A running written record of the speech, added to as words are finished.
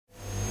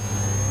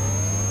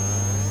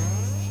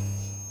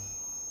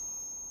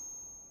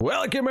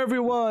Welcome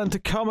everyone to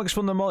Comics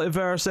from the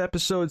Multiverse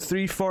episode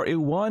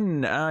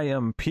 341. I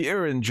am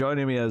Peter and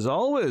joining me as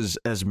always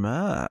is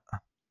Matt.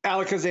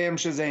 Alakazam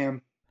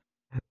Shazam.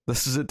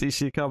 This is a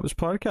DC Comics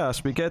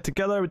podcast. We get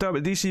together, we talk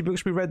about DC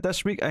books we read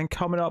this week, and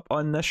coming up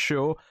on this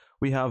show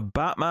we have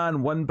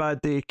Batman One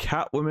Bad Day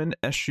Catwoman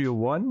issue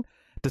 1,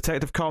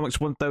 Detective Comics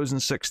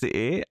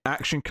 1068,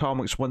 Action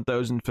Comics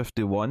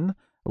 1051,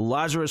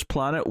 Lazarus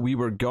Planet We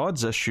Were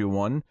Gods issue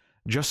 1,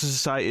 Justice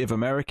Society of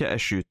America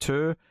issue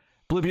 2,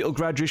 Blue Beetle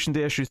Graduation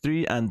Day issue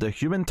 3, and The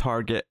Human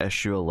Target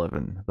issue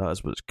 11. That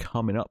is what's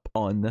coming up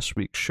on this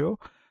week's show.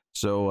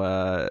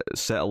 So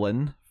settle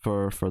in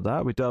for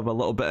that. We do have a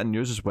little bit of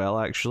news as well,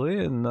 actually.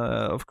 And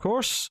of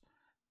course,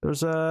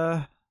 there's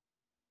a...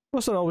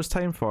 What's it always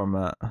time for,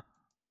 Matt?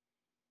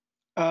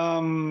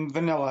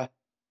 Vanilla.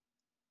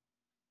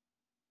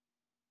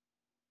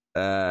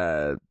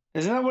 Isn't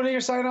that one of your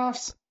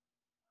sign-offs?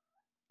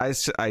 I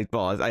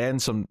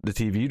end some the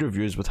TV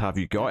reviews with "Have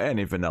you got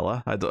any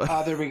vanilla?" I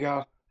don't. There we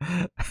go.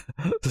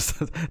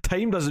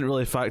 Time doesn't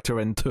really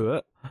factor into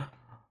it.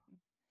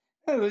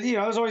 You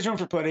know, there's always room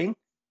for pudding,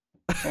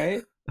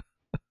 right?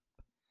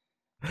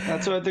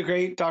 That's what the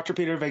great Dr.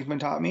 Peter Venkman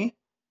taught me.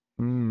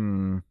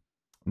 No,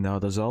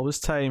 there's always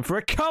time for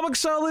a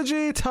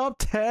Comixology Top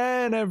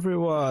 10,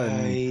 everyone.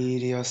 Ay,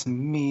 Dios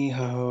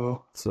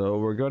mío. So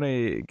we're going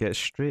to get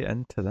straight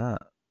into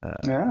that.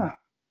 Yeah.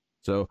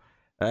 So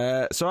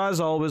as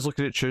always,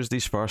 looking at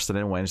Tuesdays first and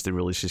then Wednesday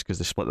releases because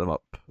they split them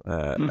up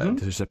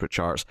into two separate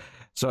charts.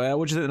 So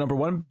what do you think the number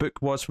one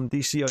book was from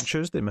DC on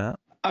Tuesday, Matt?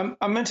 I'm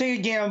going to take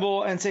a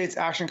gamble and say it's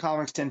Action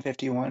Comics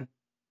 1051.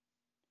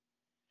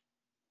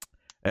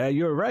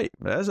 You're right.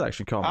 It is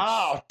Action Comics.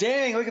 Oh,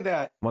 dang, look at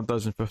that.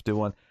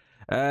 1051.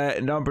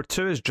 Number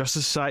 2 is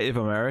Justice Society of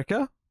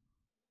America.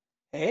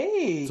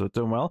 Hey. So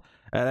doing well.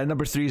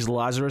 Number 3 is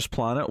Lazarus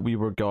Planet We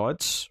Were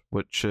Gods,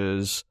 which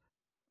is...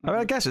 I mean,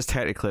 I guess it's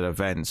technically an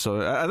event,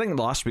 so I think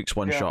last week's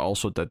one shot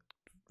also did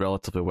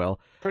relatively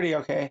well. Pretty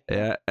okay.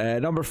 Yeah.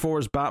 Number 4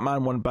 is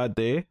Batman One Bad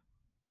Day.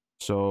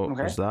 So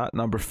there's that.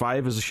 Number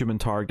 5 is The Human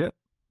Target.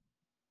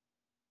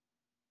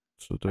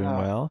 So doing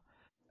well.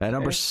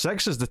 Number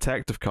 6 is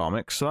Detective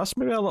Comics, so that's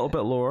maybe a little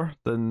bit lower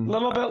than a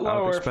little bit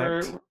lower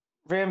for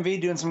Ram V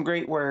doing some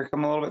great work.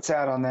 I'm a little bit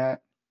sad on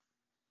that.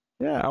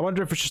 Yeah, I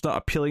wonder if it's just not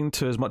appealing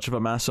to as much of a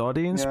mass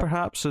audience,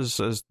 perhaps,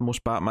 as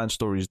most Batman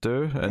stories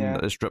do,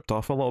 and it's stripped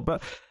off a little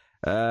bit.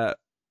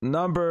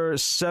 Number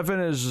 7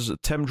 is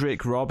Tim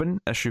Drake Robin,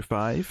 issue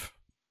 5.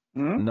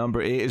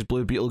 Number 8 is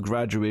Blue Beetle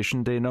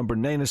Graduation Day. Number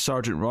 9 is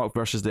Sergeant Rock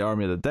versus the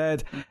Army of the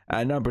Dead.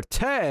 And number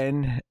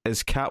 10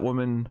 is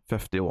Catwoman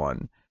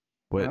 51,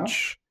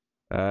 which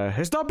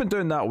has not been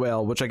doing that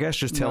well, which I guess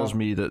just tells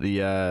me that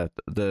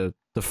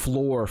the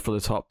floor for the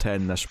top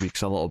 10 this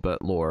week's a little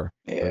bit lower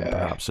than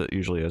perhaps it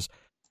usually is.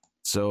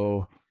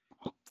 So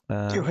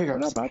not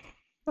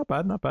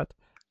bad.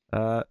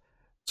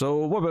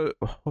 So what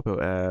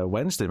about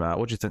Wednesday, Matt?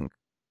 What do you think?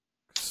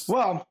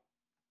 Well,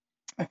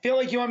 I feel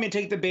like you want me to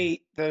take the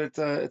bait that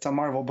it's a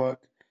Marvel book,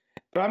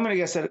 but I'm gonna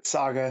guess that it's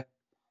Saga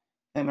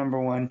at number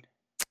 1.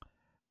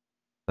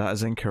 That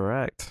is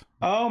incorrect.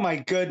 Oh my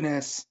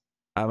goodness.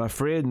 I'm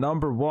afraid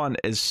number 1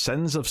 is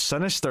Sins of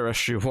Sinister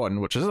issue 1,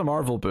 which is a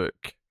Marvel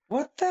book.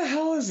 What the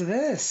hell is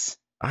this?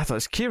 I thought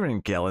it's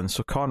Kieran Gillen,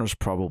 so Connor's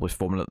probably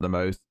foaming at the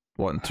mouth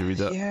wanting to read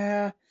it.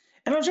 Yeah.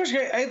 And I'm just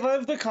great. I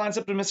love the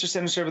concept of Mr.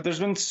 Sinister, but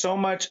there's been so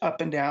much up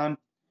and down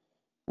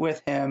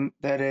with him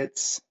that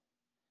it's...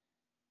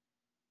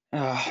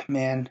 Oh,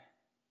 man.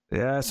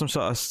 Yeah, some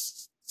sort of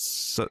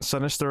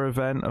sinister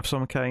event of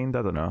some kind.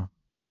 I don't know.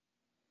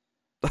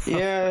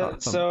 Yeah,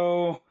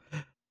 so...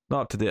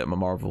 Not up to date at my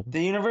Marvel.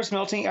 The Universe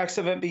Melting X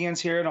event begins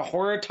here in a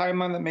horror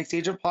timeline that makes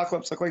Age of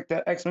Apocalypse look like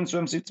the X-Men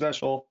swimsuit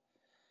special.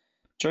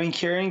 Join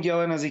Kieran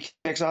Gillen as he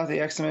kicks off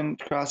the X-Men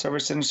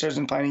crossover Sinister's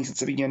been planning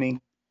since the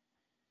beginning.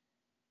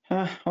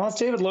 Well, it's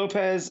David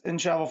Lopez and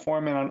Travel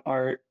Foreman on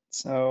art,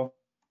 so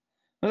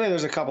really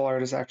there's a couple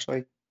artists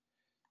actually.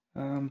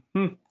 Yeah,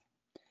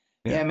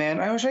 man,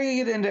 I wish I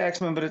could get into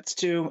X-Men, but it's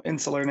too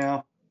insular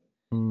now.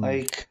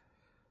 Like,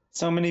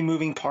 so many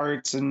moving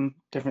parts and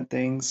different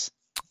things.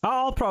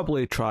 I'll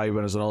probably try when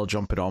there's another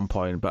jumping on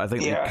point, but I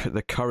think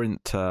the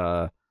current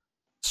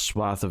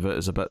swath of it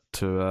is a bit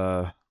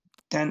too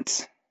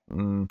dense.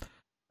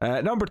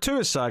 Number 2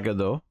 is Saga,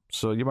 though,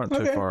 so you weren't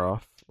too far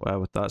off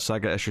with that.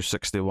 Saga issue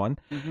 61.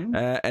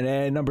 And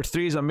then number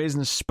 3 is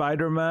Amazing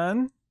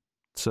Spider-Man,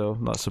 so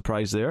not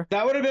surprised there.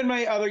 That would have been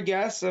my other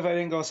guess if I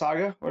didn't go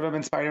Saga. Would have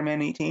been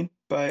Spider-Man 18,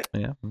 but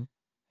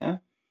yeah.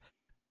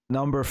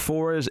 Number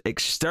 4 is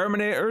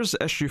Exterminators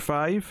issue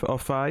 5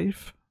 of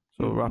 5.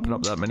 So wrapping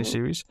up that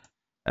miniseries.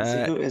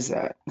 Who is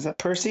that? Is that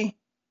Percy?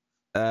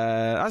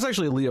 That's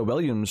actually Leah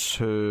Williams,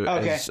 who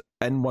is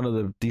in one of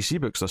the DC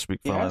books this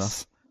week, funnily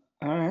enough.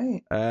 All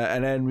right.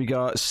 And then we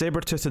got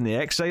Sabretooth and the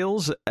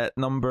Exiles at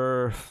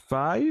number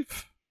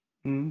 5.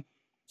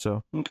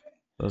 So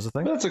there's the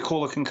thing. Well, that's a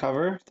cool looking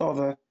cover with all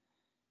the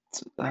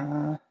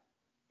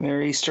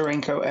very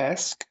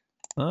Steranko-esque.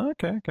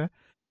 Okay.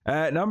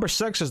 Number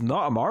 6 is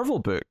not a Marvel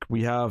book.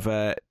 We have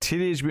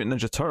Teenage Mutant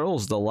Ninja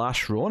Turtles: The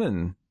Last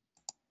Ronin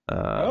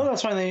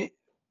That's finally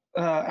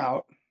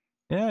out.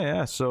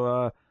 Yeah.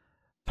 So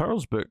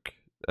Turtles book,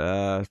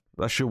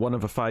 issue 1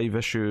 of a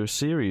 5-issue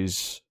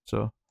series.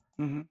 So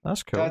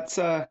that's cool. That's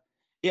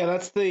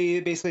that's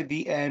basically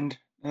the end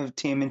of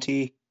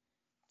TMNT.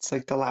 It's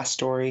like the last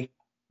story.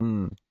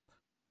 So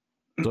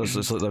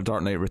it's like their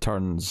Dark Knight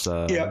Returns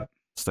style.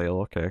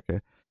 Okay.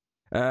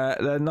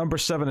 Then number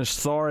 7 is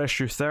Thor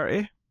issue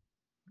 30.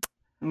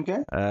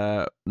 Okay.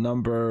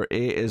 Number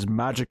 8 is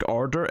Magic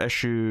Order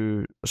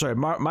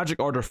Magic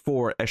Order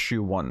 4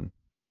 issue 1,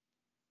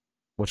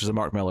 which is a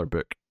Mark Millar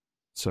book.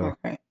 So,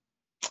 okay.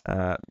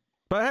 But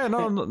hey,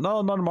 no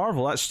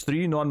non-Marvel. That's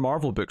 3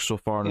 non-Marvel books so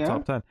far in the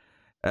top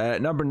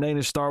 10. Number 9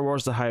 is Star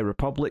Wars: The High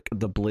Republic,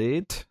 The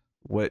Blade,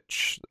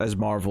 which is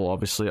Marvel,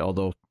 obviously,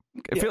 although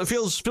it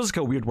feels like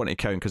a weird one to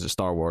count because it's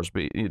Star Wars,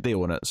 but they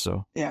own it,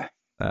 so. Yeah.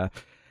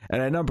 And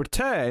then number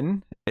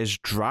 10 is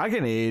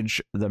Dragon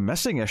Age, The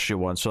Missing issue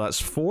 1. So that's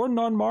 4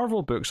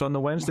 non-Marvel books on the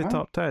Wednesday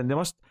top 10.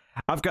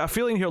 I've got a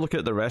feeling here, looking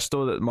at the rest,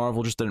 though, that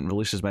Marvel just didn't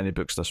release as many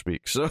books this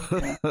week. So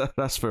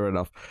that's fair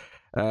enough.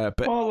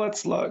 Well,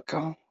 let's look.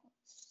 I'll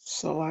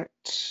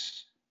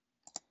select.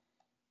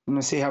 I'm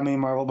going to see how many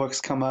Marvel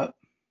books come up.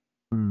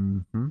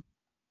 Mm-hmm.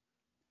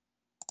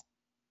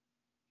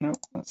 Nope,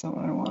 that's not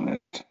what I wanted.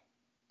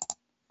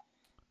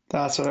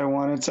 That's what I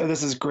wanted. So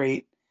this is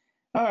great.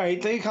 All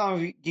right, the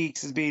Comic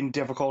Geeks is being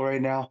difficult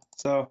right now,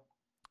 so.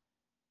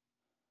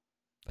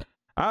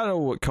 I don't know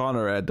what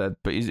Connor did,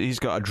 but he's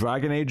got a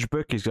Dragon Age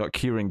book, he's got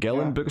Kieran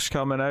Gillen books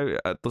coming out.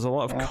 There's a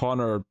lot of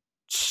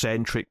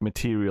Connor-centric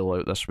material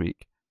out this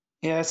week.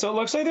 Yeah, so it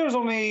looks like there's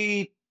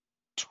only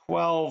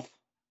 12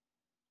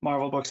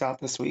 Marvel books out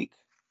this week,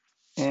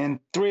 and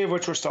 3 of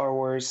which were Star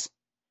Wars.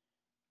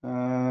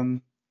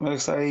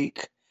 Looks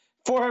like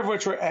 4 of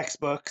which were X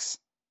books.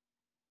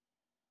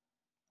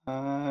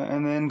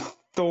 And then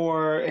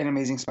Thor and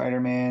Amazing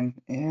Spider-Man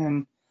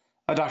and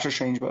a Doctor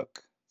Strange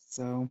book.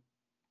 So,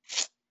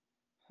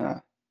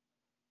 that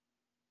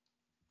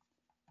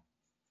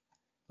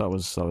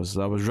was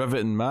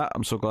riveting, Matt.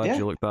 I'm so glad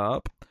you looked that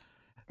up.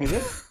 We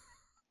did.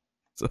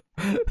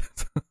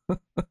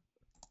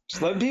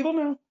 Just letting people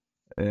know.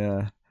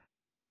 Yeah.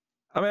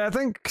 I mean, I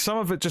think some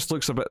of it just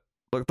looks a bit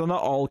like they're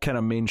not all kind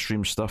of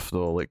mainstream stuff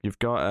though. Like you've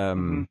got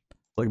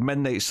like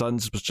Midnight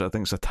Suns, which I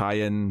think is a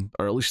tie-in,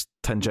 or at least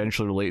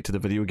tangentially related to the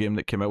video game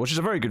that came out, which is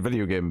a very good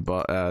video game,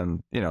 but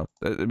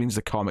it means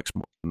the comics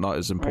not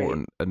as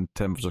important in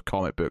terms of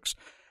comic books.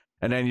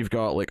 And then you've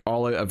got like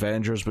All Out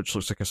Avengers, which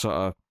looks like a sort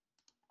of,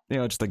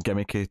 just a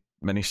gimmicky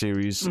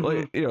miniseries.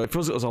 Like it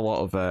feels like there's a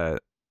lot of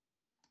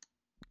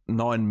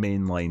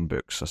non-mainline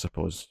books, I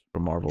suppose,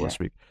 from Marvel this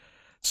week.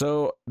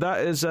 So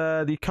that is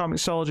the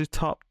Comixology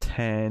top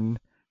 10.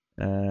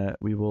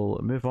 We will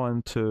move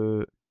on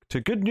to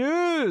good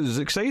news,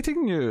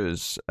 exciting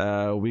news.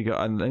 We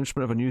got an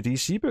announcement of a new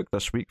DC book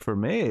this week for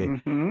May.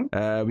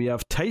 We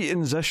have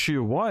Titans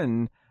issue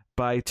 1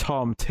 by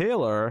Tom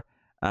Taylor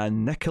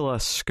and Nicola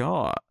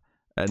Scott.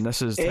 And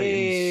this is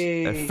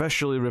Titans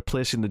officially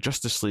replacing the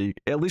Justice League,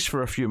 at least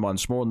for a few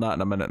months. More than that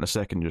in a minute in a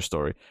second news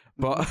story.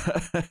 But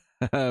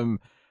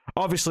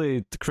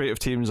obviously, the creative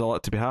team is a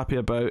lot to be happy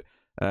about.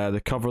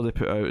 The cover they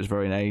put out is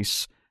very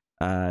nice.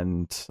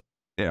 And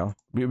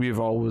we've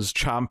always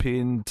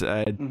championed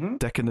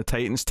Dick and the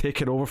Titans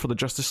taking over for the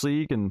Justice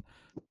League, and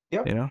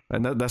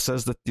and this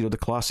is the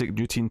classic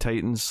New Teen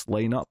Titans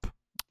lineup.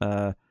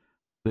 The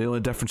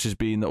only difference is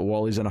being that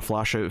Wally's in a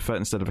Flash outfit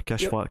instead of a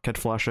Kid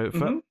Flash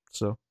outfit.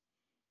 So,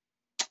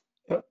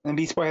 and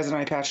Beast Boy has an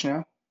eye patch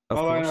now. I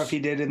don't know if he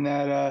did in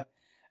that.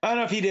 I don't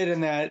know if he did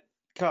in that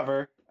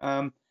cover.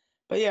 But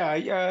yeah,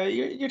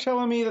 you're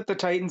telling me that the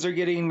Titans are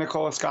getting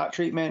Nicola Scott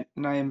treatment,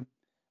 and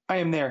I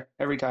am there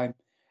every time.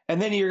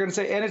 And then you're going to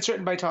say, and it's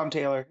written by Tom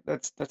Taylor.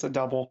 That's a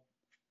double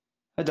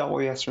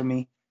yes from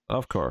me.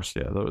 Of course,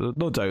 yeah. There's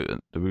no doubt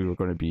that we were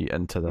going to be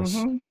into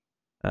this.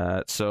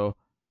 So,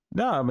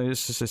 no, I mean,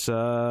 it's just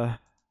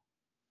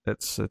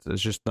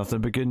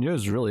nothing but good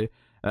news, really.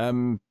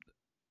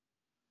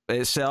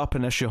 It's set up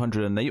in issue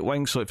 100 of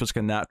Nightwing, so it feels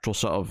like a natural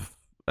sort of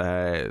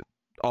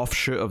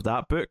offshoot of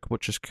that book,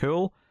 which is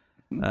cool.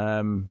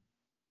 I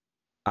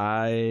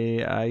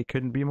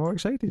couldn't be more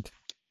excited.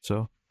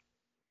 So,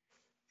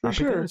 for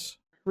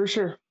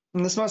sure.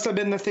 And this must have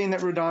been the thing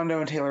that Redondo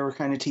and Taylor were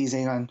kind of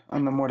teasing on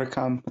the more to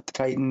come with the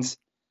Titans.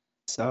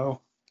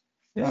 So,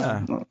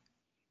 yeah.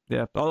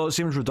 Although it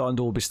seems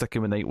Redondo will be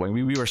sticking with Nightwing.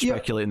 We were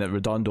speculating that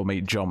Redondo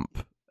might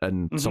jump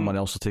and someone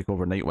else will take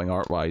over Nightwing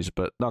art-wise,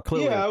 but not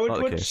clearly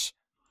not the case.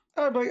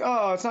 I'd be like,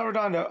 oh, it's not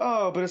Redondo.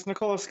 Oh, but it's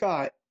Nicola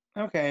Scott.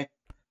 Okay.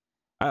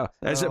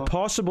 Is it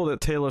possible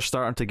that Taylor's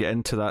starting to get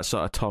into that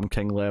sort of Tom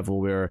King level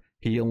where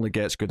he only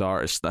gets good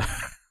artists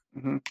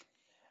now?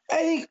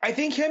 I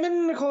think him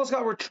and Nicola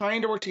Scott were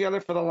trying to work together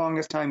for the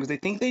longest time because I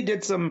think they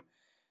did some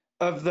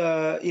of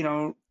the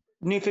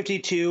New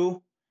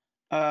 52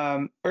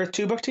 Earth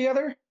 2 book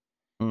together,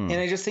 and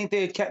I just think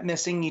they had kept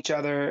missing each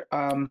other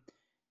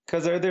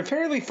because they're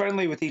fairly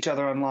friendly with each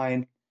other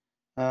online.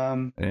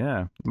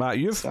 Yeah, Matt,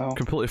 you've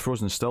completely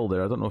frozen still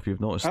there. I don't know if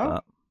you've noticed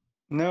that.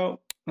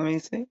 No, let me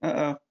see.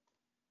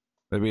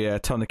 Maybe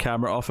turn the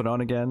camera off and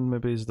on again.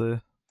 Maybe is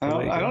the. I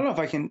don't know if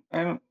I can.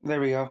 I don't.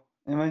 There we go.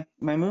 Am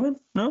I moving?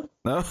 No.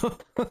 No.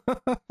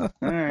 All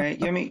right.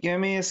 Give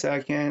me a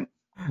second.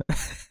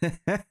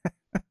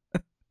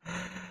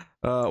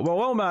 Well,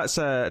 while Matt's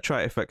trying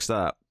to fix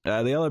that,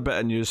 the other bit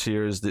of news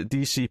here is that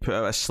DC put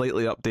out a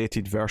slightly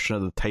updated version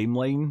of the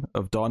timeline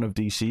of Dawn of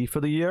DC for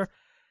the year,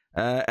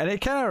 and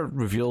it kind of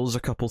reveals a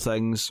couple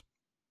things.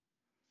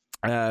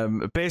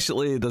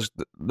 Basically, this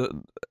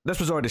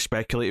was already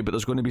speculated, but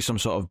there's going to be some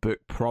sort of book,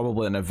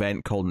 probably an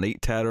event called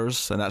Night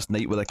Terrors, and that's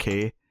Night with a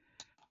K.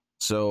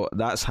 So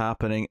that's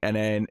happening, and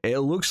then it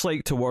looks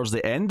like towards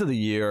the end of the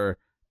year,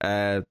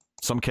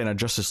 some kind of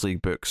Justice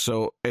League book.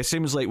 So it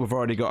seems like we've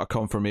already got a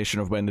confirmation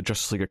of when the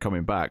Justice League are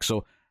coming back.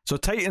 So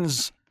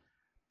Titans,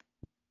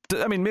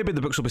 I mean, maybe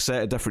the books will be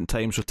set at different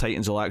times, so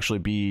Titans will actually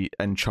be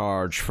in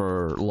charge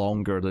for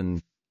longer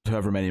than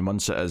however many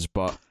months it is,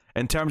 but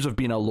in terms of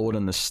being alone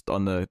on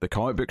the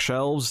comic book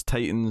shelves,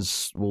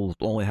 Titans will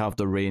only have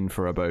the reign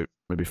for about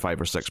maybe 5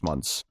 or 6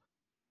 months.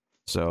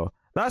 So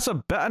that's a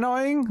bit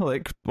annoying.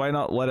 Like, why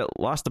not let it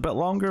last a bit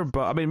longer?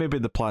 But I mean, maybe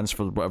the plans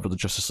for whatever the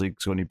Justice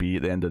League's going to be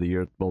at the end of the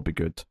year will be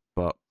good.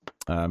 But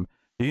you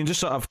can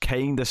just sort of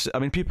I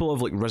mean, people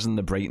have like risen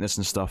the brightness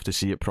and stuff to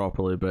see it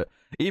properly, but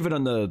even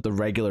on the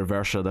regular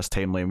version of this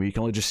timeline, where you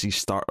can only just see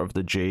start of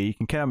the J, you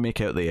can kind of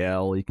make out the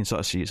L. You can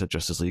sort of see it's a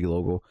Justice League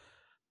logo.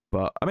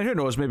 But, I mean, who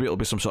knows? Maybe it'll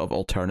be some sort of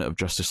alternative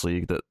Justice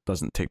League that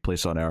doesn't take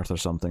place on Earth or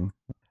something.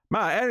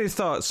 Matt, any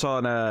thoughts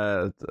on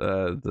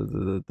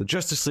the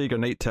Justice League or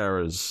Night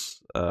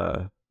Terrors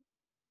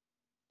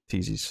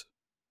teases?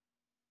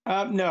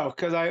 No,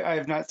 because I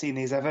have not seen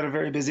these. I've had a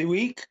very busy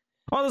week.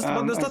 Oh,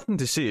 there's nothing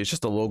to see. It's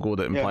just a logo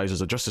that implies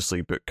there's a Justice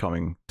League book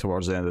coming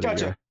towards the end of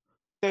the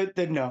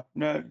year.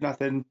 No,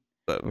 nothing.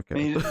 Okay. I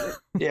mean,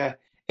 yeah.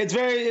 It's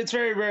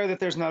very rare that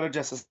there's not a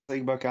Justice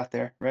League book out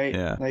there, right?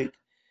 Yeah. Like,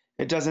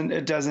 it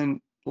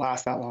doesn't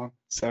last that long.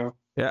 So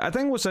yeah, I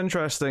think what's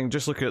interesting,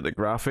 just looking at the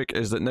graphic,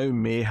 is that now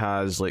May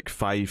has like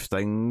 5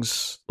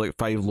 things, like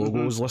 5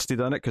 logos listed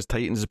in it, because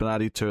Titans has been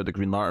added to it, the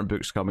Green Lantern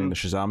book's coming, the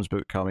Shazam's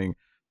book coming,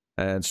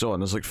 and so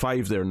on. There's like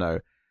 5 there now.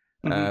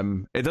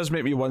 It does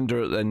make me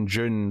wonder, in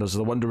June, there's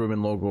the Wonder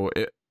Woman logo.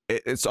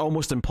 It's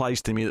almost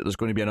implies to me that there's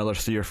going to be another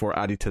 3 or 4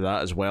 added to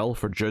that as well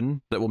for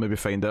June, that we'll maybe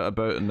find out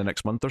about in the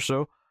next month or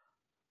so.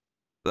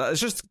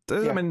 It's just,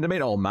 I mean, they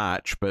might all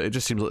match, but it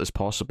just seems like it's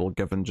possible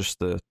given just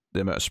the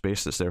amount of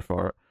space that's there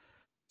for it.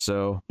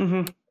 So,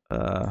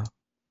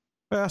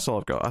 that's all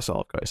I've got. That's all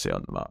I've got to say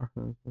on the matter.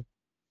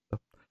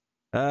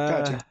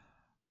 Gotcha.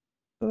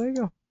 So there you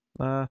go.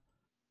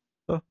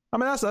 So, I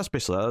mean, that's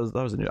basically that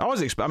was the news.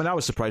 I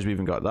was surprised we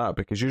even got that,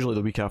 because usually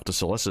the week after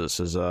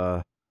Solicits is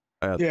a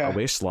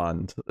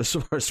wasteland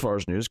as far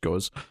as news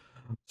goes.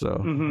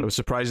 So it was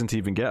surprising to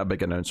even get a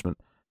big announcement.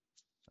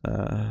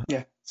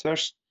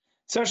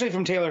 Especially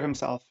from Taylor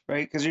himself,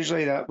 right? Because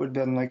usually that would have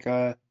been like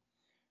a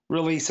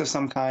release of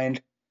some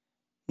kind,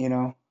 you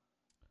know.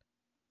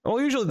 Well,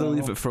 usually they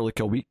leave it for like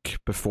a week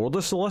before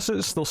the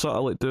Solicits. They'll sort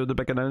of like do the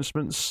big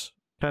announcements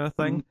kind of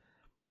thing.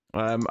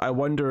 I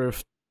wonder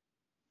if...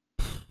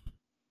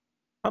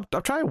 I'm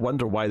trying to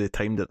wonder why they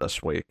timed it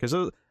this way, because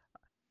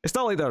it's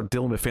not like they're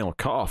dealing with final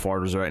cut-off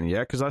orders or anything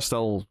yet, because that's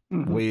still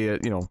way,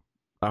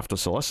 after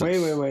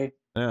Solicits. Way.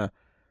 Yeah.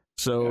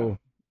 So...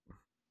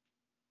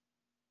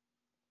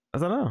 I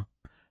don't know.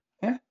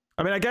 Yeah.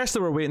 I mean, I guess they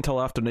were waiting until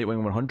after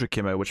Nightwing 100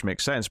 came out, which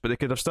makes sense, but they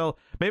could have still...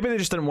 Maybe they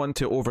just didn't want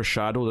to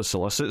overshadow the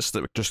Solicits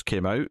that just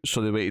came out,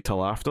 so they waited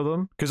till after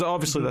them. Because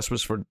obviously this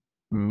was for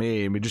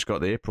May, and we just got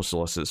the April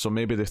Solicits, so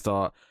maybe they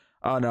thought,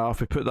 oh no, if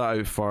we put that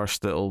out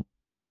first,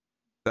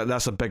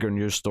 that's a bigger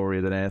news story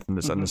than anything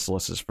that's in the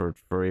Solicits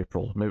for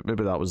April.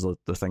 Maybe that was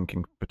the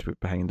thinking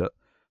behind it.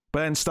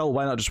 But then still,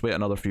 why not just wait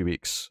another few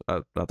weeks?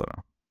 I don't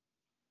know.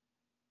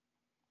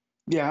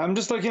 Yeah, I'm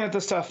just looking at the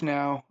stuff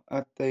now,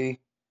 at the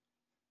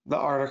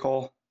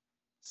article.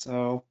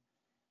 So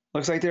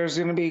looks like there's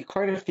going to be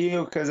quite a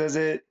few, because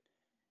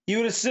you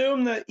would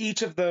assume that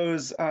each of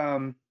those,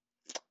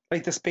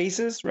 like the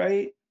spaces,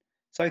 right?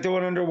 So like the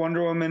one under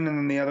Wonder Woman and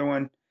then the other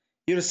one,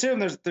 you'd assume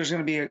there's going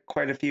to be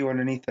quite a few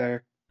underneath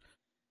there.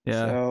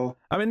 Yeah. So,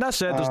 I mean, that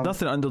said, there's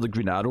nothing under the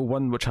Green Arrow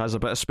one, which has a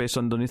bit of space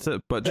underneath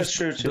it, but just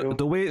that's true too.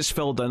 The way it's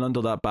filled in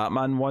under that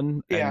Batman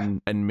one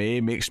in May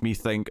makes me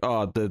think,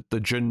 the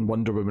June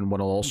Wonder Woman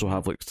one will also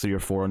have like 3 or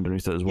 4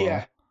 underneath it as well.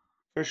 Yeah,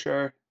 for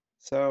sure.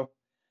 So,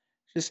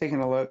 just taking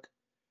a look.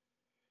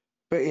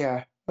 But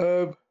yeah,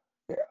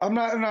 I'm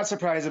not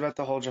surprised about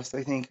the whole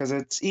Justice thing, because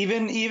it's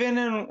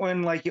even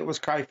when like it was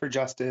Cry for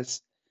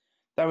Justice,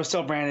 that was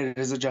still branded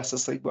as a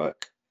Justice League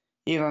book,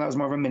 even though that was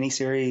more of a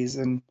miniseries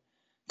and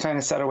kind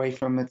of set away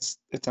from its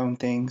own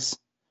things.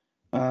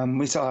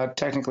 We still had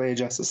technically a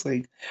Justice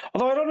League,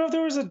 although I don't know if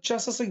there was a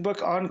Justice League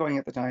book ongoing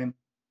at the time.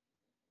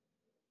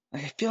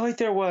 Like, I feel like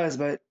there was,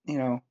 but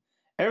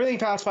everything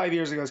past 5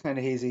 years ago is kind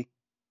of hazy.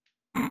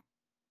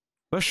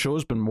 This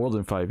show's been more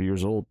than 5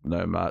 years old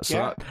now, Matt.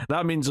 So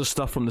that means there's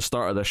stuff from the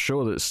start of this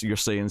show that you're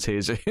saying is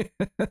hazy.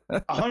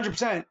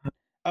 100%.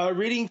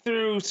 Reading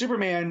through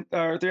Superman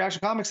or through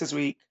Action Comics this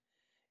week,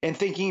 and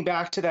thinking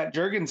back to that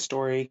Jurgen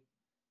story.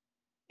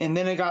 And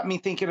then it got me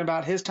thinking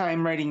about his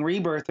time writing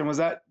Rebirth. And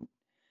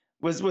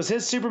was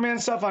his Superman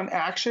stuff on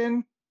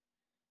Action?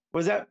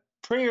 Was that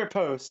pre or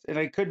post? And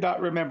I could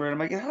not remember. And I'm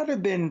like, it had to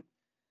have been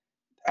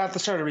at the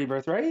start of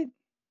Rebirth, right?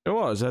 It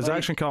was. His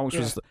Action Comics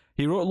was...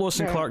 He wrote Lois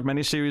and Clark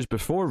miniseries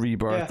before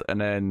Rebirth, and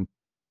then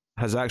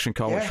his Action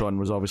Comics run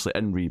was obviously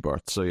in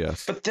Rebirth, so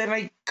yes. But then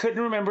I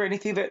couldn't remember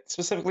anything that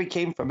specifically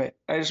came from it.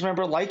 I just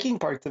remember liking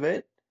parts of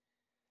it.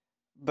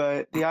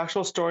 But the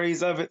actual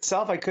stories of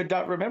itself, I could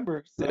not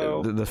remember.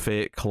 So the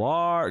fake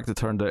Clark that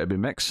turned out to be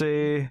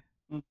Mixie.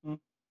 Mm-hmm.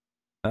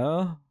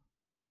 Oh?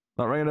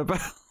 Not ringing a bell?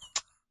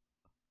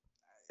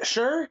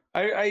 Sure.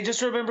 I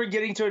just remember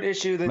getting to an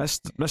issue that...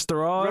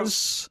 Mr.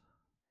 Oz?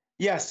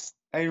 Yes.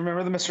 I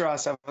remember the Mr.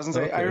 Oz stuff.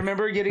 I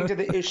remember getting to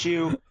the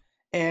issue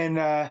and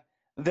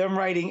them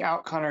writing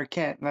out Connor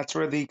Kent. And that's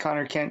where the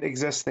Connor Kent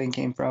exists thing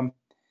came from.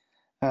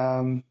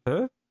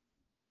 Huh?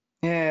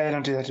 Yeah,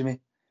 don't do that to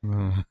me.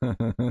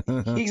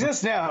 He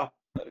exists now.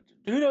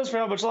 Who knows for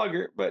how much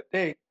longer? But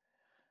hey.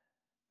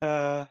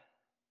 No.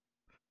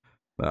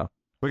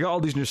 We got all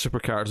these new super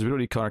characters. We don't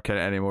need Connor Kent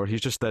anymore.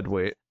 He's just dead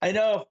weight. I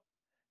know.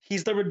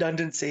 He's the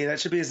redundancy. That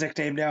should be his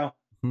nickname now.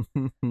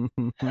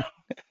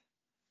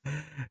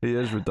 He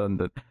is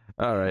redundant.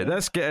 All right,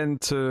 let's get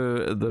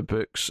into the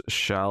books,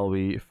 shall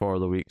we, for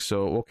the week.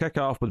 So we'll kick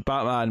off with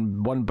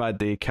Batman One Bad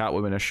Day,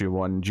 Catwoman issue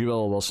 1, G.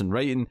 Willow Wilson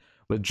writing,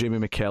 with Jamie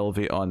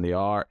McKelvey on the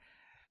art.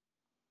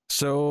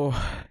 So,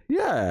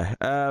 yeah,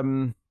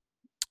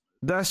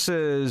 this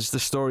is the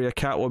story of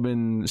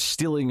Catwoman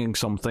stealing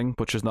something,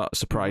 which is not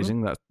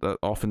surprising. That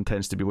often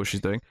tends to be what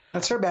she's doing.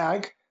 That's her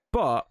bag.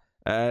 But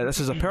this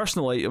is a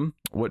personal item,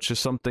 which is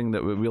something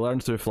that we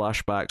learned through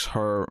flashbacks.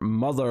 Her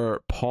mother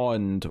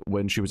pawned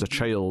when she was a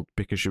child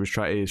because she was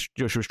trying to,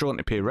 she was struggling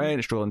to pay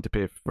rent, struggling to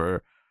pay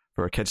for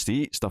her kids to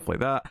eat, stuff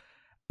like that.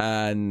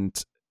 And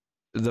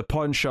the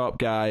pawn shop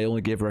guy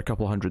only gave her a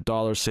couple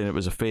 $100, saying it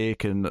was a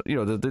fake, and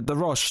the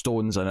raw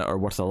stones in it are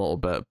worth a little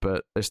bit,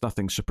 but it's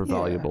nothing super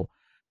valuable.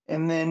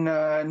 And then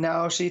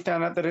now she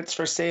found out that it's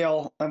for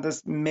sale at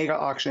this mega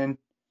auction.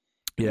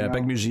 Yeah,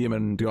 big museum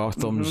in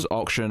Gotham's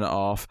auction it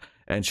off,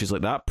 and she's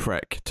like, that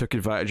prick took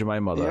advantage of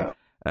my mother.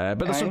 But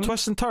there's some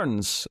twists and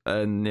turns,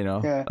 and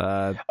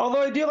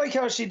although I do like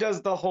how she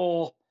does the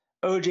whole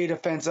OJ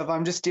defense of,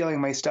 I'm just stealing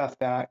my stuff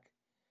back,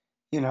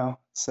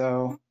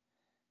 so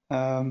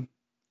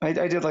I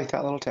did like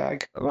that little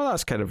tag. Well,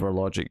 that's kind of her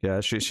logic. Yeah,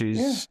 she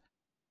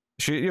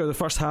the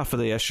first half of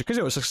the issue, because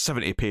it was a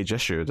 70-page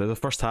issue, the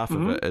first half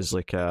of it is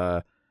like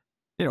the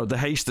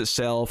heist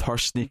itself, her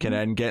sneaking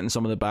in, getting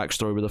some of the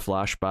backstory with the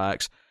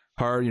flashbacks,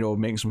 her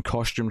making some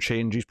costume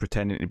changes,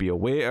 pretending to be a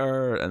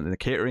waiter and the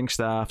catering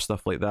staff,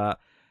 stuff like that,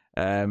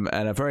 and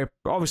a very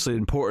obviously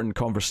important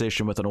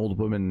conversation with an old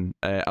woman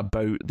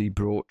about the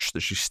brooch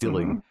that she's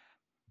stealing.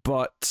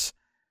 But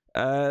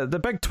the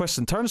big twist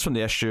and turns from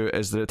the issue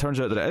is that it turns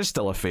out that it is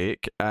still a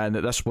fake, and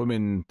that this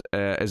woman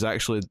is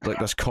actually like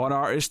this con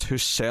artist who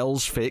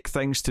sells fake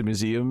things to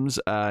museums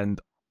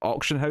and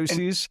auction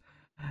houses.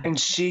 And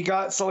she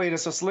got Selena.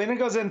 So Selena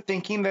goes in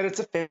thinking that it's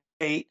a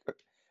fake,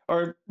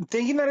 or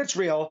thinking that it's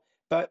real,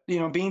 but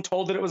being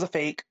told that it was a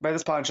fake by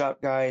this pawn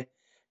shop guy,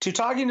 to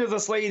talking to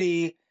this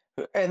lady,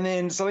 and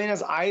then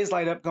Selena's eyes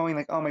light up going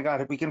like, oh my God,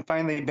 if we can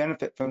finally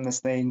benefit from this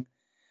thing,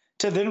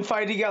 to then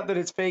finding out that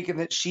it's fake and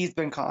that she's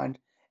been conned.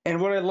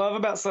 And what I love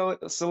about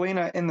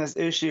Selena in this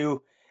issue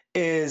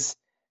is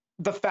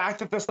the fact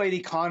that this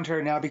lady conned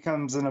her now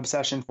becomes an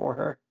obsession for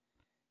her.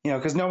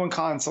 Because no one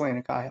conned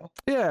Selena Kyle.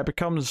 Yeah, it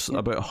becomes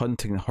about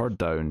hunting her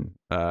down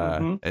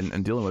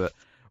and dealing with it,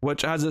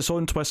 which has its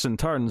own twists and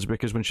turns,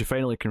 because when she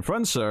finally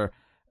confronts her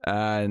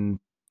and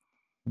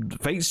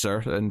fights her,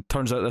 and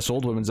turns out this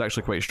old woman's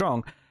actually quite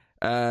strong,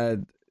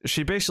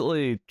 she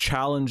basically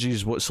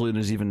challenges what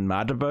Selena's even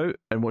mad about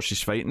and what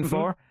she's fighting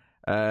for.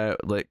 Does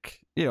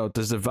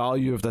the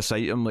value of this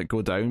item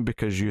go down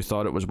because you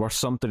thought it was worth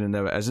something and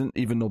now it isn't,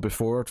 even though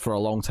before for a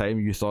long time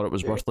you thought it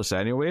was worthless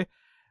anyway?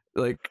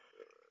 What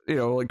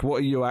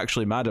are you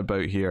actually mad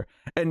about here?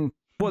 And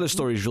what the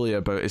story's really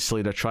about is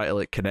Selena trying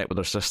to connect with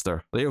her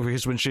sister.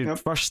 Because when she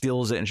first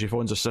steals it and she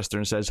phones her sister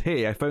and says,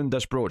 hey, I found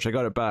this brooch, I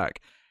got it back.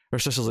 Her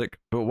sister's like,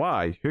 but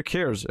why? Who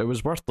cares? It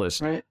was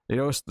worthless. Right.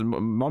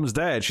 Mom's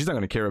dead. She's not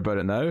going to care about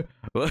it now.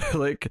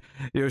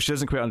 She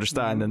doesn't quite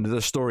understand. And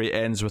the story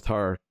ends with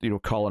her,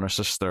 calling her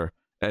sister.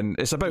 And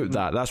it's about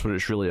that. That's what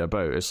it's really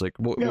about. It's like,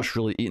 what's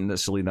really eating at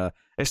Selena?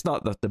 It's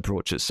not the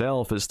brooch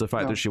itself. It's the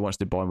fact that she wants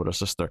to bond with her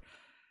sister.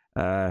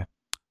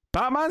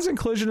 Batman's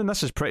inclusion in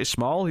this is pretty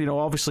small.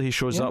 Obviously he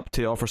shows up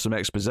to offer some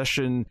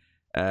exposition.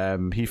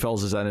 He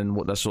fills us in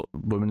what this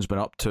woman's been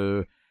up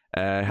to.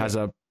 Has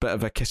a bit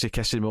of a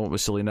kissy moment with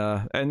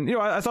Selena, and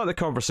I thought the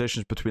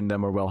conversations between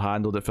them were well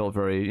handled. It felt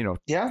very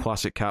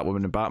classic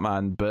Catwoman and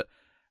Batman. But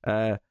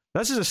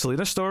this is a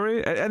Selena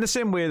story in the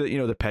same way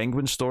that the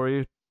Penguin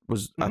story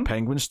was a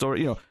Penguin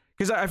story.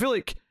 Because I feel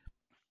like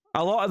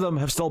a lot of them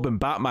have still been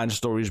Batman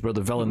stories where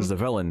the villain's the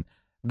villain.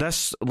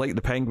 This, like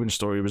the Penguin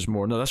story, was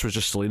more, no, this was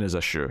just Selena's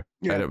issue,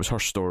 and it was her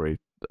story,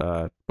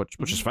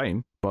 which is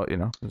fine, but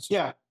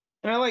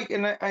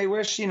I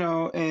wish,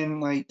 in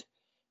like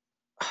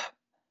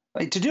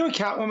to do a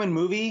Catwoman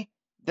movie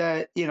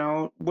that,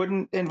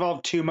 wouldn't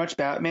involve too much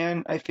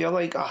Batman. I feel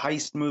like a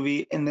heist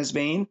movie in this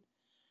vein,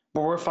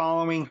 where we're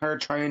following her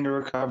trying to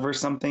recover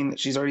something that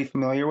she's already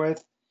familiar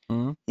with.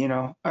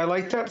 Mm-hmm. I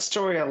like that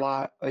story a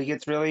lot. Like,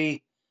 it's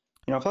really,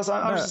 plus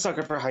I'm just a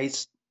sucker for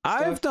heist.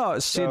 I've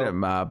not seen it,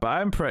 Matt, but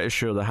I'm pretty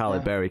sure the Halle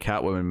Berry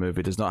Catwoman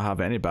movie does not have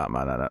any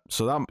Batman in it.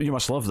 So that you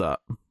must love that.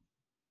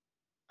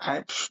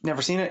 I've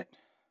never seen it.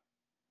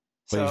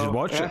 Well, you should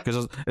watch it,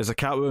 because it's a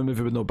Catwoman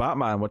movie with no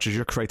Batman, which is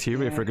your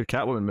criteria for a good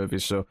Catwoman movie.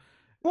 So,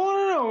 well,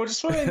 no.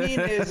 Just what I mean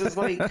is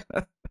like,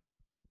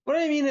 what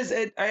I mean is,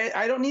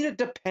 I don't need it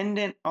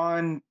dependent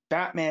on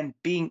Batman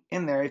being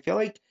in there. I feel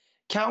like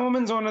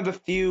Catwoman's one of the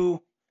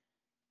few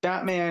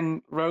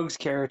Batman rogues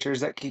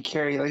characters that could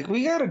carry. Like,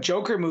 we got a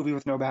Joker movie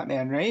with no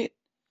Batman, right?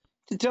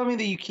 To tell me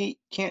that you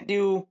can't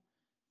do,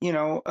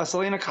 a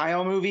Selena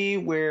Kyle movie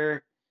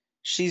where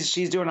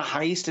she's doing a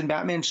heist and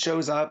Batman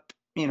shows up,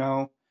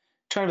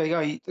 trying to be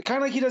like, oh, kind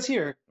of like he does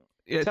here.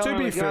 Yeah, to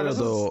be fair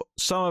though,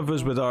 some of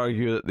us would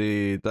argue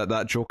that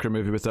that Joker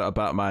movie without a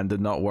Batman did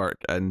not work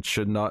and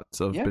should not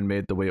have been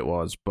made the way it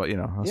was. But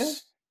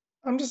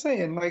I'm just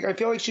saying, like, I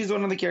feel like she's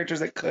one of the characters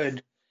that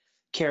could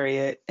carry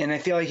it, and I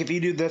feel like if you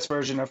do this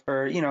version of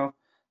her,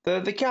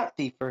 the Cat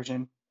Thief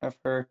version of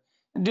her,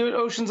 do it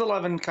Ocean's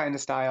 11 kind of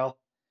style,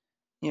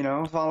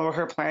 follow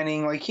her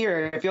planning. Like,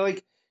 here, I feel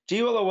like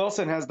G. Willow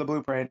Wilson has the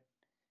blueprint.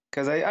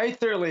 Because I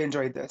thoroughly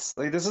enjoyed this.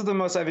 Like, this is the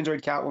most I've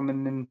enjoyed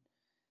Catwoman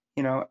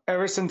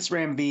ever since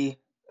Ram V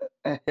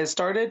has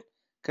started,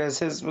 because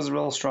his was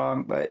real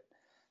strong. But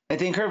I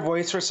think her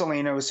voice for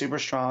Selena was super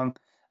strong.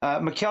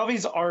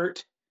 McKelvey's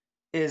art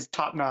is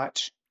top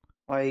notch.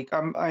 Like,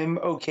 I'm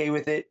okay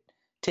with it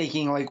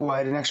taking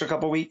an extra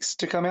couple weeks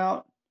to come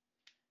out.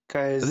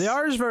 Because the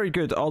art is very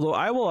good. Although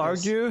I will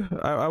argue,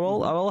 I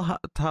will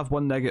have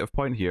one negative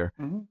point here.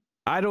 Mm-hmm.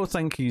 I don't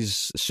think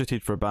he's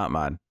suited for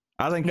Batman.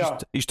 I think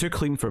he's too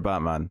clean for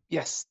Batman.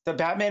 Yes, the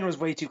Batman was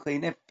way too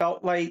clean. It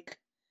felt like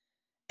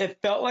I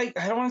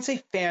don't want to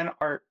say fan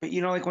art, but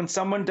like when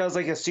someone does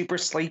like a super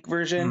sleek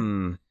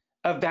version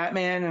of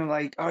Batman and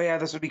like, oh yeah,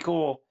 this would be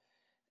cool.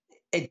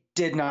 It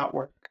did not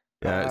work.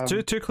 Yeah,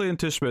 too clean,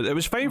 too smooth. It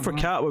was fine for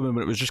Catwoman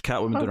when it was just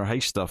Catwoman doing her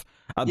heist stuff.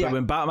 But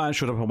when Batman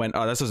showed up, I went,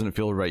 oh, this doesn't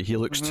feel right. He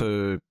looks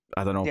too,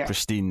 I don't know,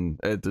 pristine.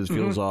 It just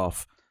feels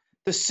off.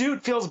 The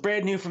suit feels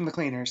brand new from the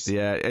cleaners.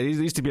 Yeah, it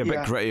needs to be a bit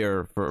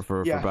grittier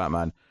for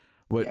Batman.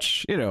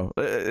 Which,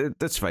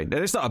 it's fine.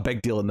 And it's not a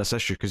big deal in this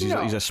issue because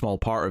he's a small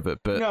part of it.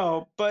 But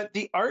no, but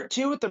the art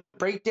too, with the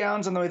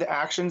breakdowns and the way the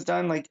action's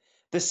done, like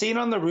the scene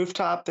on the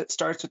rooftop that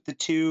starts with the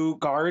two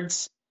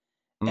guards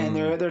and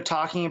they're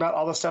talking about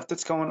all the stuff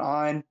that's going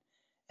on, and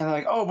they're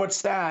like, oh,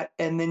 what's that?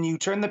 And then you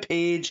turn the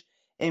page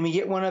and we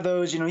get one of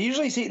those,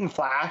 usually you see it in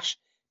Flash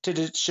to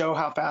just show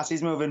how fast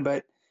he's moving,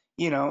 but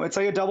it's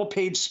like a double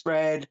page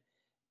spread.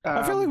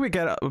 I feel like we've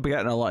been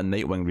getting a lot of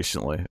Nightwing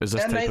recently. Is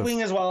this and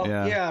Nightwing as well?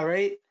 Yeah,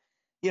 right.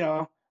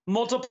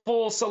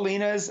 Multiple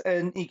Selenas,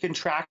 and you can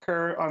track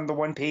her on the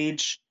one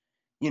page,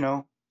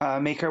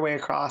 make her way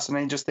across. And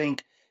I just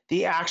think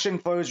the action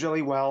flows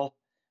really well.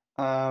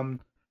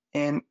 And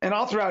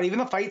all throughout, even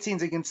the fight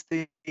scenes against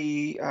the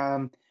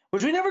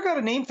which we never got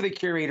a name for the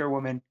curator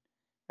woman,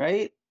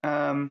 right?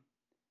 The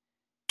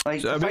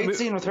fight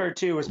scene with her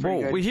too was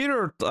pretty good. We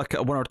hear like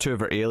one or two of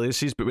her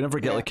aliases, but we never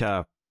get like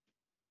a...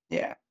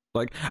 Yeah.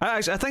 Like,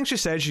 I think she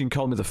said she can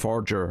call me the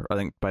Forger, I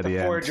think, by the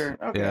end. Forger,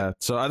 okay. Yeah,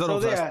 so I don't know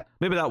if that's...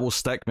 Maybe that will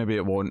stick, maybe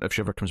it won't if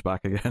she ever comes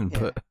back again,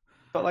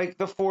 But like,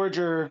 the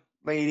Forger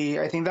lady,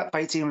 I think that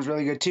fight scene was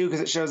really good too,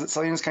 because it shows that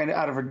Selena's kind of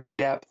out of her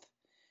depth.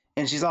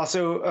 And she's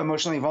also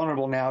emotionally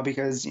vulnerable now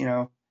because,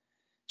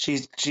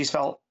 she's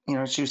felt,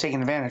 she was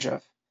taken advantage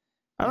of.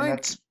 I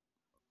think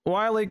what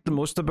I like the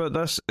most about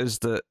this is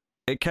that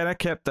it kind of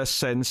kept this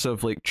sense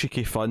of, like,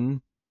 cheeky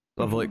fun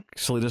of, like,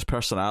 Selena's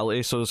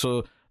personality.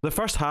 So the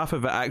first half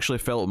of it actually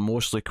felt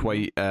mostly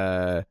quite,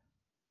 quite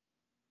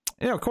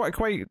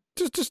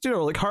just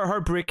like her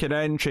breaking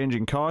in,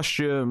 changing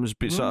costumes,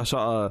 but sort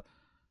of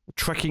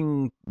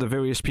tricking the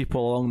various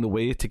people along the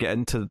way to get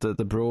into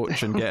the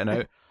brooch and getting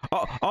out.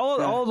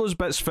 All of those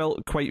bits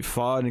felt quite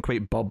fun and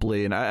quite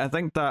bubbly, and I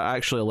think that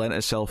actually lent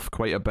itself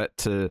quite a bit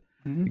to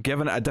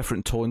giving it a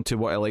different tone to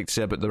what I like to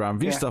say about the Ram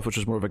V stuff, which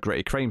was more of a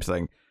gritty crime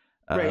thing.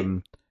 Right.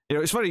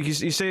 It's funny,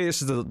 you say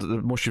this is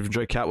the most you've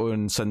enjoyed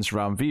Catwoman since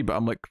Ram V, but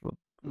I'm like,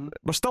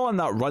 we're still in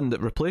that run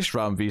that replaced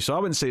Ram V, so I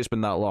wouldn't say it's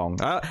been that long.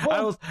 I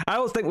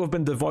don't think we've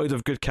been devoid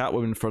of good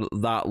Catwoman for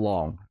that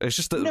long. It's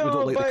just that we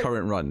don't like the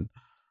current run.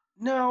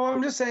 No,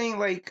 I'm just saying,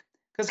 like,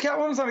 because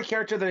Catwoman's not a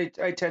character that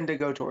I tend to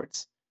go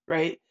towards,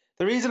 right?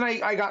 The reason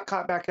I got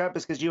caught back up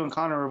is because you and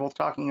Connor were both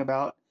talking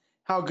about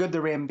how good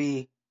the Ram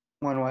V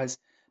one was.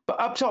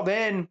 But up till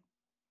then,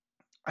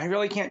 I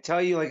really can't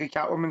tell you, like, a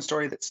Catwoman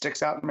story that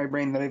sticks out in my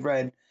brain that I've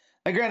read.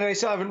 Like, granted, I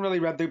still haven't really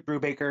read the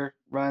Brubaker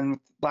run with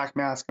Black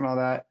Mask and all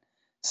that.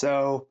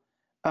 So,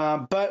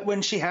 but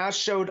when she has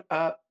showed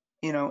up,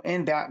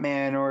 in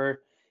Batman or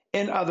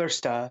in other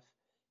stuff,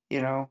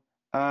 but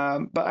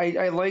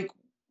I like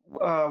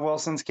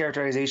Wilson's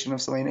characterization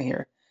of Selena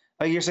here.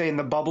 Like you're saying,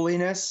 the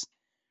bubbliness,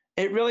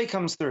 it really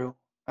comes through.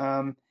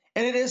 And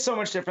it is so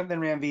much different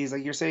than Ram V's.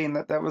 Like you're saying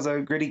that was a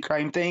gritty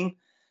crime thing.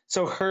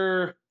 So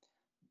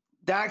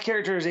that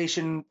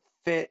characterization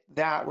fit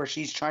that where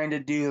she's trying to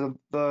do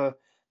the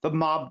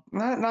mob,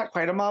 not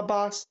quite a mob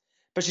boss,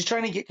 but she's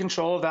trying to get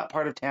control of that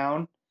part of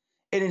town.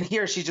 And in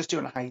here, she's just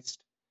doing a heist.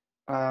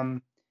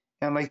 And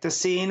like the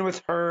scene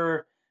with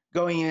her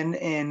going in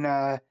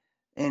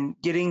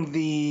and getting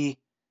the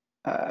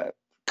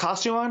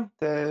costume on,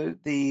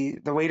 the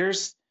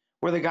waiters,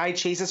 where the guy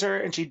chases her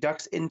and she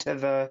ducks into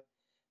the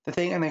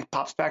thing and then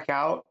pops back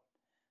out.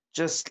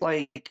 Just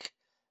like,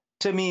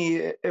 to me,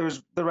 it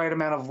was the right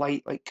amount of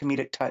light, like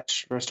comedic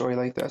touch for a story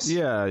like this.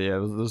 Yeah,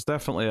 there's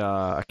definitely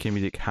a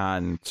comedic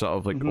hand sort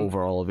of like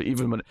overall of it,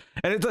 even when,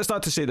 and it's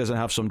not to say it doesn't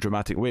have some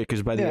dramatic weight,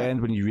 because by the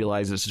end when you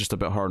realize it's just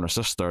about her and her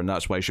sister and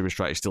that's why she was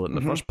trying to steal it in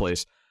the first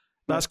place,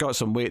 that's got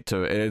some weight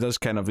to it, and it does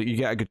kind of, you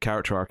get a good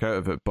character arc out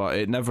of it, but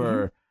it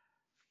never,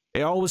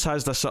 it always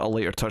has this sort of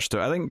lighter touch to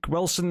it. I think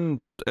Wilson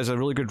is a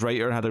really good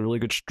writer and had a really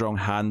good strong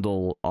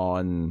handle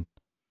on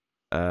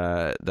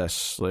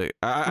this. Like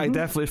I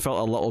definitely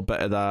felt a little bit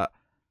of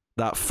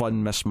that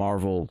fun Miss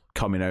Marvel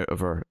coming out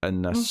of her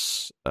in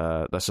this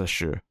this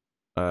issue.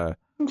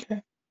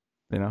 Okay.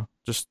 You know,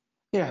 just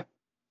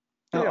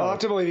I'll have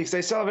to believe you because I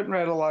still haven't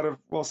read a lot of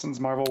Wilson's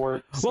Marvel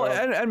work. So. Well,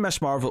 and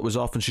Miss Marvel, it was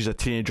often she's a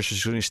teenager, so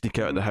she's going to sneak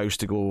out of the house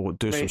to go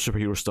do some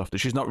superhero stuff that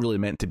she's not really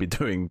meant to be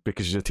doing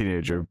because she's a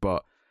teenager.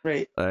 But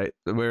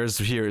whereas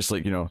here it's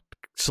like, you know,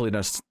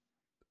 Selena's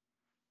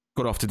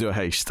going off to do a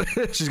heist.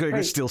 She's going to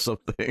go steal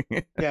something.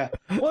 Yeah.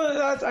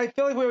 Well, I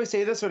feel like we always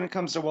say this when it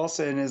comes to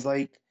Wilson is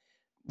like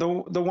the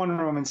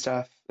Wonder Woman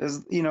stuff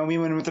is, you know, we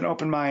went with an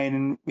open mind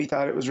and we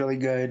thought it was really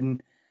good.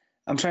 And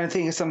I'm trying to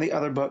think of some of the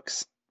other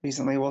books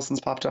recently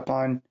Wilson's popped up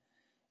on,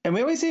 and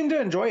we always seem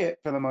to enjoy it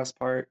for the most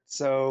part.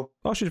 So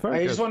she's very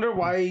good. I just wonder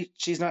why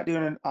she's not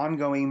doing an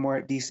ongoing more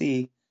at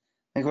DC.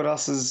 Like what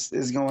else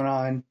is going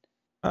on?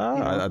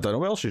 I don't know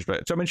what else she's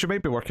read. I mean, she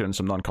might be working on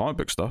some non-comic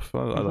book stuff. I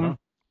don't know.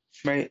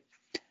 Right.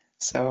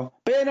 So,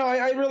 but yeah, no,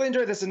 I really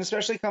enjoyed this, and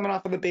especially coming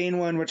off of the Bane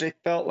one, which I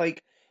felt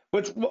like,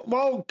 which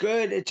while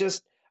good, it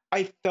just,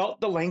 I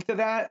felt the length of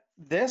that.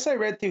 This I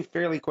read through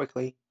fairly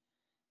quickly.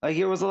 Like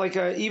it was like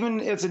even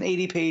it's an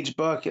 80-page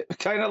book,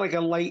 kind of like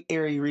a light,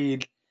 airy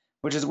read,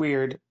 which is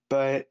weird.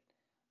 But,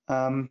 you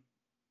know,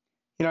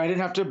 I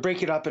didn't have to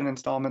break it up in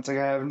installments like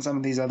I have in some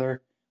of these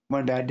other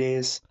One Bad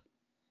Days.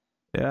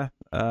 Yeah.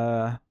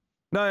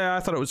 No, yeah, I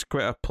thought it was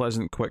quite a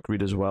pleasant, quick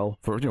read as well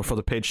for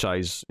the page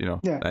size. You know.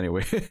 Yeah.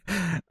 Anyway.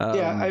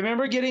 Yeah, I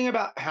remember getting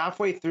about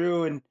halfway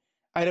through and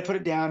I had to put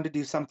it down to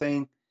do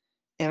something,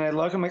 and I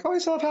look, I'm like, oh, I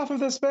still have half of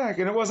this back,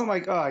 and it wasn't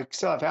like, oh, I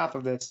still have half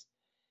of this.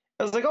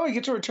 I was like, oh, I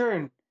get to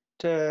return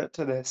to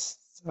this,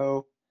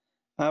 so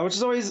which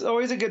is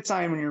always a good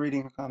sign when you're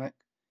reading a comic.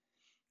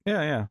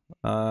 Yeah.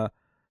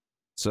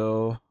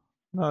 So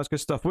no, it's good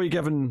stuff. What are you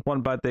giving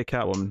One Bad Day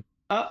Catwoman?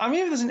 I'm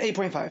giving this an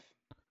 8.5.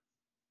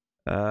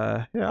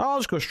 Yeah, I'll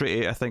just go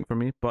straight 8, I think, for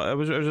me. But it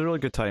was a really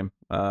good time.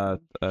 And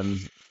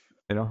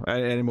you know,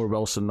 any more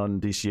Wilson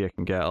on DC I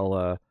can get,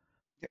 I'll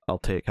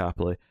take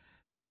happily.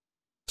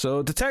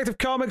 So, Detective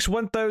Comics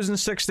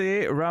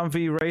 1068, Ram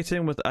V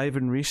writing with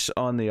Ivan Reis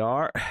on the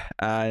art,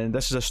 and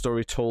this is a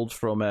story told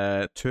from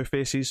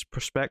Two-Face's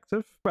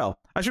perspective. Well,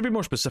 I should be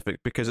more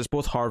specific because it's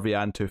both Harvey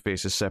and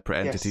Two-Face as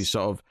separate entities,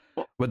 sort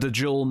of with the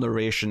dual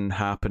narration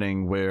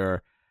happening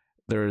where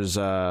there's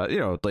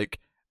like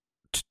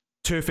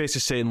Two-Face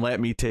is saying, "Let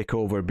me take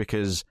over,"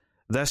 because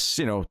this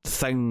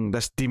thing,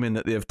 this demon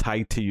that they've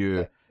tied to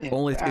you, it's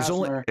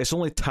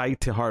only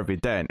tied to Harvey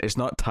Dent. It's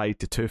not tied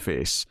to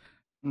Two-Face.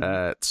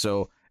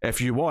 So if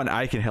you want,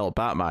 I can help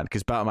Batman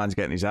because Batman's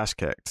getting his ass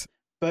kicked.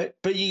 But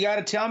you got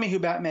to tell me who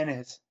Batman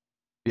is.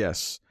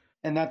 Yes,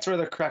 and that's where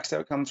the crux of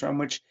it comes from.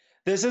 Which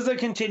this is a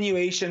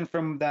continuation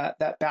from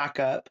that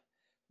backup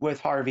with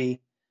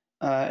Harvey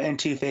and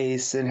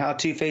Two-Face, and how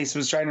Two-Face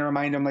was trying to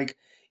remind him, like,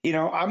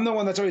 I'm the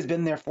one that's always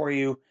been there for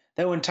you.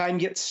 That when time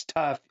gets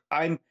tough,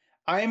 I'm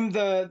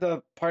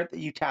the part that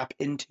you tap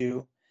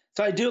into.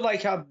 So I do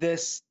like how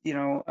this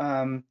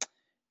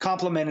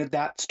complemented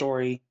that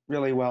story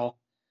really well.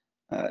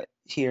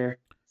 Here.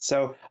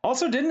 So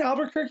also, didn't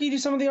Albuquerque do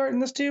some of the art in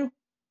this too?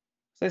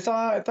 I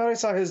thought I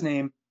saw his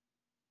name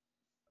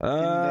in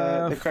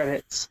the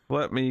credits.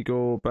 Let me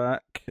go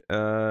back.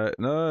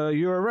 No,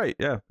 you are right.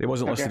 Yeah, it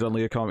wasn't listed on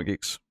Leah Comic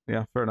Geeks.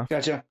 Yeah, fair enough.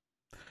 Gotcha.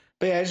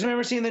 But yeah, I just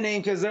remember seeing the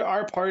name because there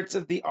are parts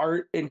of the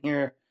art in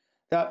here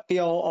that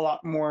feel a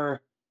lot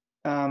more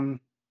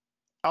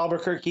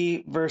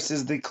Albuquerque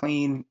versus the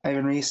clean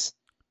Ivan Reis.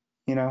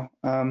 Like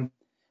I'm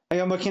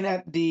looking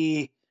at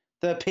the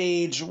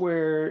page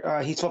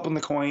where he's flipping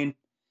the coin, and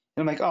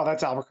I'm like, oh,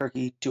 that's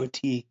Albuquerque to a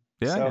T.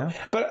 Yeah.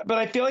 But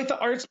I feel like the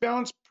art's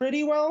balanced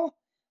pretty well.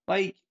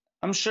 Like,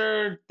 I'm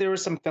sure there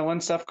was some fill-in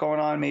stuff going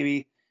on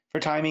maybe for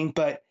timing,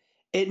 but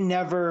I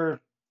never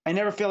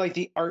feel like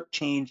the art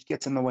change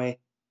gets in the way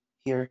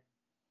here.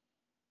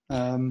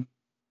 So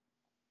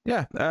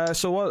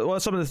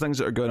what some of the things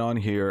that are going on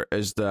here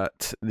is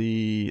that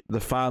the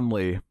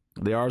family,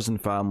 the Arson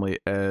family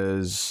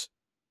is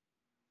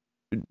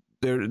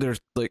they're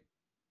like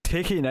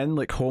taking in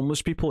like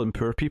homeless people and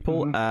poor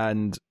people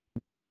and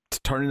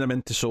turning them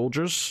into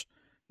soldiers.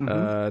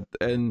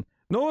 And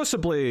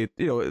noticeably,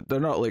 they're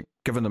not like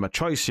giving them a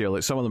choice here.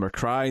 Like some of them are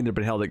crying, they've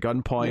been held at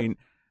gunpoint. Yep.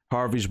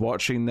 Harvey's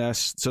watching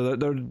this, so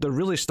they're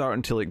really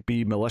starting to like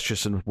be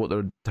malicious in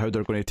how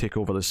they're going to take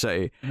over the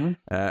city.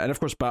 And of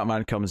course,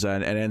 Batman comes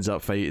in and ends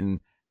up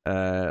fighting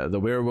the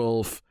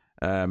werewolf,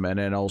 and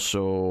then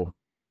also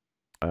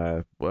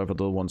whatever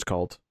the one's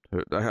called.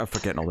 I'm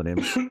forgetting all the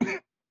names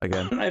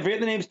again. I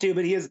forget the names too,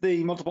 but he has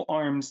the multiple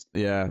arms.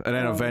 Yeah, and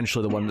then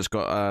eventually the one that's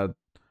got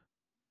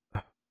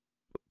a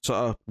sort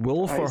of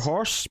wolf or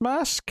horse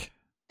mask.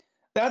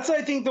 That's,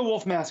 I think, the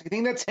wolf mask. I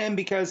think that's him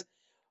because,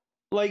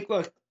 like,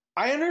 look,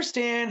 I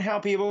understand how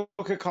people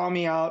could call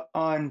me out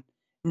on.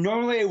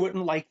 Normally, I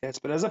wouldn't like this,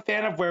 but as a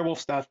fan of werewolf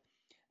stuff,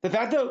 the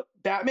fact that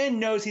Batman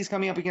knows he's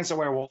coming up against a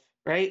werewolf,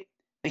 right?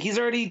 Like, he's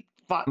already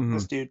fought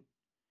this dude.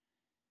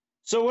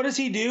 So what does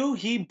he do?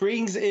 He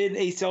brings in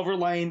a silver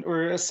line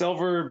or a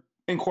silver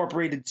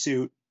incorporated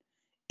suit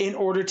in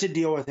order to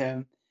deal with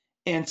him.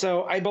 And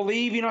so I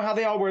believe, you know how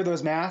they all wear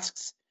those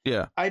masks?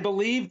 Yeah. I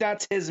believe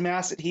that's his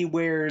mask that he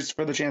wears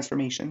for the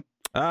transformation.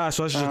 So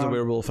it's just a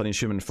werewolf in his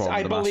human form.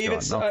 I believe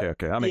it's okay.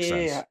 That makes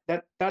sense.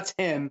 Yeah, that's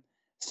him.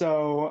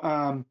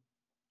 So,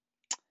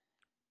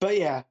 but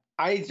yeah,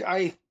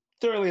 I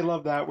thoroughly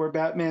love that where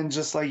Batman's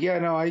just like, yeah,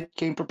 no, I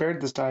came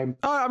prepared this time.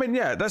 I mean,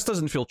 yeah, this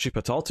doesn't feel cheap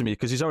at all to me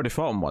because he's already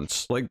fought him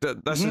once. Like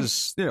this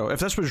is, if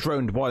this was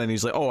round one and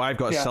he's like, oh, I've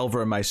got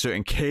silver in my suit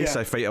in case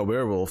I fight a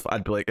werewolf,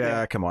 I'd be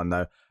like, come on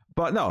now.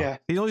 But no,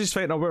 he knows he's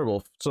fighting a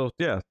werewolf, so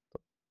yeah,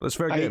 that's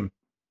fair game.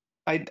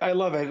 I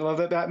love it. I love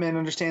that Batman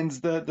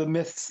understands the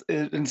myths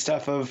and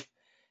stuff of,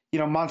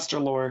 monster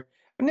lore.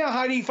 Now,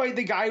 how do you fight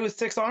the guy with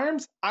 6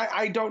 arms?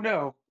 I don't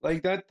know.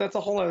 Like that's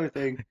a whole other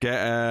thing.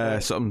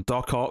 Get some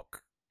Doc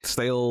Ock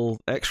style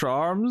extra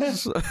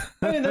arms.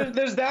 I mean,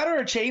 there's that or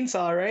a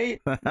chainsaw,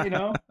 right?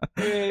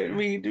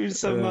 We do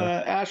some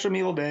Ash from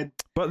Evil Dead.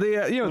 But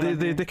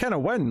they kind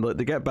of win. Like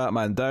they get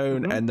Batman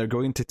down, and they're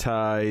going to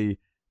tie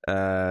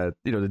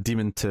the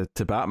demon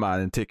to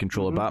Batman and take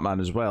control of Batman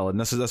as well. And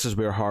this is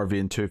where Harvey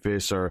and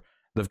Two-Face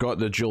they've got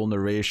the dual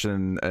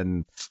narration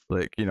and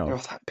like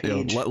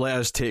let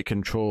us take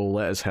control,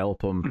 let us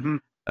help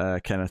him,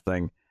 kind of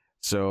thing.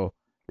 So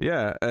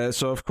yeah,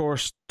 so of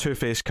course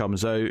Two-Face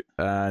comes out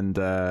and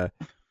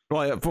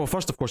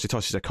first of course he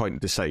tosses a coin to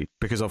decide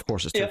because of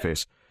course it's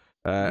Two-Face,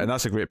 and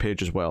that's a great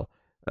page as well.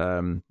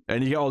 And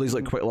you get all these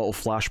like quick little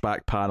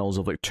flashback panels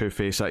of like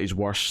Two-Face at his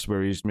worst,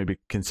 where he's maybe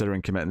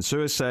considering committing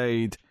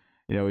suicide.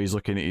 He's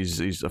looking at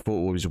his a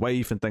photo of his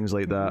wife and things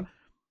like that.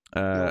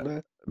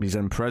 He's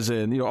in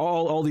prison.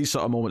 All these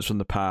sort of moments from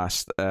the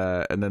past.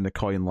 And then the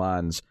coin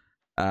lands,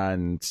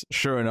 and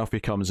sure enough, he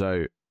comes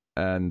out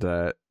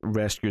and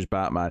rescues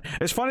Batman.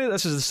 It's funny that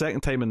this is the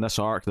second time in this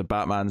arc that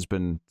Batman's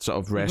been sort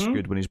of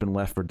rescued when he's been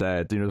left for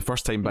dead. The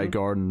first time by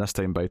Gordon, this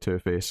time by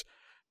Two-Face.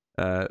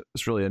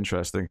 It's really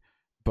interesting.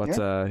 But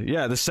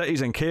the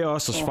city's in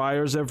chaos. There's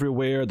fires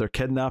everywhere. They're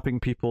kidnapping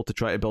people to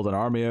try to build an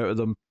army out of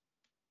them.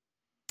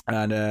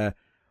 And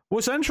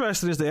what's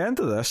interesting is the end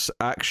of this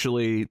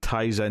actually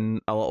ties in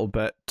a little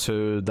bit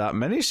to that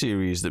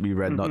miniseries that we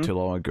read not too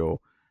long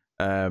ago,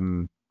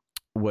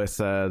 with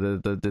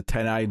the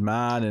 10-eyed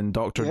man and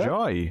Dr.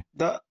 Joy.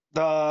 The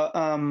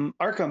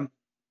Arkham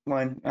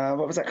one.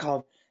 What was that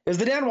called? It was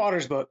the Dan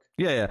Waters book.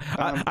 Yeah.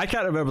 I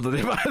can't remember the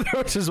name either,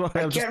 which is why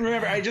I can't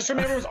remember. I just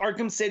remember it was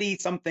Arkham City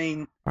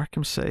something.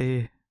 Arkham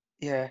City.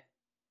 Yeah.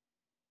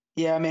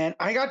 Yeah, man.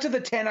 I got to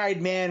the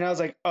 10-eyed man and I was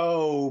like,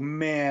 oh,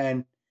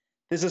 man.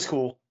 This is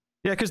cool.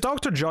 Yeah, because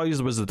Dr. Joy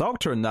was the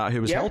doctor in that who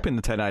was helping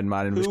the 10-eyed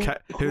man and who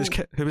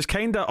was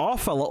kind of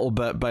off a little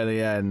bit by the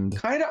end.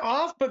 Kind of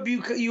off, but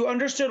you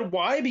understood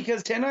why,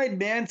 because 10-eyed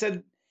man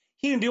said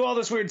he can do all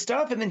this weird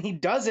stuff, and then he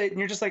does it, and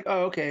you're just like,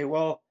 oh, okay,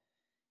 well,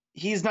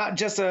 he's not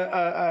just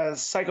a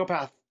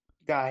psychopath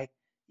guy,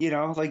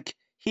 like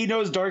he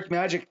knows dark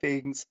magic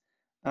things.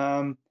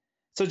 So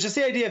just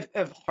the idea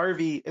of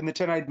Harvey and the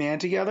 10-eyed man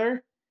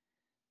together,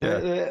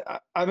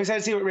 I'm excited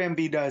to see what Ram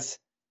V does.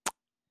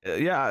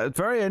 Yeah, it's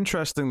very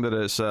interesting that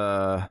it's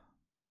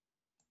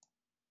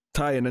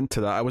tying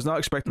into that. I was not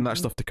expecting that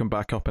stuff to come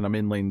back up in a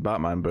mainline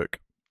Batman book.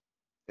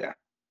 Yeah.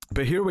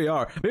 But here we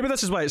are. Maybe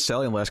this is why it's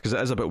selling less, because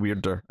it is a bit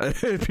weirder.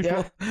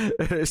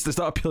 It's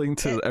not appealing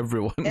to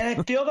everyone. And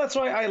I feel that's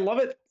why I love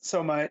it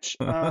so much,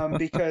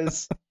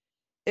 because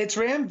it's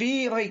Ram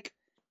V, like,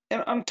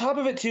 and on top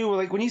of it too,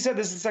 like when you said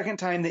this is the second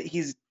time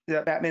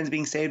that Batman's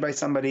being saved by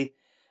somebody,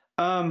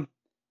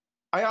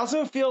 I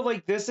also feel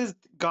like this is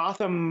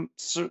Gotham,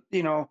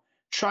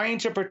 trying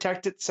to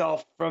protect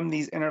itself from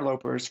these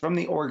interlopers, from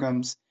the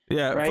Orgums.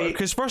 Yeah, right?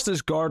 Because first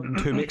there's Gordon,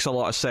 who makes a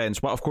lot of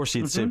sense. Well, of course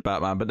he'd save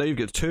Batman, but now you've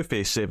got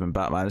Two-Face saving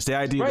Batman. It's the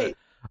idea that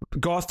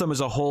Gotham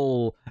as a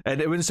whole, and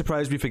it wouldn't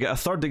surprise me if we get a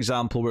third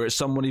example where it's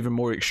someone even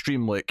more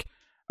extreme, like,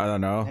 I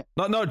don't know,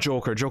 not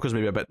Joker. Joker's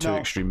maybe a bit too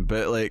extreme,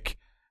 but like,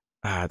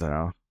 I don't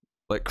know,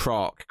 like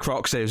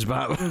Croc saves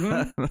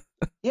Batman.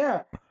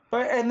 Yeah.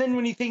 But and then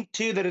when you think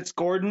too that it's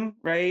Gordon,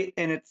 right,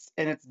 and it's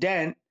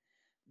Dent,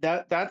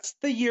 that's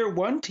the year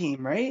one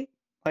team, right?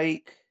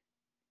 Like,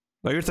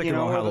 well, you're thinking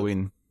Long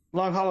Halloween.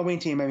 Long Halloween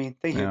team. I mean,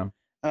 thank you.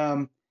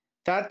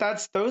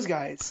 That's those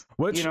guys.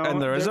 Which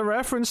and there is a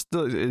reference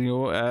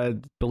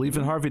to Believe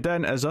in Harvey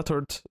Dent is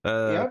uttered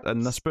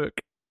in this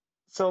book.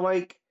 So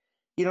like,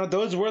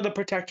 those were the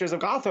protectors of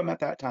Gotham at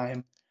that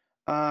time.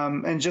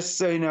 And just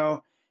so you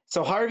know,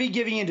 so Harvey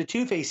giving into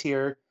Two-Face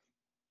here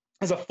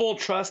is a full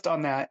trust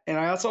on that. And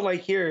I also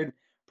like here,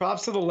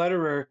 props to the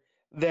letterer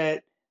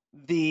that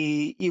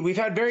we've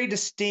had very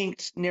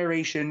distinct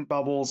narration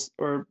bubbles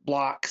or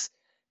blocks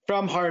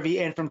from Harvey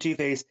and from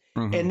Two-Face.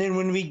 Mm-hmm. And then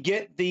when we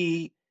get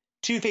the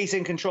Two-Face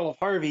in control of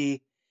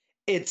Harvey,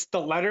 it's the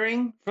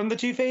lettering from the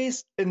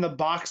Two-Face in the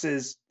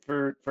boxes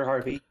for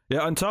Harvey.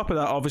 Yeah, on top of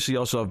that, obviously you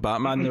also have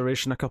Batman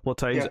narration a couple of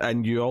times,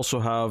 and you also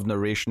have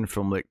narration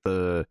from like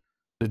the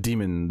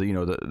demon,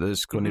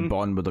 that's going to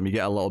bond with them. You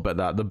get a little bit of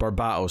that, the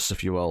Barbatos,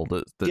 if you will.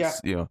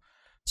 That's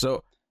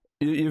so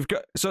you've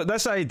got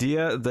this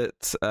idea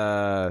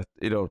that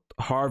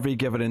Harvey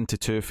giving in to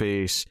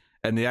Two-Face,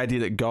 and the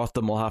idea that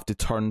Gotham will have to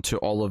turn to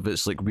all of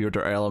its like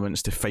weirder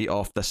elements to fight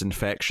off this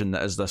infection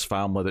that is this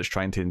family that's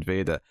trying to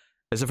invade it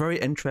is a very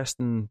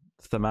interesting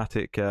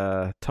thematic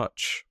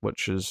touch,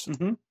 which is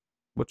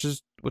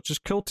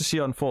cool to see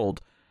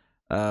unfold.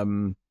 I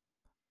mean,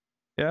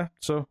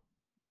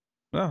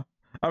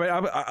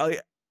 I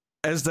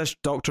is this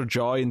Dr.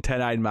 Joy and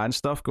 10-Eyed Man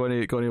stuff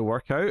going to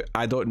work out?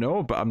 I don't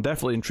know, but I'm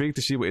definitely intrigued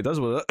to see what he does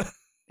with it.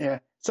 Yeah.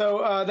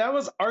 So that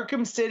was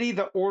Arkham City: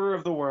 The Order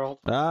of the World.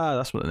 Ah,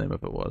 that's what the name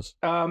of it was.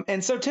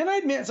 And so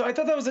 10-Eyed Man. So I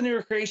thought that was a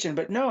newer creation,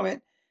 but no,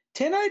 man.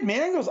 10-Eyed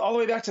Man goes all the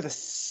way back to the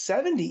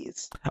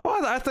 70s.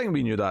 Oh, I think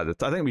we knew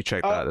that. I think we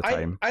checked that at the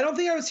time. I don't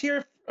think I was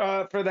here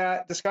for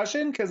that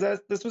discussion because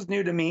this was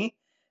new to me.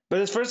 But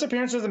his first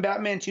appearance was in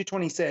Batman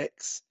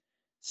 226.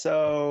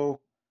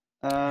 So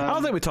I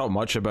don't think we talked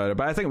much about it,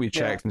 but I think we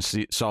checked and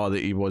saw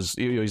that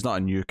he's not a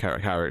new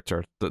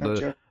character.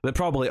 That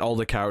probably all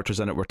the characters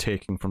in it were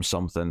taken from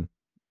something,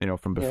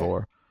 from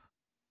before.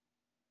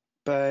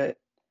 Yeah.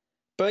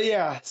 But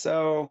yeah,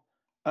 so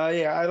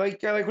I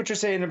like what you're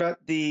saying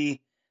about the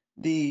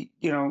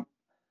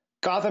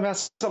Gotham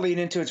has to lean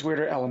into its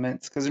weirder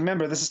elements, because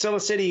remember, this is still a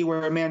city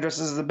where a man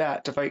dresses as a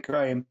bat to fight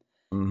crime.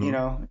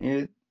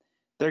 Mm-hmm.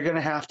 They're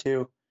gonna have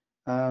to.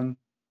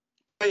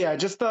 But yeah,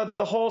 just the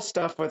whole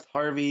stuff with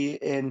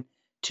Harvey and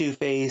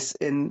Two-Face,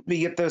 and we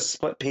get those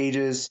split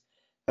pages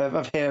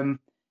of him,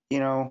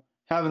 having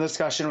a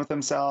discussion with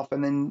himself,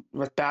 and then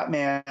with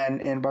Batman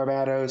and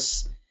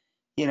Barbatos,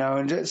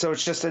 and so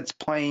it's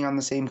playing on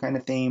the same kind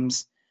of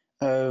themes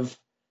of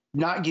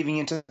not giving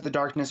into the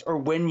darkness, or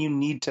when you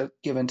need to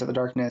give into the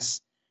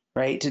darkness,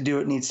 right? To do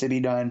what needs to be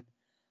done.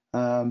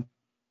 Yeah.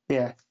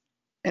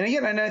 And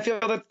again, and I feel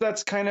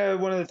that's kind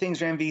of one of the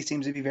things Ram V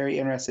seems to be very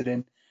interested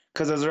in,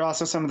 because those are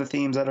also some of the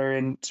themes that are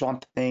in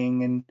Swamp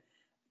Thing and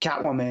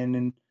Catwoman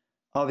and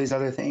all these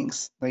other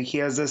things. Like he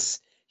has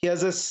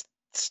this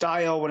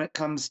style when it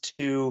comes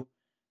to,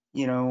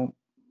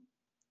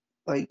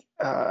 like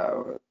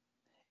not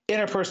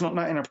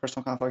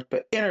interpersonal conflict,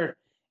 but inner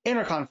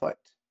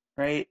conflict,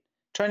 right?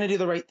 Trying to do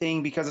the right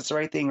thing because it's the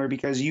right thing, or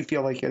because you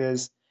feel like it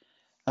is.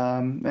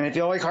 And I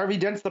feel like Harvey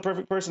Dent's the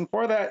perfect person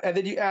for that. And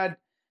then you add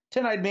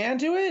 10-Eyed Man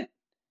to it.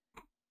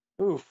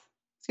 Oof,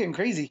 it's getting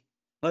crazy.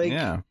 Like,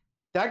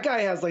 that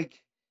guy has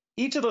like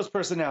each of those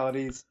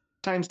personalities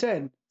times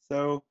 10.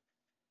 So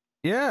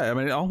yeah, I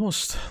mean,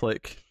 almost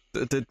like,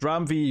 did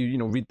Ram V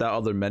read that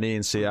other mini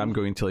and say, I'm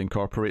going to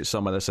incorporate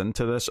some of this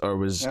into this, or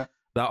was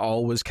that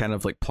always kind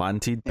of like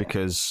planted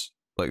because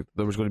like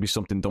there was going to be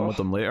something done with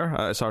them later?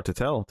 It's hard to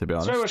tell, to be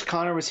honest. So I wish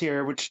Connor was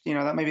here, which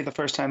that may be the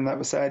first time that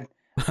was said,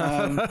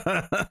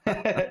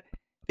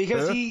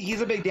 because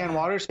he's a big Dan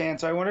Watters fan.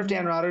 So I wonder if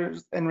Dan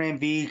Watters and Ram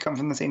V come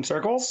from the same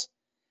circles.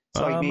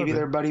 So like maybe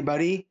they're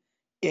buddy.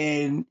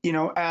 And,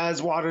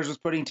 as Watters was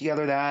putting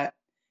together that,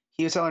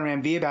 he was telling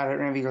Ram V about it.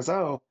 Ram V goes,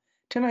 oh,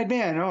 10-Eyed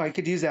Man. Oh, I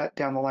could use that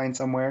down the line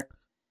somewhere.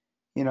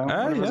 One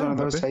of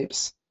those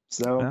types.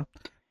 So,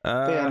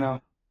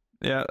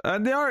 Yeah,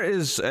 and the art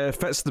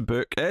fits the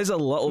book. It is a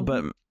little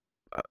bit,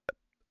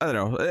 I don't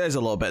know, it is a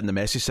little bit in the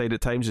messy side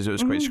at times.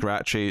 It's quite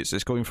scratchy.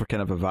 It's going for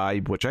kind of a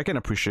vibe, which I can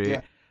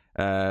appreciate.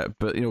 Yeah.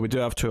 But, we do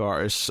have two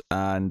artists,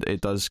 and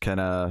it does kind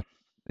of,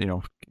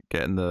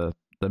 get in the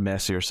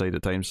messier side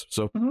at times.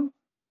 So,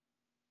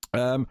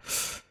 what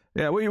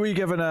are you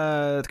giving?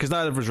 Because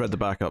neither of us read the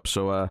backup,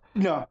 so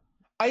no,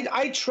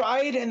 I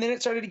tried, and then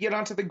it started to get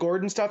onto the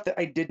Gordon stuff that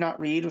I did not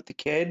read with the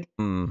kid,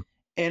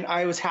 and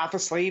I was half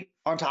asleep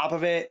on top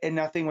of it, and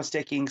nothing was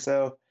sticking.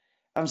 So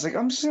I was like,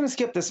 I'm just gonna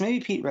skip this.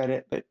 Maybe Pete read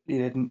it, but he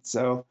didn't.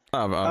 So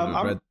I've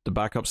read the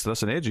backups to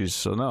this in ages,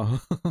 so no.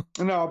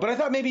 No, but I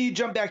thought maybe you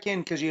jump back in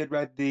because you had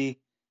read the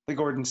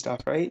Gordon stuff,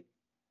 right?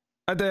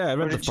 I did. I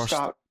read the first.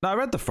 No, I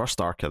read the first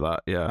arc of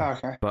that. Yeah.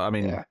 Okay. But I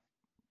mean,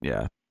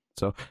 yeah.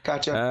 So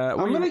gotcha.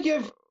 I'm gonna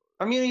give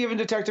in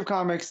Detective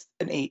Comics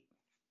an 8.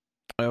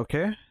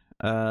 Okay.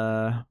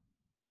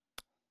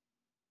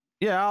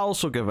 Yeah, I'll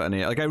also give it an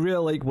 8. Like, I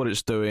really like what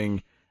it's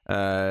doing.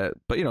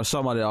 But you know,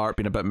 some of the art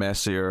being a bit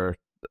messier.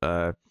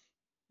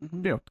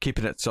 Mm-hmm. You know,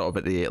 keeping it sort of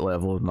at the 8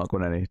 level, not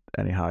going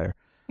any higher.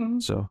 Mm-hmm.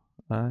 So,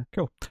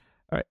 cool. All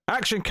right,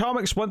 Action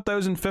Comics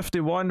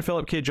 1051.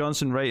 Philip K.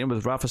 Johnson writing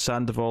with Rafa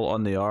Sandoval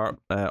on the art,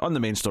 on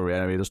the main story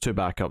anyway. There's 2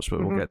 backups,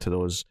 but we'll get to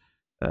those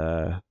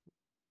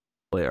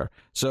later.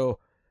 So,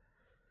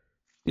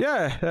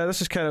 yeah,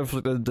 this is kind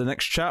of the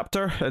next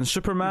chapter in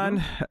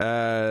Superman.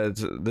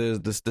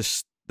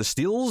 The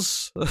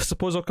Steels, I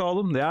suppose I'll call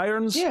them, the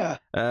Irons,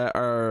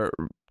 are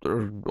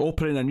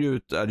opening a new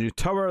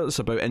tower that's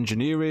about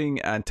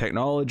engineering and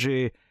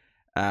technology,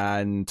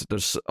 and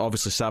there's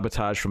obviously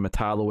sabotage from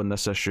Metallo in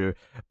this issue,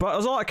 but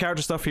there's a lot of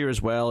character stuff here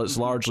as well. It's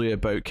largely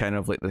about kind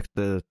of like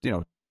the you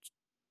know,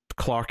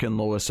 Clark and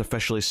Lois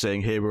officially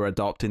saying, hey, we're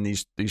adopting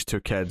these 2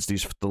 kids,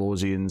 these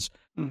Thelosians,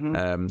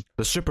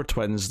 the super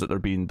twins that they're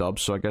being dubbed,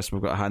 so I guess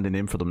we've got a handy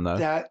name for them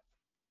now.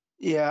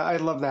 Yeah, I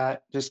love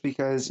that, just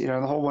because, you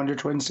know, the whole Wonder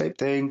Twins type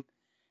thing,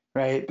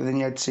 right? But then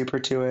you had Super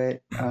to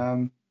it.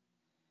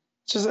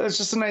 It's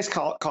just a nice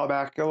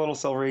callback, a little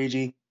Silver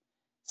Agey.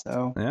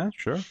 So yeah,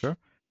 sure.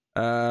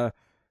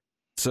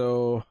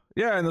 So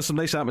yeah, and there's some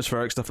nice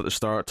atmospheric stuff at the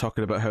start,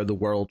 talking about how the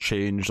world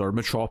changed, or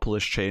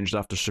Metropolis changed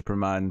after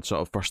Superman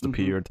sort of first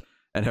appeared,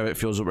 and how it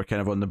feels that we're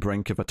kind of on the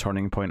brink of a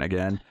turning point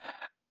again.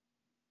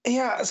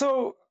 Yeah,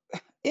 so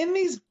in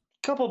these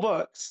couple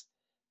books,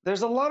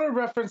 there's a lot of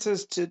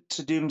references to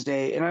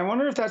Doomsday, and I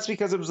wonder if that's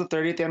because it was the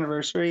 30th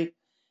anniversary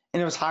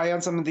and it was high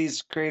on some of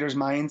these creators'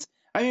 minds.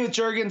 I mean, with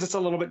Jurgens, it's a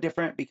little bit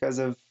different because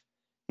of,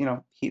 you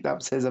know, that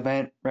was his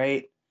event,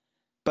 right?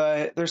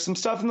 But there's some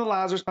stuff in the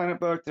Lazarus Planet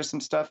book. There's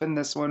some stuff in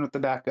this one with the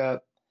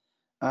backup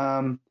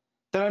that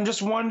I'm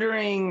just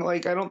wondering,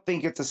 like, I don't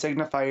think it's a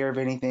signifier of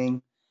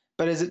anything,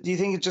 but do you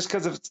think it's just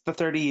because it's the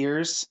 30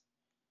 years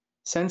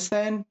since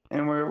then,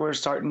 and we're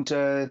starting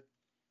to,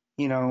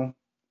 you know,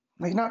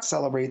 like, not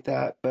celebrate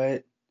that,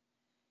 but,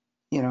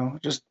 you know,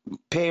 just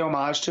pay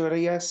homage to it,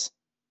 I guess.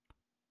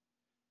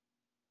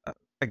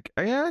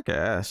 I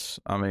guess.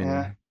 I mean,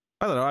 I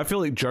don't know. I feel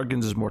like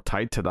Jurgens is more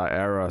tied to that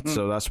era,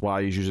 so that's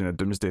why he's using a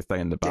Doomsday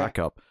thing in the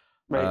backup.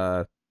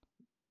 Right.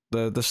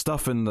 The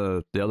stuff in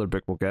the other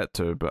book we'll get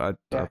to, but I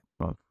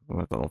don't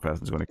know if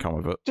anything's going to come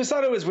of it. Just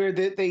thought it was weird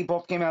that they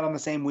both came out on the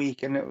same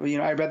week, and you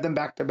know, I read them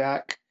back to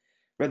back,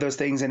 read those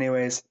things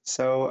anyways.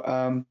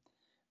 So,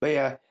 but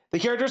yeah, the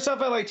character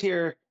stuff I liked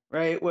here,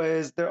 right,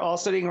 was they're all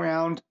sitting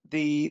around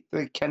the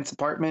Kent's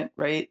apartment,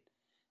 right?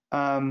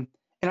 And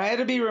I had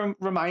to be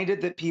reminded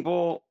that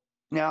people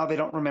now, they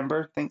don't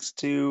remember, thanks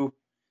to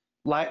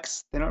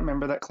Lex, they don't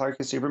remember that Clark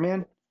is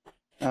Superman.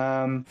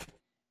 But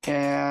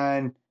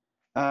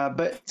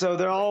so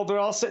they're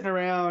all sitting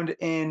around,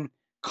 and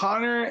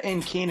Connor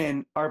and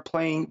Keenan are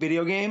playing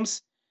video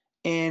games,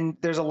 and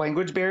there's a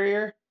language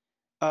barrier.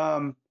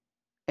 And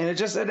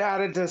it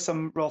added to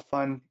some real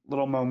fun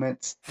little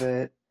moments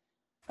that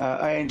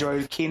I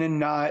enjoyed.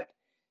 Keenan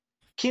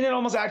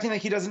almost acting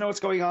like he doesn't know what's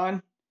going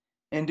on,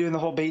 and doing the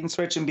whole bait and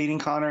switch and beating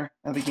Connor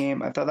at the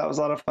game. I thought that was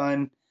a lot of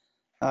fun.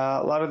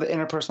 A lot of the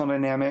interpersonal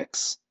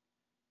dynamics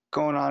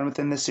going on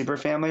within the Super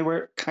family,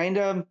 where kind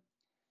of,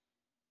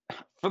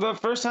 for the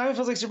first time, it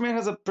feels like Superman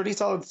has a pretty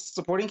solid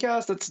supporting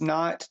cast that's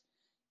not,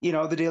 you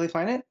know, the Daily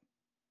Planet.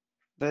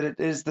 That it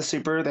is the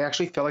Super. They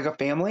actually feel like a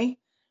family,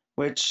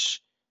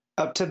 which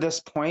up to this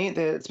point,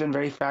 it's been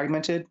very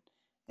fragmented.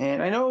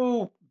 And I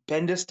know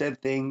Bendis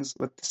did things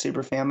with the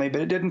Super family,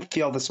 but it didn't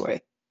feel this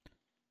way,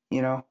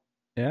 you know?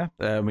 Yeah,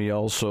 we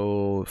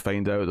also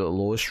find out that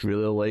Lois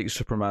really likes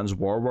Superman's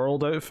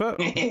Warworld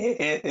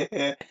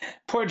outfit.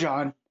 Poor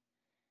John.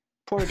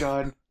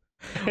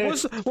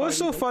 What's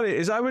so funny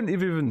is I wouldn't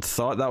have even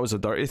thought that was a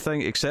dirty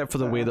thing, except for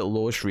the way that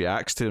Lois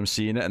reacts to him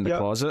seeing it in the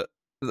closet.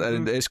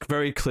 And it's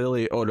very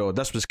clearly, oh no,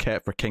 this was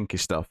kept for kinky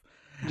stuff.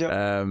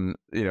 You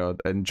know,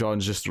 and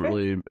John's just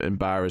really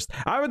embarrassed.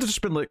 I would have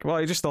just been like, well,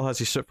 he just still has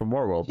his suit from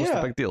Warworld. What's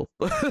the big deal?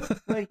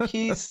 Like,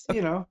 he's,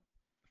 you know,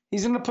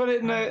 he's gonna put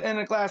it in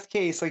a glass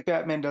case like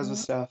Batman does with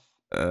stuff.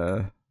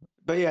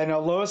 But yeah, no,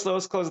 Lois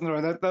closing the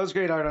door. That was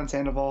great art on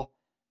Sandoval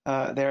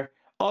there.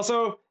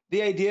 Also,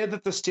 the idea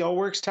that the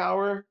Steelworks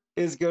Tower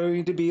is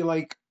going to be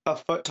like a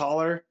foot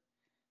taller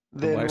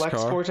than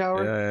LexCorp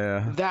Tower.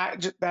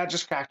 That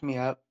just cracked me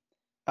up.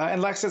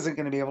 And Lex isn't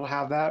going to be able to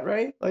have that,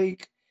 right?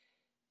 Like,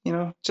 you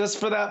know, just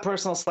for that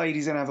personal slight,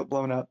 he's going to have it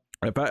blown up.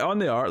 Right, but on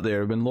the art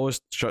there, when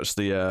Lois shuts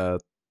the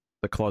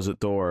closet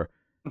door,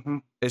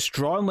 it's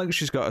drawn like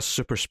she's got a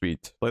super speed.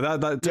 Like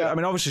that. I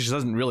mean, obviously she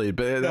doesn't really,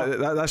 but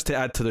that's to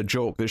add to the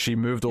joke that she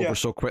moved over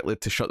so quickly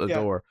to shut the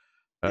door.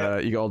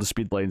 You got all the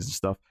speed lines and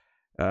stuff.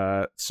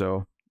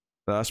 So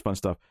that's fun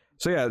stuff.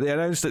 So yeah, they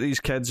announced that these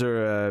kids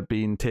are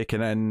being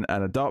taken in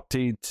and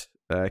adopted.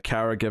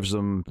 Kara gives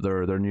them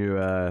their new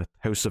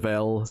House of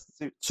L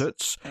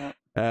suits.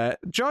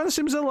 John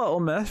seems a little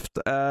miffed,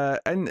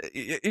 and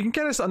you can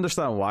kind of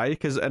understand why,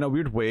 because in a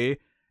weird way,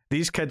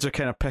 these kids are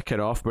kind of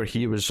picking off where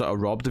he was sort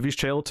of robbed of his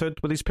childhood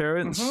with his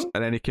parents,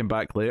 and then he came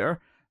back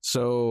later.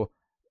 So,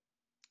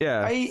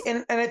 yeah.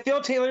 I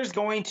feel Taylor's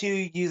going to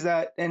use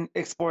that and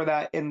explore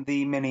that in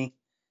the mini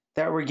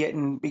that we're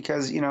getting,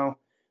 because, you know,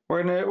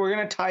 we're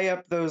gonna tie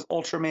up those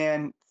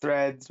Ultraman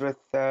threads with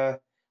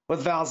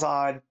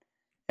Val-Zod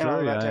and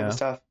all that type of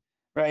stuff,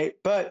 right?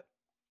 But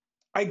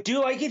I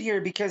do like it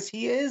here because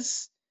he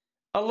is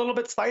a little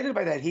bit slighted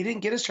by that. He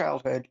didn't get his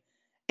childhood,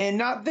 and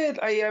not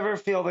that I ever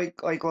feel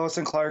like Lois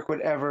and Clark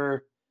would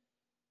ever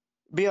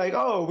be like,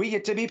 oh, we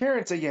get to be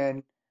parents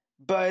again.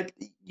 But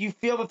you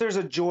feel that there's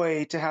a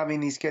joy to having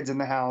these kids in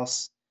the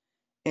house,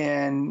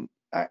 and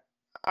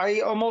I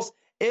almost,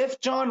 if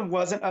John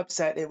wasn't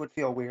upset, it would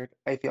feel weird.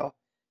 I feel,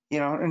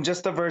 and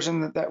just the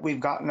version that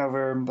we've gotten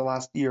over the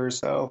last year or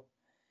so,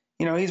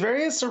 he's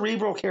very a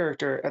cerebral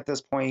character at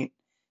this point,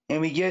 and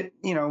we get,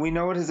 we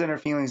know what his inner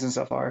feelings and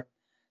stuff are.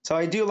 So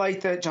I do like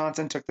that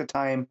Johnson took the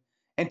time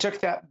and took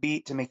that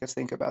beat to make us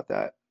think about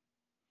that.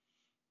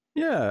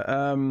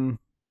 Yeah.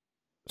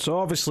 So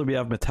obviously we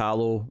have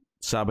Metallo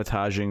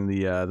sabotaging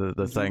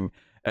the thing,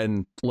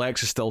 and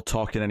Lex is still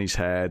talking in his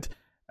head,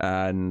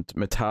 and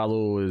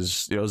Metallo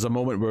is, there's a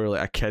moment where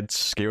like a kid's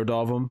scared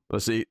of him.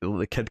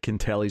 The kid can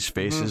tell his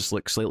face is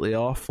like slightly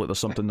off, like there's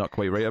something not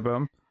quite right about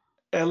him.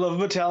 I love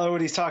Metallo when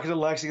he's talking to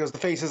Lex. He goes, "The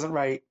face isn't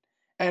right,"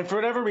 and for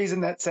whatever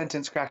reason, that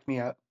sentence cracked me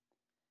up.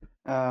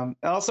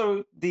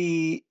 Also,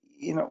 the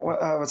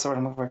what's the word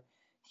I'm looking for?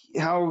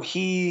 How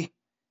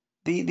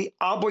the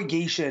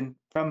obligation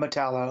from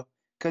Metallo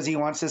because he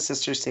wants his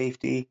sister's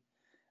safety.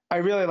 I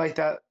really like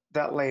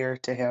that layer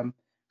to him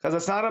because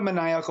it's not a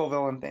maniacal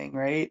villain thing,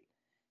 right?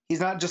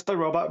 He's not just the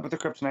robot with the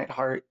kryptonite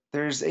heart.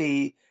 There's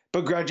a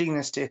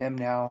begrudgingness to him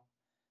now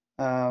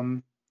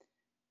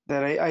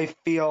that I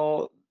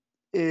feel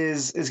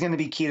is going to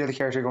be key to the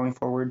character going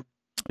forward.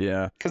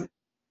 Yeah.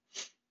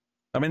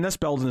 I mean, this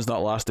building is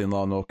not lasting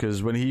long, though,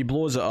 because when he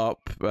blows it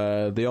up,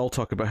 they all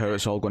talk about how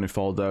it's all going to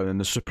fall down, and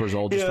the supers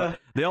all just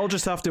they all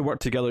just have to work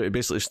together to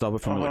basically stop it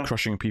from like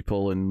crushing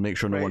people and make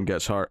sure no one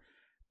gets hurt.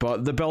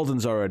 But the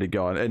building's already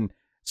gone, and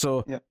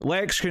so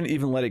Lex couldn't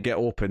even let it get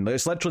open.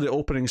 It's literally the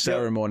opening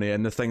ceremony,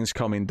 and the thing's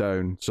coming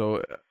down.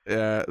 So,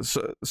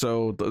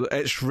 so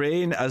its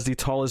reign as the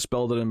tallest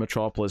building in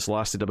Metropolis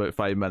lasted about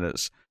 5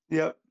 minutes.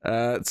 Yep.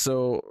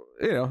 So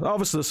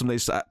obviously there's some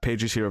nice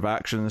pages here of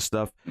action and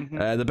stuff.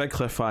 The big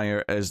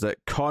cliffhanger is that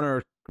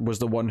Connor was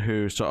the one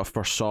who sort of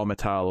first saw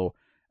Metallo,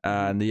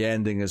 and the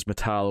ending is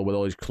Metallo with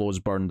all his clothes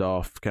burned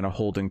off, kind of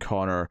holding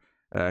Connor,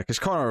 because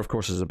Connor, of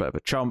course, is a bit of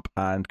a chump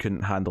and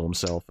couldn't handle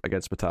himself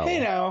against Metallo. Hey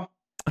now.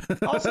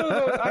 Also,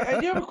 though, I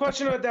do have a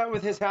question about that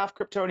with his half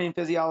Kryptonian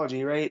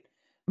physiology, right?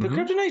 The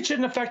kryptonite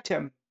shouldn't affect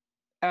him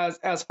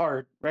as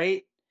hard,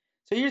 right?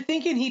 So you're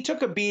thinking he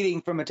took a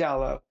beating from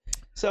Metallo.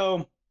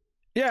 So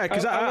yeah,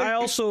 because I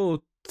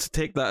also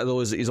take that though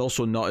as he's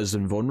also not as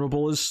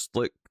invulnerable as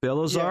like the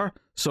others are.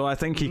 So I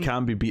think he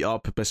can be beat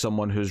up by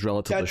someone who's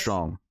relatively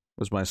strong.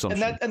 Was my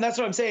assumption. And that's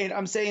what I'm saying.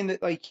 I'm saying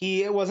that like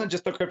it wasn't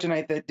just the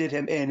kryptonite that did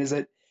him in. Is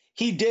that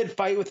he did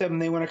fight with him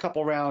and they went a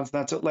couple rounds. And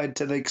that's what led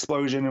to the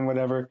explosion and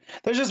whatever.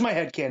 That's just my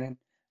headcanon.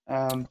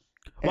 Well,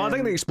 I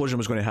think the explosion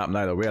was going to happen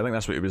either way. I think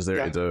that's what he was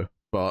there to do.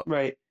 But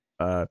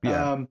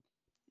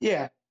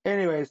yeah.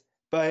 Anyways,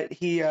 but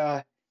he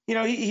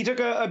he took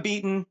a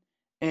beating,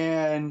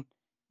 and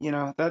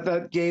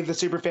that gave the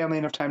super family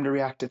enough time to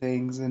react to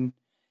things, and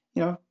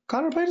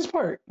Connor played his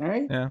part. All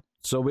right. Yeah.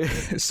 So we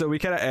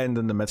kind of end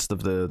in the midst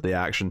of the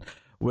action,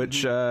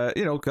 which gives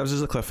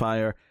us a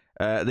cliffhanger.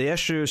 The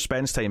issue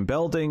spends time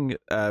building.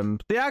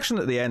 The action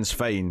at the end's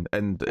fine,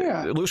 and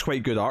it looks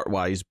quite good art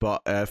wise.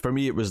 But for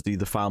me, it was the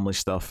family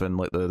stuff and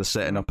like the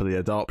setting up of the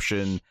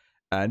adoption,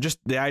 and just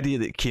the idea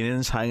that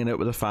Kenan's hanging out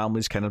with the family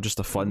is kind of just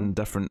a fun,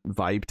 different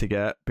vibe to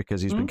get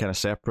because he's been kind of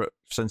separate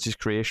since his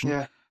creation.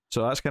 Yeah.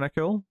 So that's kind of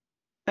cool.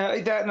 I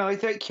like that. And I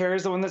like that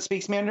Kara's the one that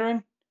speaks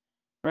Mandarin,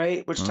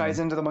 right? Which ties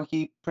into the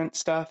Monkey Prince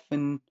stuff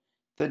and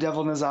the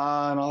Devil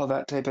Nazar and all of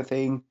that type of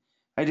thing.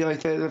 I do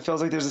like that. It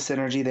feels like there's a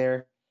synergy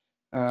there.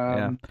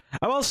 I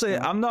will say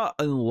I'm not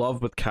in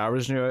love with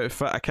Kara's new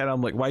outfit.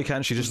 I'm like, why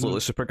can't she just look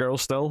like Supergirl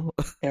still?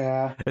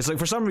 Yeah. It's like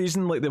for some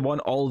reason like they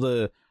want all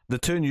the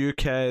two new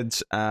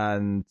kids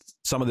and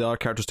some of the other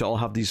characters to all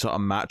have these sort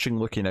of matching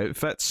looking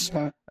outfits.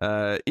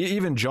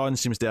 Even John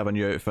seems to have a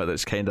new outfit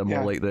that's kind of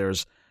more like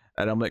theirs,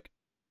 and I'm like,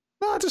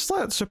 no, just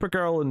let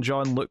Supergirl and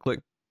John look like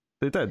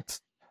they did.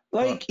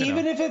 Like, but,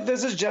 even if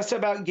this is just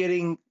about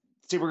getting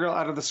Supergirl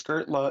out of the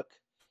skirt look,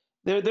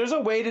 there's a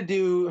way to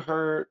do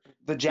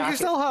the jacket. You can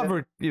still have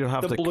her,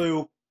 have the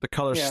blue, the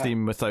color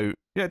scheme without.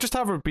 Yeah, just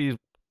have her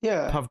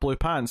have blue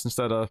pants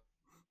instead of.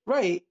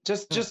 Right,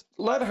 just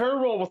let her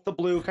roll with the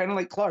blue, kind of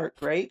like Clark,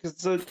 right?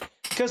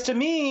 Because to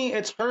me,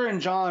 it's her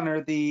and John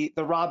are the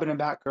Robin and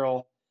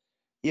Batgirl,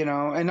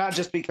 and not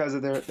just because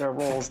of their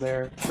roles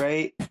there,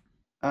 right?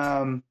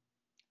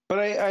 But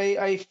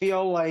I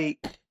feel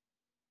like,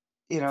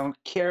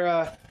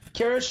 Kara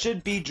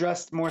should be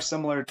dressed more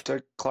similar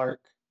to Clark,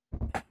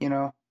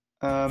 and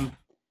not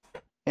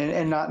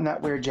in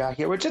that weird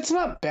jacket, which it's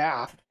not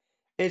bad.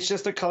 It's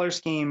just the color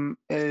scheme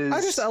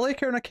is. I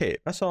like her in a cape.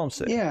 That's all I'm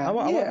saying. Yeah,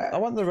 I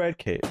want the red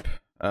cape,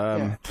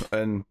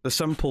 and the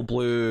simple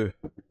blue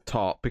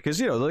top because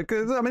the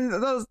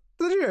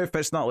new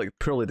outfit's not like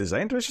poorly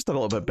designed. It's just a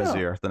little bit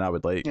busier than I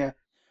would like. Yeah.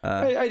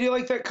 I do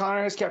like that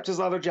Connor has kept his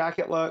leather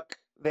jacket look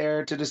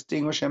there to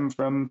distinguish him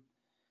from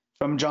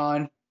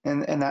John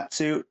and that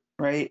suit,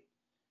 right?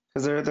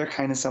 Because they're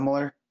kind of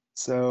similar.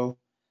 So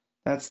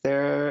that's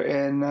there.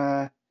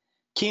 And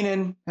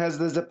Keenan has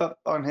the zip up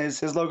on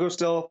his logo,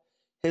 still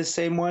his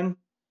same one,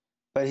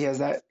 but he has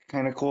that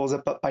kind of cool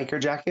zip up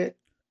biker jacket.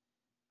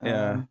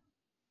 Yeah.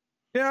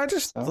 I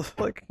just he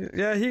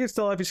can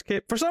still have his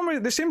cape. For some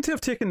reason, they seem to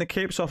have taken the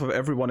capes off of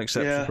everyone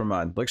except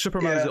Superman. Like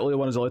Superman is the only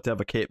one who's allowed to have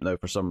a cape now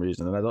for some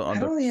reason, and I don't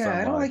understand.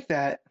 I don't like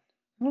that.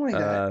 I don't like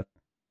that.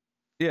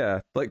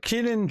 Yeah, like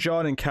Keenan,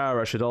 John, and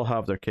Kara should all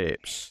have their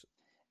capes.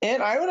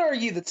 And I would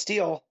argue that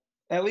Steel,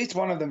 at least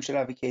one of them, should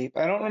have a cape.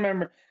 I don't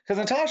remember because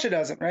Natasha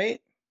doesn't,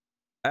 right?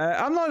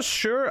 I'm not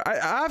sure.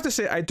 I have to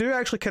say, I do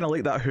actually kind of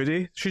like that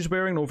hoodie she's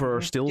wearing over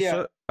her Steel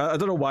suit. I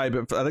don't know why,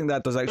 but I think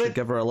that does actually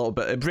give her a little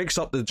bit. It breaks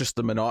up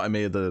the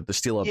monotony of the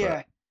Steel a bit.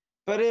 Yeah,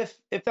 but if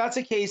that's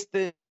the case,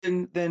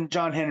 then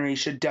John Henry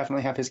should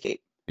definitely have his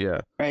cape.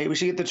 Yeah. Right? We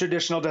should get the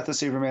traditional Death of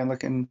Superman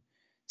looking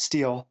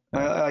Steel.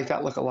 I like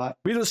that look a lot.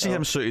 We don't see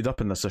him suited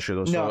up in this issue,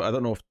 though, so I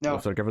don't know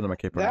if they're giving him a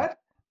cape or not.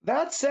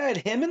 That said,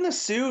 him in the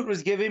suit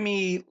was giving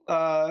me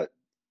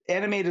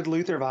animated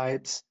Luthor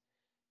vibes.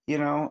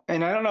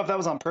 And I don't know if that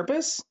was on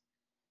purpose,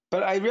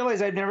 but I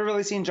realized I'd never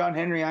really seen John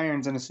Henry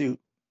Irons in a suit.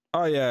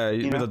 Oh yeah,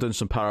 they're doing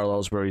some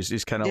parallels where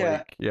he's kind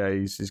of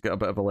he's got a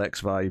bit of a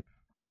Lex vibe.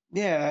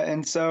 Yeah,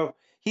 and so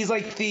he's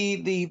like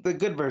the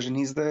good version.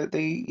 He's the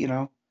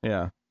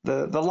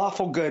the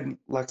lawful good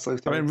Lex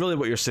Luthor. I mean, really,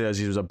 what you're saying is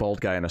he was a bald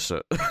guy in a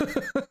suit.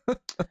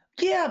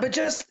 Yeah, but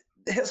just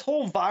his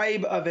whole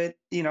vibe of it,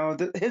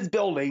 his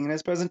building and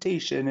his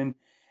presentation, and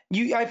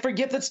I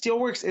forget that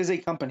Steelworks is a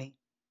company,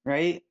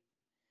 right?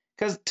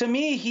 Because to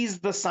me, he's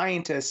the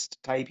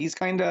scientist type. He's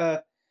kind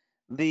of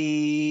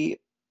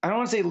I don't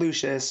want to say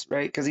Lucius,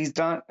 right? Because he's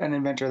not an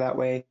inventor that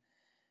way.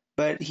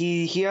 But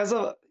he has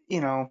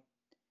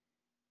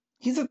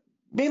he's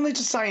mainly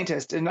just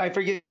scientist. And I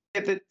forget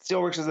that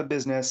Steelworks is a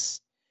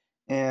business.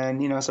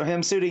 And, so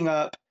him suiting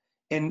up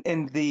in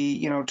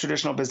the,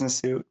 traditional business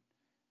suit,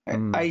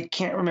 I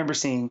can't remember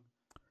seeing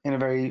in a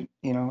very,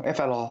 if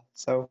at all.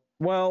 So.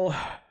 Well,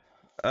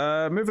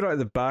 moving on to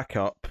the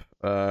backup,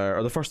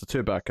 or the first of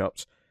two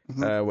backups.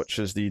 Which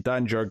is the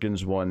Dan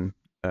Jurgens one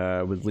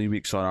with Lee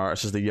Weeks on art.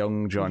 This is the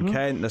young John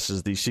Kent. This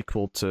is the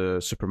sequel to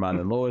Superman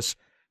and Lois.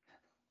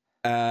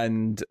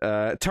 And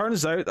it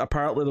turns out,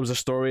 apparently, there was a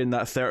story in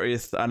that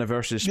 30th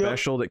anniversary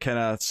special that kind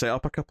of set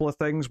up a couple of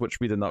things, which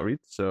we did not read.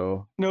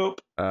 So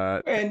nope.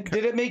 And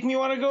did it make me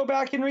want to go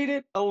back and read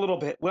it? A little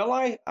bit. Will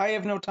I? I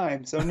have no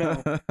time, so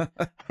no.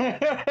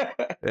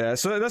 Yeah,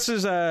 so this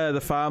is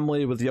the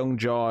family with young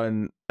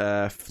John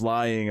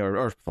flying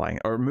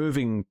or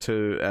moving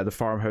to the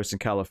farmhouse in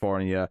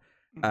California,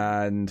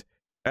 and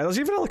there's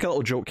even like a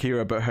little joke here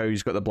about how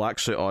he's got the black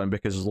suit on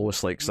because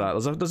Lois likes that.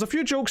 There's a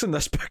few jokes in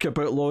this book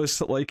about Lois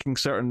liking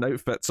certain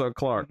outfits on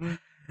Clark.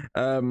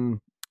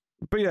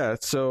 But yeah,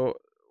 so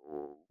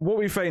what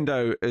we find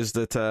out is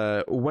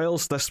that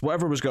whilst this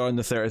whatever was going on in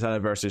the 30th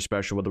anniversary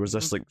special, where there was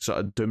this like sort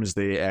of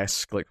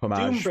Doomsday-esque like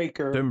homage,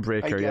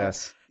 Doombreaker,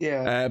 yes,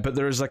 yeah. But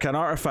there's like an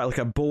artifact, like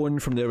a bone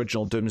from the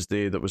original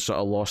Doomsday that was sort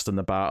of lost in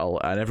the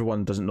battle, and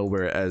everyone doesn't know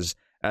where it is.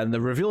 And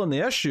the reveal in the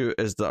issue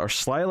is that our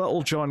sly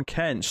little John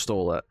Kent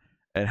stole it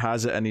and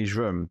has it in his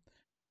room.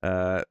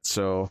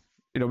 So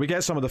we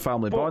get some of the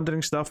family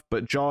bonding stuff,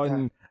 but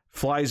John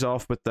flies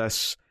off with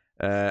this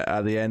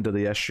at the end of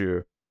the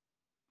issue.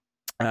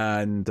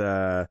 And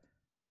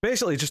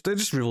basically, it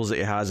just reveals that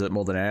he has it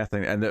more than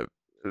anything, and that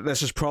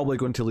this is probably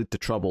going to lead to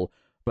trouble.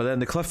 But then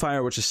the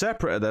cliffhanger, which is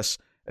separate of this,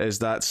 is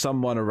that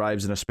someone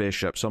arrives in a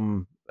spaceship.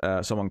 Someone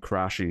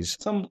crashes.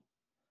 Some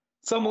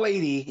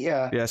lady,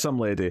 yeah, some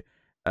lady.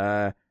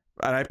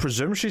 And I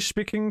presume she's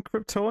speaking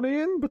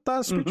Kryptonian with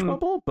that speech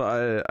bubble,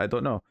 but I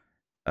don't know.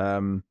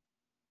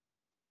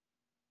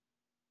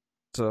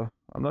 So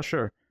I'm not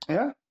sure.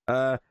 Yeah.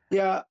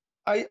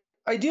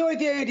 I do like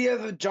the idea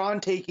of John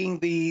taking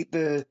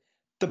the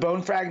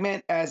bone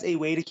fragment as a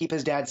way to keep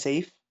his dad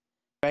safe,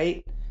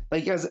 right?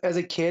 Like as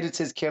a kid, it's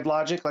his kid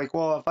logic. Like,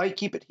 well, if I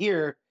keep it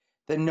here,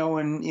 then no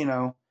one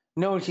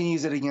can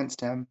use it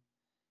against him,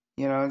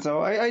 And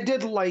so I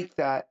did like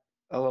that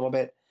a little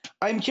bit.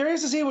 I'm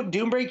curious to see what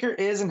Doombreaker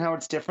is and how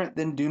it's different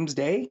than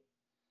Doomsday.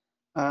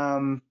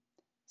 So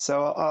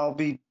I'll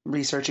be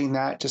researching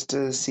that just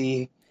to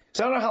see.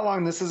 So I don't know how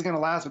long this is going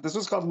to last, but this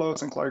was called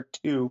Lois and Clark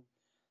 2.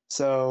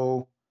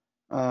 So.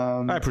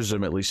 I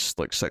presume at least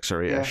like 6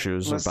 or 8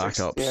 issues of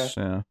backups.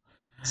 Yeah.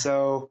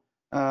 So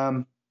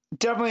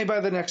definitely by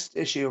the next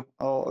issue,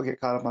 I'll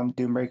get caught up on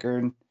Doombreaker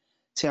and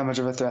see how much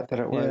of a threat that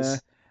it was.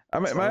 I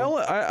mean,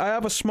 I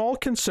have a small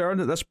concern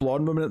that this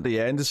blonde woman at the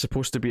end is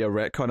supposed to be a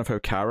retcon of how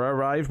Kara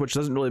arrived, which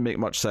doesn't really make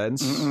much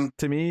sense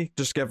to me,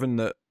 just given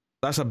that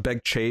that's a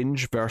big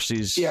change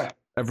versus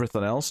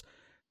everything else.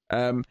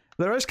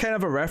 There is kind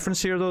of a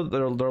reference here, though.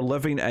 They're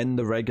living in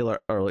the regular,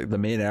 or like the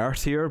main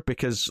Earth here,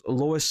 because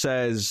Lois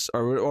says,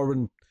 or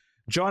when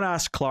John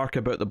asks Clark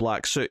about the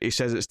black suit, he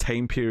says it's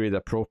time period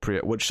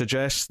appropriate, which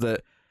suggests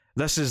that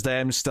this is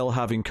them still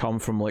having come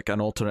from like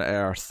an alternate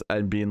Earth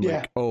and being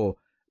like, oh,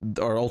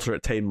 or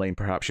alternate timeline,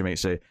 perhaps you might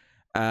say,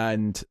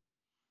 and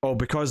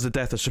because the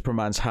death of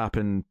Superman's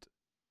happened,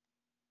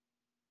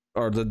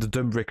 or the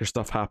Doombreaker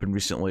stuff happened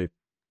recently,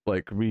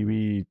 like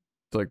we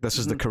like this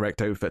is the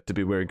correct outfit to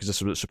be wearing because this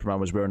is what Superman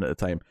was wearing at the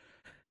time.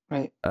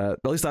 Right. At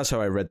least that's how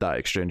I read that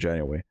exchange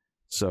anyway.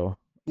 So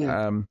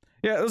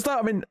there's that.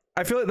 I mean,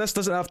 I feel like this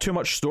doesn't have too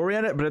much story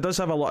in it, but it does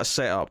have a lot of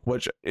setup,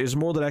 which is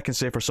more than I can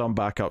say for some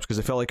backups, because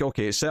I feel like,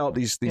 okay, it set up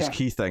these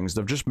key things.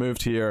 They've just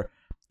moved here.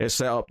 It's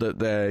set up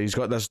that he's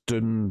got this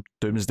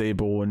Doomsday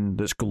bone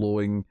that's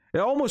glowing. It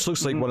almost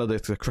looks like one of the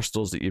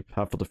crystals that you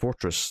have for the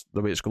fortress,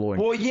 the way it's glowing.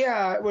 Well,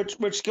 yeah,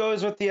 which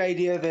goes with the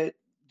idea that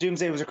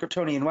Doomsday was a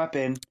Kryptonian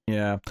weapon.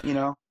 Yeah. You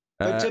know?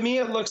 But to me,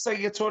 it looks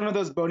like it's one of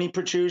those bony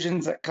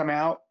protrusions that come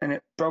out, and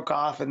it broke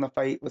off in the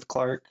fight with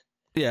Clark.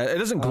 Yeah, it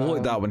doesn't glow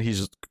like that when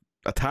he's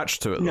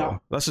attached to it, though.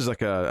 This is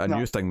like a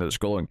new thing that's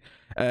glowing.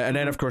 And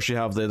then, of course, you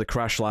have the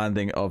crash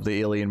landing of the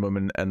alien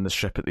woman in the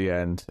ship at the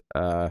end,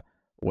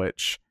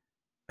 which,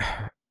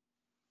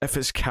 if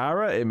it's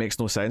Kara, it makes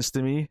no sense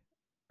to me.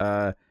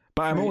 But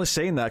I'm only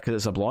saying that because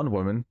it's a blonde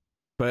woman.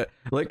 But,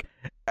 like,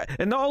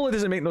 and not only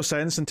does it make no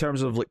sense in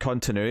terms of, like,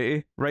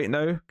 continuity right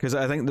now, because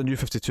I think the New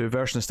 52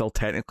 version is still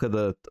technically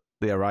the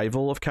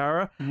arrival of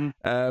Kara.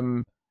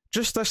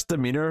 Just this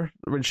demeanor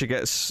when she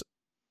gets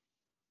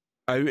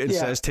out and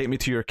says, "Take me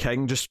to your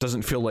king," just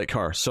doesn't feel like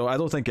her. So I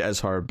don't think it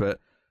is her, but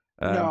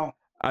no.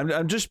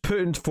 I'm just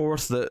putting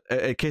forth that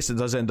in case it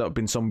does end up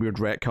being some weird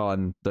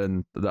retcon,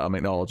 then that I'm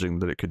acknowledging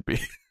that it could be.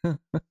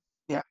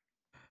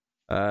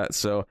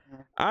 So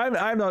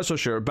I'm not so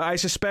sure, but I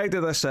suspect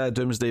that this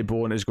Doomsday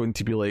bone is going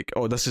to be like,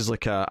 this is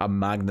like a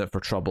magnet for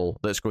trouble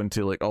that's going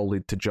to like all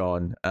lead to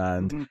John,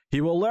 and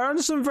he will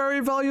learn some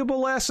very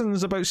valuable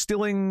lessons about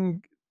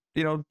stealing,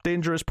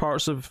 dangerous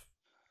parts of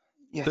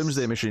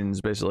Doomsday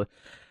machines, basically.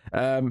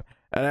 And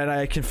then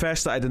I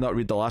confess that I did not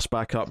read the last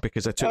backup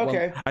because I took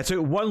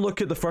one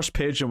look at the first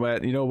page and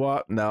went, you know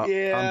what? No,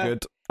 I'm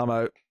good. I'm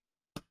out.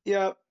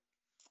 Yeah.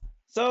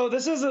 So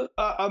this is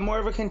a more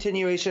of a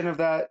continuation of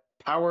that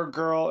Power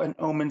Girl and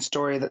Omen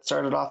story that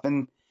started off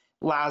in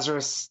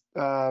Lazarus,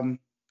 in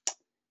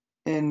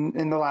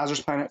the Lazarus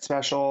Planet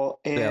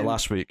special. And,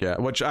 last week,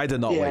 which I did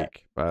not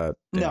like.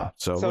 No.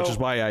 So which is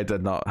why I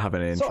did not have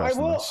any interest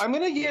in this. I'm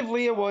going to give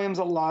Leah Williams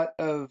a lot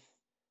of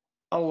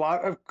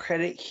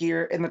credit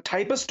here in the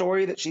type of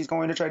story that she's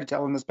going to try to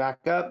tell in this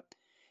backup.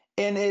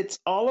 And it's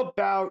all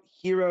about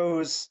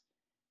heroes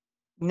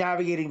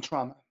navigating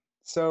trauma.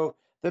 So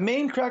the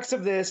main crux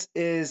of this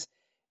is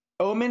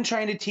Omen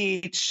trying to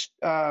teach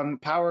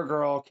Power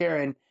Girl,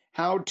 Karen,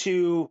 how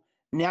to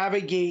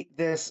navigate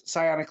this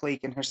psionic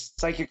leak and her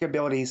psychic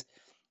abilities.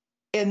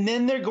 And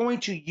then they're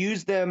going to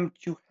use them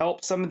to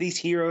help some of these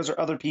heroes or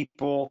other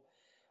people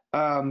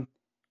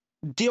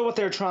deal with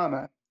their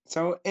trauma.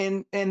 So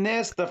in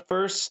this,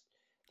 first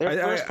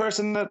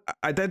person that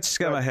I did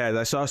skim ahead.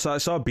 I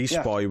saw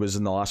Beast Boy was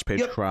in the last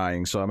page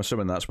crying, so I'm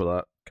assuming that's where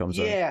that comes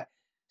in. Yeah.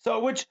 So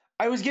which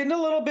I was getting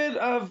a little bit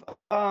of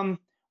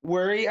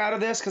worry out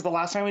of this because the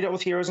last time we dealt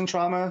with heroes in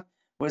trauma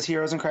was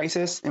Heroes in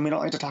Crisis, and we don't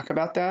like to talk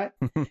about that.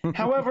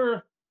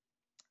 However,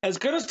 as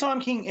good as Tom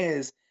King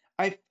is,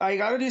 I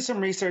got to do some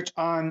research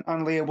on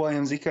Leah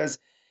Williams because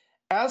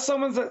as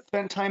someone that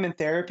spent time in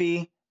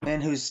therapy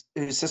and whose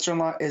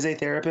sister-in-law is a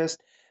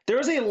therapist,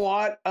 there's a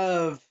lot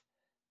of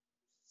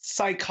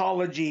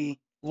psychology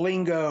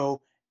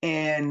lingo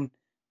and,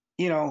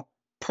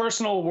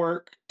 personal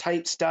work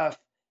type stuff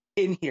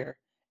in here.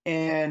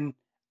 And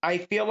I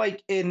feel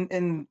like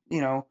in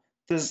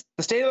the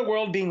state of the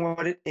world being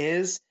what it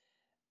is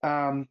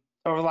over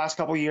the last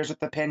couple of years with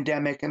the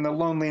pandemic and the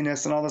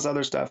loneliness and all this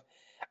other stuff,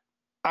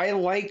 I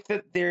like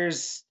that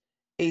there's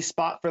a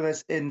spot for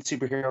this in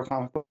superhero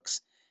comic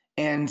books.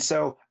 And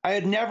so I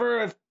would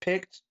never have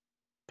picked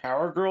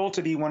Power Girl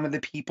to be one of the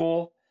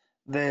people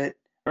or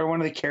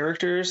one of the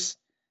characters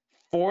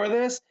for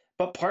this,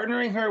 but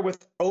partnering her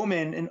with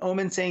Omen and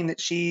Omen saying that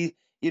she,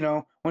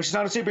 when she's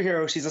not a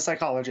superhero, she's a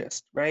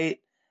psychologist, right?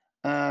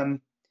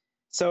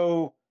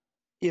 So,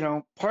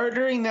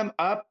 partnering them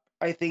up,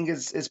 I think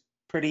is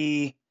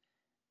pretty,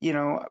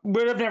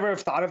 would have never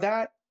have thought of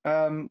that.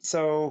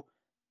 So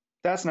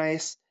that's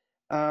nice.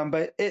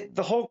 But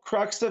the whole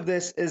crux of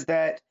this is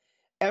that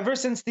ever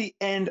since the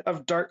end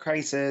of Dark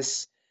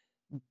Crisis,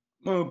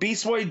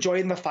 Beast Boy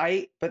joined the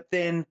fight, but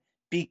then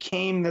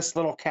became this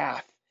little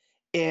calf.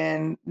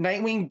 And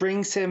Nightwing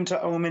brings him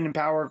to Omen and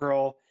Power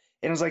Girl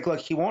and is like,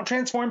 look, he won't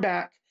transform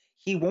back.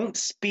 He won't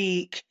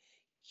speak.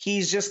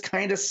 He's just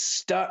kind of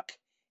stuck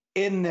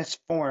in this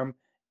form.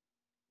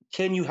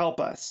 Can you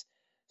help us?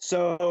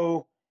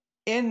 So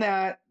in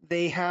that,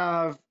 they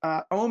have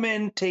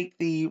Omen take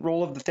the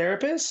role of the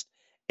therapist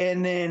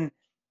and then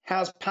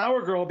has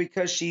Power Girl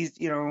because she's,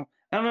 I don't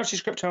know if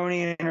she's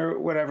Kryptonian or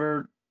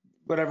whatever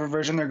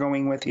version they're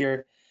going with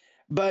here.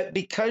 But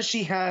because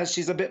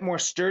she's a bit more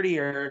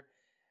sturdier,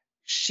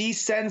 she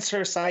sends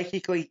her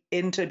psychically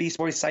into Beast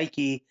Boy's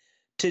psyche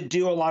to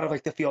do a lot of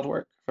like the field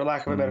work, for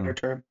lack of a better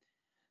term.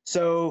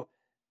 So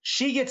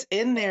she gets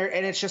in there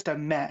and it's just a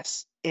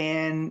mess.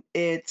 And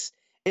it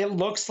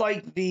looks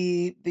like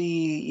the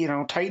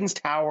Titan's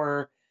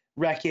Tower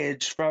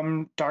wreckage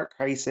from Dark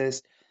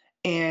Crisis,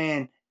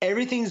 and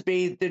everything's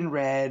bathed in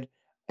red.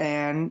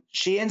 And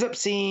she ends up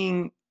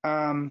seeing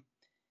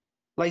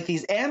like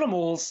these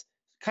animals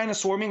kind of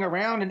swarming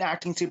around and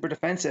acting super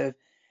defensive.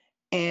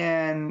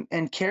 And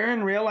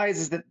Karen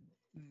realizes that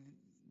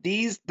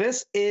this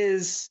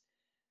is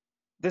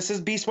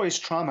Beast Boy's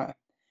trauma.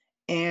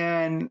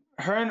 And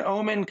her and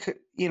Omen,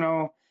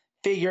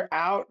 figure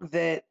out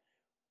that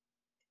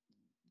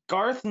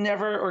Gar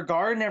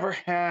never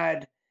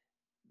had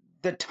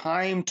the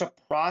time to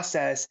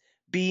process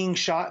being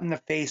shot in the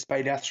face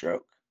by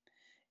Deathstroke.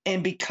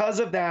 And because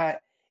of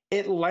that,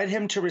 it led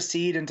him to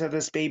recede into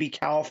this baby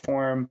cow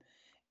form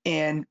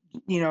and,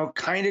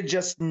 kind of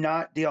just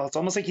not deal. It's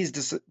almost like he's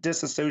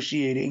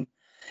disassociating.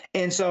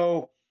 And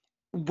so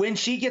when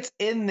she gets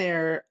in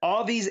there,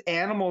 all these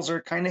animals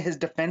are kind of his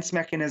defense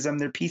mechanism.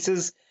 They're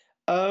pieces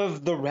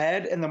of the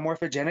red and the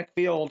morphogenic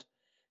field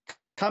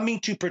coming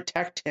to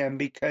protect him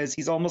because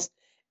he's almost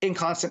in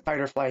constant fight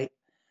or flight.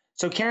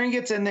 So Karen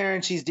gets in there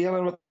and she's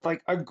dealing with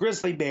like a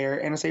grizzly bear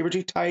and a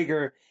saber-toothed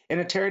tiger and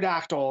a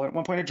pterodactyl, and at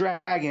one point a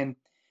dragon.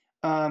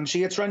 She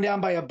gets run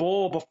down by a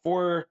bull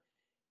before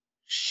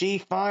she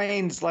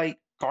finds like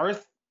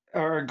Garth.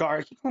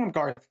 I keep calling him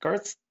Garth.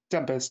 Garth's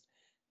Tempest.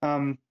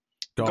 Gar.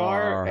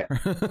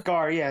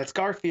 Yeah, it's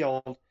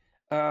Garfield.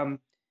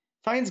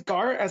 Finds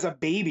Gar as a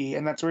baby,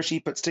 and that's where she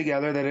puts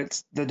together that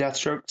it's the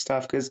Deathstroke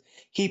stuff, because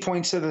he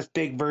points to this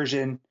big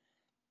version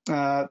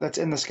that's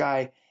in the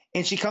sky.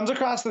 And she comes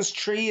across this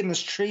tree, and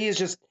this tree is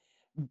just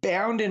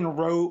bound in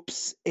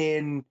ropes,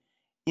 and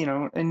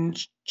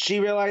she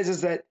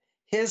realizes that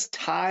his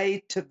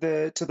tie to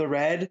the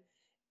red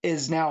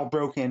is now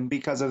broken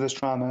because of this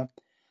trauma.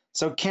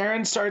 So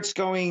Karen starts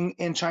going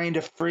and trying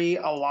to free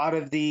a lot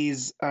of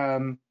these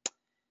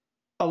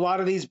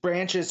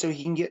branches so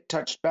he can get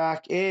touched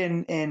back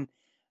in.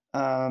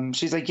 And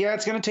she's like, yeah,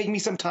 it's going to take me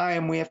some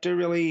time. We have to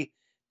really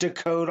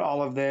decode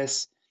all of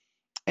this.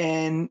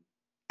 And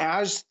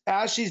as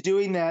she's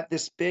doing that,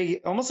 this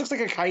big, almost looks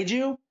like a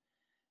kaiju,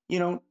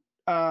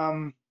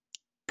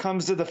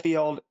 comes to the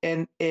field,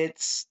 and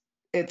it's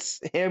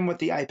him with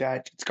the eye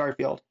patch. It's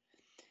Garfield.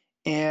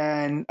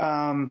 And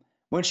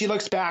when she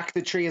looks back,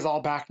 the tree is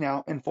all back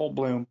now in full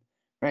bloom,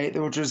 right?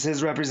 Which was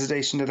his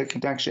representation to the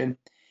connection.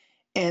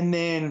 And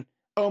then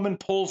Omen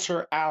pulls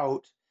her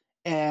out,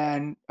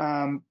 and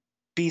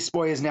Beast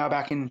Boy is now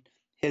back in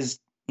his,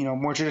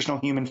 more traditional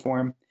human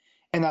form.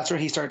 And that's where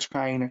he starts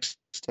crying next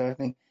to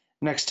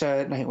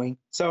Nightwing.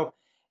 So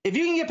if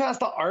you can get past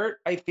the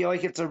art, I feel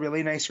like it's a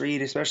really nice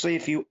read, especially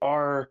if you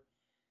are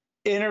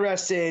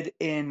interested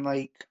in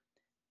like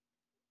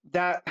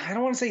that, I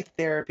don't want to say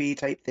therapy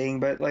type thing,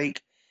 but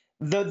like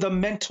the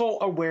mental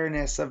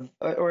awareness of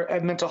or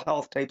mental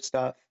health type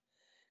stuff.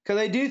 Because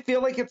I do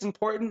feel like it's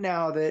important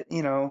now that,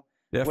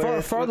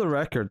 Yeah, for the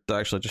record,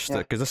 actually, just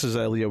because this is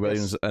Leah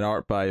Williams and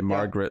art by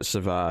Margaret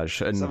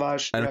Savage,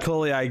 and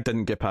clearly I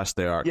didn't get past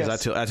the art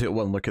because I took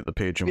one look at the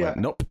page and went,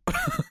 nope.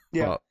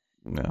 Yeah.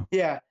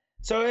 Yeah.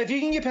 So if you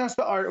can get past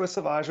the art with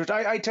Savage, which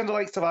I tend to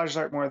like Savage's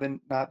art more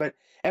than not, but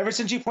ever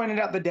since you pointed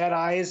out the dead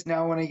eyes,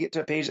 now when I get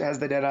to a page that has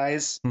the dead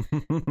eyes,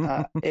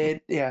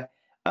 and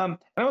I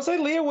will say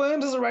Leah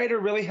Williams as a writer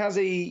really has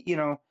a,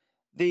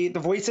 the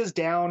voices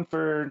down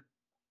for,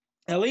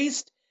 at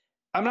least,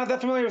 I'm not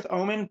that familiar with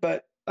Omen,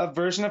 but a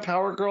version of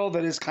Power Girl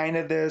that is kind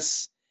of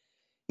this,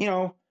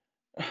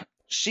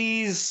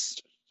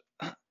 she's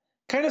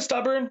kind of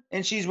stubborn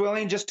and she's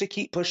willing just to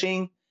keep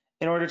pushing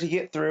in order to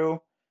get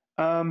through.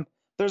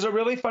 There's a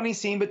really funny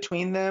scene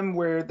between them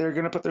where they're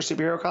going to put their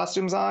superhero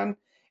costumes on,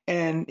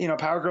 and,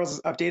 Power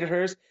Girl's has updated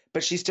hers,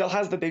 but she still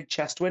has the big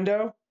chest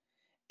window.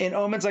 And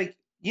Omen's like,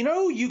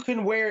 you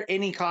can wear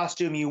any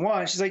costume you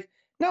want. She's like,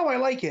 no, I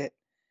like it.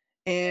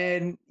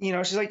 And,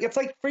 she's like, it's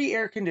like free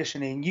air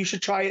conditioning. You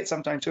should try it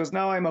sometime. She goes,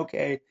 no, I'm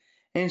okay.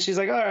 And she's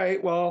like, all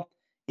right, well,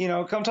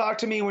 come talk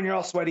to me when you're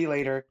all sweaty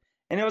later.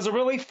 And it was a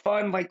really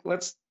fun, like,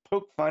 let's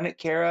poke fun at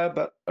Karen.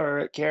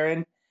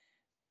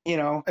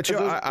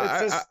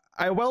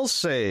 I will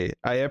say,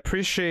 I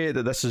appreciate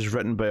that this is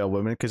written by a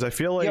woman, because I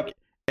feel like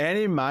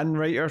any man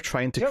writer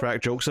trying to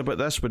crack jokes about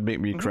this would make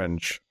me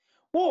cringe.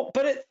 Well,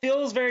 but it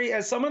feels very,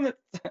 as someone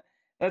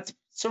that's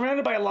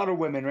surrounded by a lot of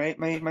women, right?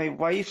 My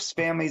wife's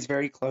family is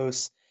very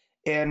close,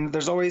 and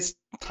there's always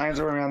times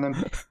around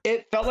them.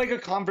 It felt like a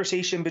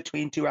conversation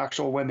between two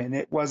actual women.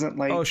 It wasn't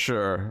like, oh,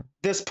 sure,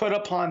 this put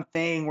upon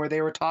thing where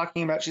they were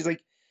talking about, she's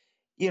like,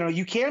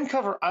 you can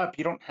cover up,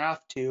 you don't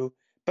have to.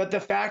 But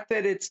the fact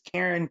that it's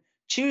Karen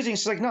choosing,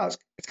 she's like, no,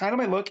 it's kind of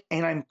my look,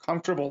 and I'm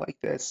comfortable like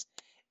this.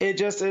 It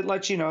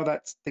lets you know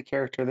that's the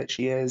character that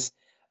she is.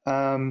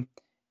 And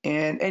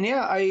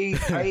yeah,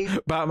 I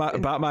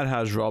Batman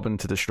has Robin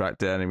to distract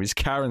the enemies.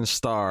 Karen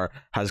Starr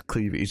has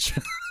cleavage.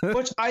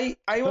 Which I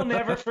will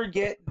never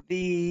forget.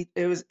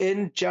 It was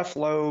in Jeff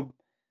Loeb.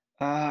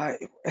 I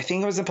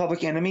think it was in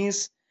Public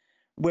Enemies,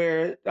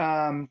 where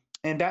and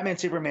Batman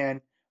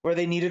Superman, where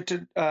they need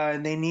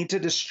to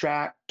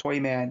distract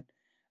Toyman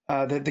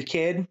the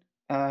kid,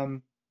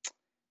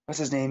 what's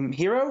his name?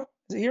 Hero?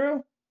 Is it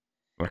Hero?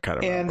 I can't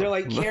remember. And they're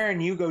like, Karen,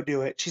 you go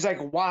do it. She's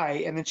like,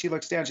 why? And then she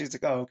looks down. She's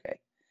like, oh, okay.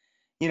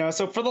 You know,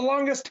 so for the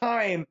longest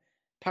time,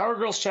 Power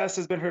Girl's chest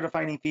has been her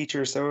defining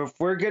feature. So if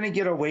we're going to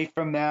get away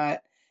from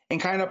that and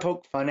kind of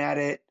poke fun at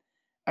it,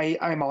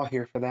 I'm all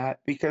here for that,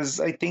 because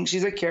I think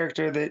she's a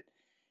character that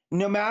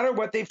no matter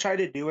what they've tried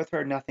to do with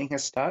her, nothing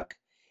has stuck.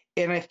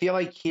 And I feel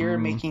like here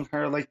making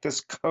her like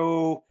this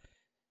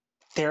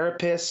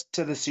co-therapist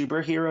to the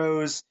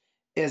superheroes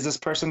is this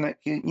person that,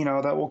 you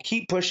know, that will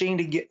keep pushing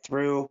to get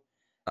through.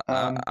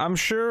 I'm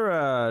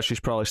sure she's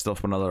probably still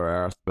from another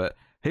Earth, but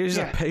here's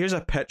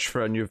a pitch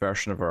for a new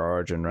version of her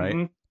origin,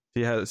 right?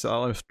 So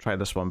I'll try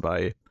this one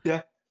by.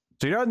 Yeah.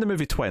 So you're in the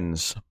movie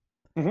Twins,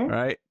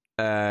 right?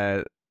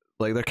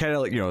 Like they're kind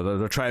of like, you know,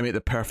 they're trying to make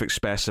the perfect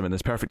specimen,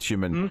 this perfect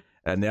human,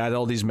 and they had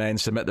all these men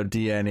submit their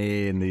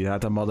DNA, and they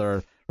had a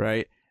mother,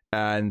 right?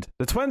 And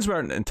the twins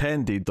weren't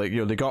intended, like, you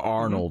know, they got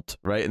Arnold,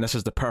 right? And this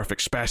is the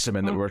perfect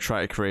specimen that we're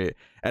trying to create.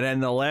 And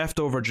then the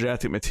leftover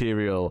genetic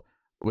material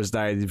was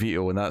Danny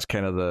DeVito, and that's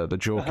kind of the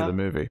joke of the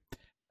movie.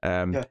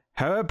 How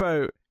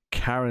about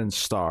Karen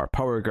Starr,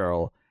 Power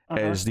Girl,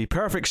 is the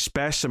perfect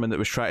specimen that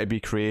was trying to be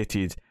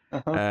created,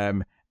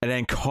 and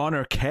then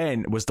Connor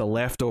Kent was the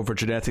leftover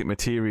genetic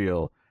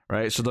material,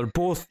 right? So they're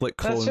both like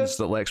clones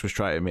that Lex was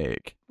trying to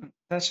make.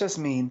 That's just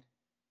mean.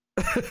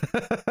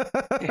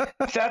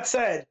 That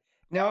said,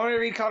 now when I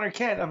read Connor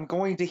Kent, I'm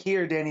going to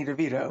hear Danny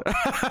DeVito.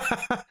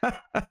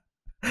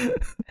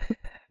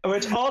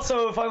 Which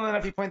also, funnily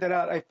enough, you point that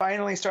out, I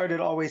finally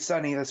started Always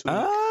Sunny this week.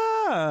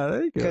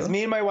 There you go. Because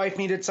me and my wife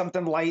needed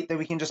something light that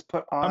we can just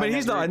put on. I mean,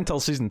 he's not until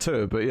season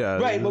 2, but yeah.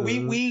 Right, but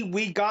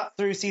we got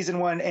through season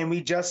 1 and we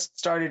just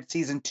started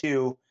season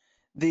 2.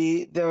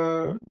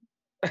 The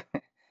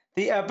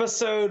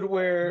episode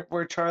where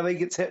Charlie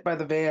gets hit by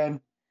the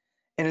van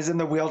and is in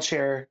the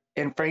wheelchair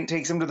and Frank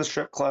takes him to the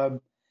strip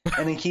club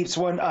and he keeps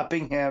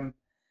one-upping him.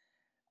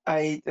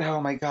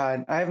 Oh my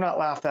God, I have not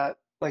laughed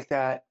like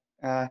that.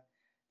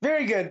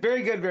 Very good,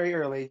 very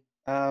early.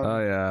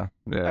 Yeah.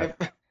 I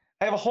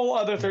have a whole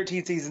other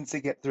 13 seasons to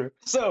get through.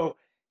 So,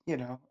 you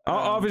know.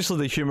 Obviously,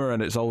 the humor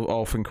in it's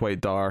often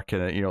quite dark,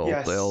 and you know,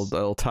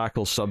 it'll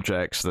tackle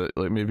subjects that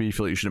like maybe you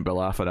feel like you shouldn't be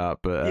laughing at.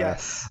 But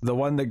the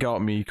one that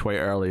got me quite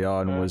early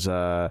on was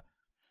the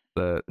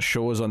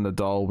shows on the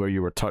doll where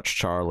you were touched,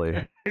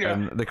 Charlie,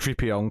 and the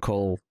creepy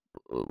uncle,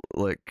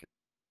 like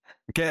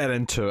getting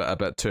into it a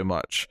bit too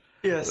much.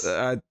 Yes.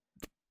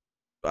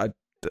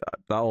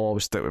 That'll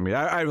always stick with me.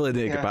 I really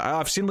need to get back.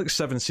 I've seen like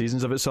 7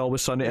 seasons of It's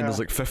Always Sunny, and there's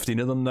like 15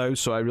 of them now,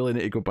 so I really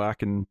need to go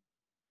back and.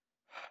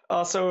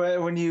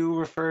 Also, when you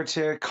refer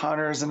to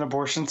Connor as an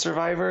abortion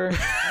survivor,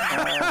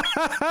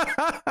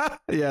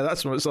 yeah,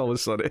 that's what It's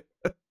Always Sunny.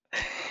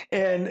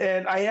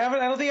 and I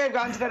don't think I've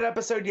gotten to that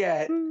episode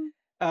yet.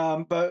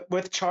 But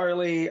with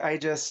Charlie, I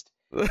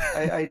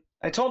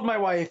told my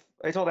wife,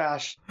 I told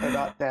Ash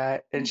about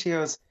that, and she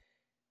goes,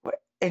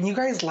 and you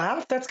guys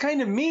laugh? That's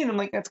kind of mean. I'm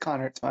like, that's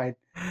Connor. It's fine.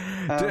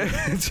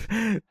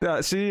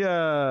 See,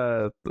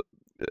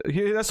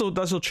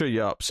 this'll cheer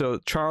you up. So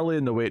Charlie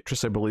and the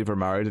waitress, I believe, are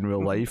married in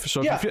real life.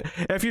 So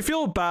if you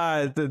feel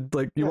bad, then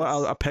like you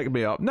want to pick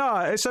me up. No,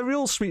 it's a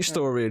real sweet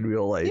story in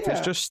real life. Yeah.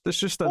 It's just in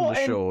the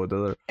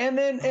show. And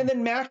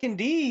then Mac and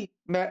Dee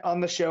met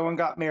on the show and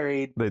got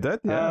married. They did.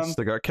 Yes,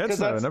 they got kids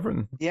now and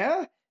everything.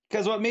 Yeah,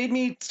 because what made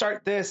me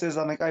start this is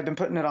I've been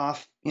putting it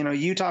off. You know,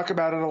 you talk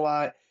about it a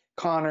lot,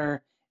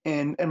 Connor.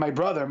 And my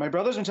brother. My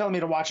brother's been telling me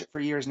to watch it for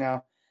years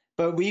now.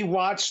 But we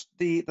watched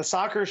the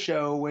soccer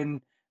show when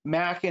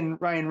Mac and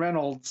Ryan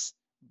Reynolds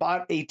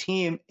bought a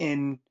team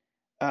in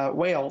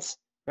Wales,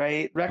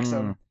 right?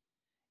 Wrexham.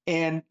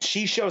 And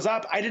she shows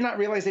up. I did not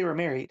realize they were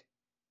married,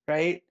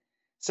 right?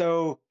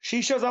 So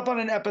she shows up on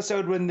an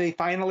episode when they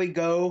finally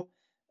go.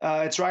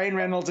 It's Ryan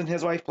Reynolds and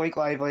his wife, Blake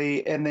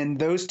Lively, and then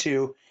those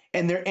two.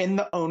 And they're in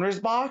the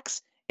owner's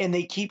box, and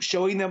they keep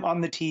showing them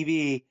on the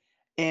TV.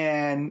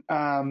 And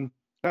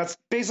that's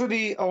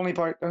basically the only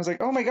part. I was like,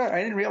 oh my God,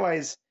 I didn't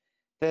realize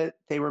that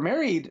they were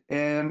married.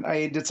 And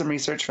I did some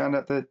research, found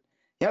out that,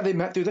 they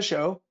met through the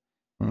show.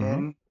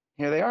 And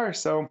here they are.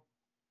 So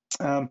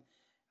I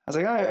was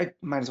like, I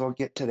might as well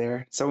get to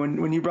there. So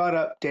when you brought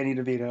up Danny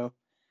DeVito,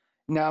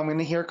 now I'm going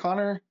to hear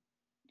Connor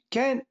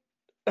Kent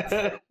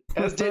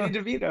as Danny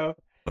DeVito.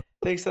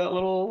 Thanks to that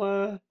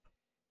little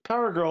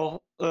Power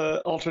Girl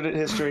alternate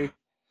history.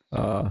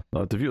 No,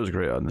 DeVito's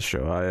great on the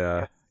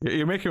show.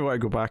 You're making me want to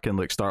go back and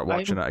like start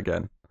watching it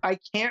again. I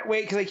can't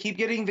wait because I keep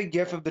getting the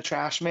gif of the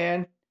trash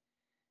man,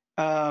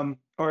 or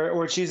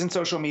it's using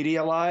social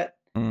media a lot.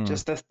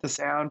 Just the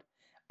sound.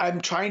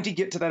 I'm trying to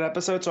get to that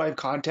episode so I have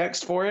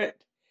context for it.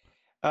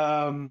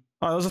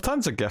 There's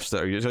tons of gifs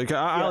that are used. Like,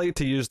 I like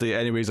to use the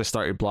anyways I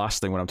started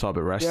blasting when I'm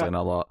talking about wrestling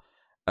a lot.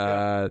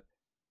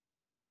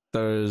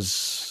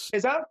 Is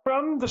that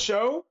from the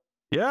show?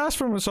 Yeah, that's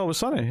from It's Always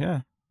Sunny.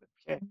 Yeah.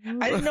 Okay.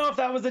 I didn't know if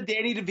that was a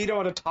Danny DeVito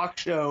on a talk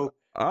show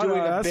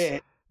doing a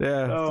bit.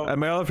 Yeah,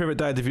 and my other favorite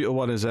Danny DeVito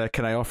one is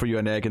 "Can I offer you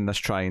an egg in this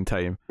trying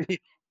time?"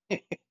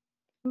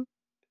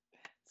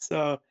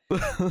 So,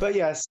 but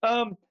yes.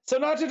 So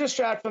not to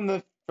distract from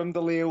the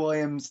Leah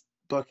Williams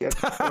book,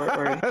 That's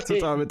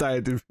what I'm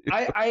dying.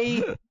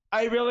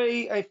 I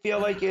really I feel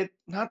like it.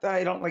 Not that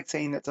I don't like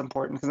saying that's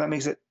important because that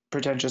makes it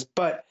pretentious,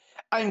 but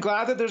I'm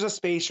glad that there's a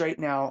space right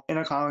now in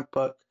a comic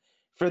book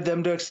for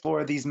them to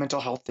explore these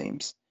mental health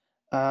themes,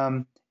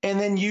 and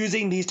then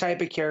using these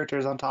type of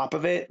characters on top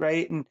of it,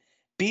 right? And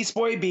Beast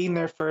Boy being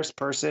their first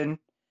person,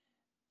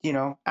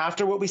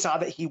 after what we saw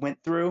that he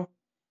went through,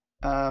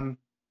 as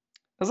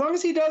long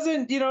as he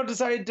doesn't,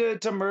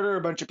 decide to murder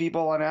a bunch of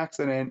people on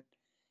accident,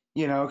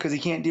 because he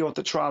can't deal with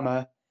the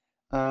trauma.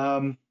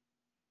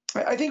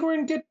 I think we're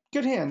in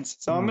good hands.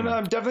 So I'm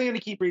definitely gonna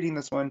keep reading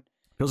this one.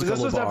 This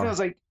was definitely, I was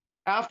like,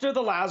 after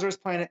the Lazarus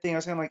Planet thing, I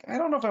was kind of like, I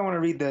don't know if I want to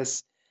read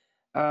this.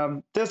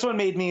 This one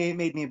made me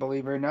a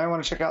believer. Now I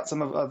want to check out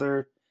some of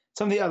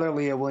the other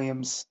Leah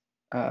Williams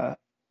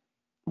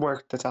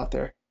work that's out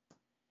there.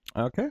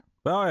 Okay.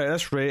 Well, all right,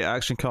 that's great.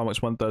 Action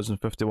Comics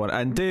 1051.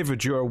 And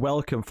David, you are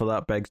welcome for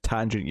that big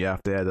tangent you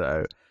have to edit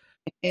out.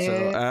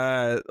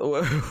 So,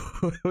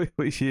 what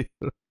are you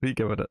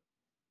giving it?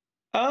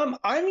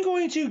 I'm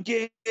going to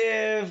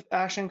give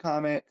Action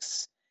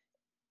Comics.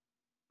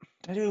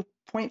 Did I do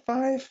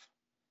 0.5?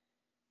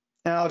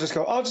 And I'll just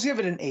give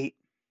it an 8.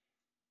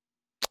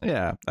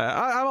 Yeah,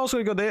 I'm also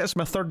going to go 8. It's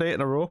my third 8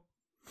 in a row.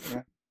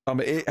 Yeah. I'm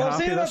 8 well,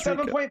 happy this week.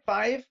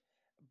 7.5,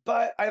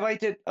 but I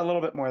liked it a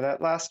little bit more.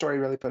 That last story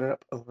really put it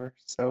up over.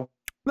 So.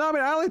 No, I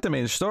mean, I liked the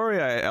main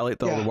story. I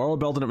liked all the world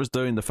building it was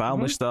doing, the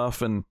family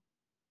stuff, and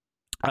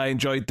I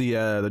enjoyed the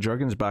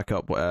Jurgens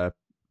backup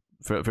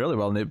fairly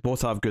well. And they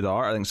both have good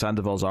art. I think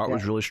Sandoval's art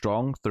was really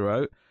strong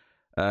throughout.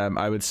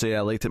 I would say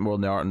I liked it more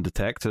than the art in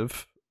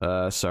Detective,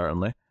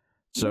 certainly.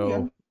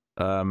 So,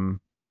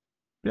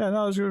 no, it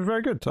was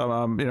very good.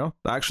 The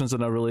action's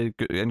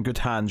in good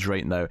hands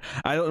right now.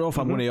 I don't know if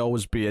I'm going to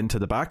always be into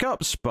the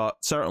backups, but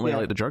certainly I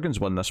like the Jurgens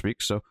one this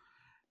week. So,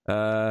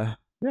 All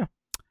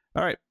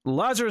right,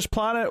 Lazarus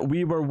Planet,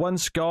 We Were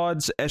Once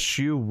Gods,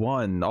 issue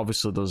 1.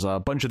 Obviously, there's a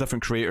bunch of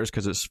different creators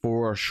because it's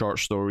 4 short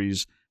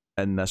stories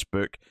in this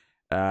book.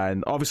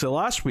 And obviously,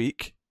 last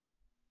week,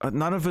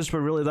 none of us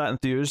were really that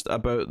enthused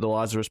about the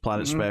Lazarus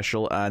Planet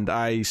special, and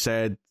I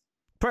said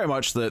pretty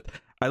much that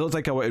I don't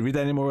think I want to read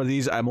any more of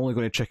these. I'm only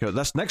going to check out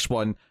this next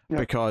one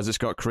because it's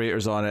got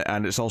creators on it,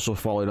 and it's also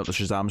following up the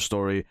Shazam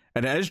story.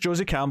 And it is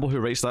Josie Campbell who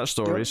writes that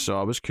story, so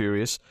I was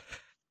curious.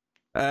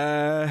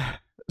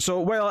 So,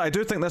 while I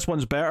do think this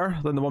one's better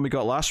than the one we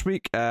got last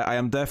week, I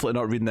am definitely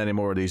not reading any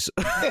more of these.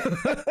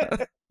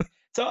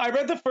 So I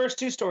read the first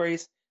 2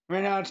 stories,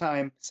 ran out of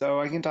time,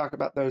 so I can talk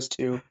about those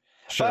 2.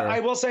 Sure. But I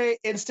will say,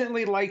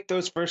 instantly liked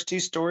those first 2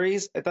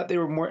 stories. I thought they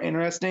were more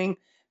interesting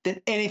than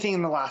anything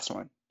in the last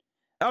one.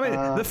 I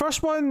mean, the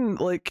first one,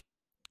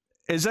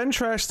 is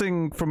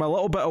interesting from a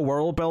little bit of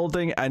world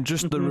building and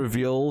just the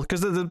reveal,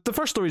 because the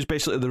first story is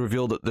basically the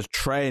reveal that the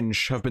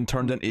Trench have been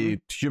turned into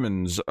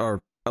humans,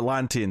 or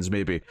Atlanteans,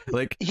 maybe.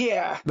 They've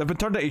been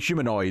turned into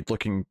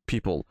humanoid-looking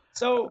people.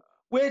 So,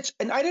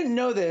 and I didn't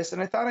know this,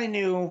 and I thought I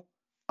knew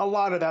a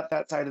lot about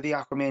that side of the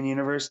Aquaman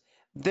universe,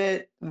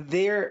 that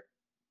they're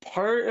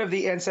part of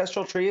the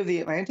ancestral tree of the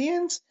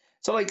Atlanteans.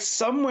 So,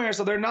 somewhere,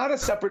 so they're not a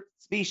separate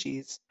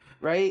species,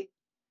 right?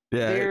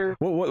 Yeah.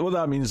 What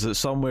that means is that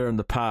somewhere in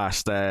the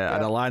past,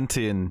 an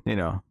Atlantean,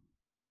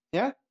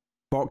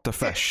 balked a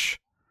fish.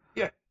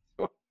 Yeah.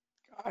 Oh,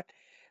 God.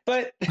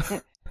 But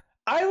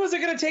I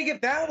wasn't going to take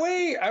it that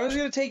way. I was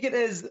going to take it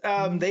as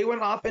they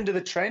went off into the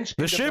trench.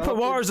 The Shape of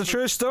Water is a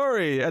true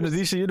story in the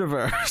DC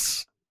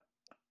universe.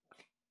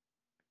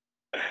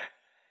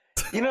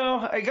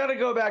 I got to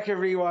go back and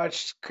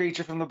rewatch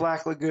Creature from the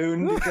Black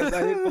Lagoon because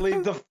I didn't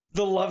believe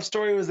the love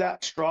story was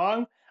that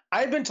strong.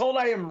 I've been told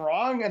I am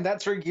wrong, and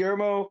that's where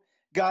Guillermo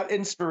got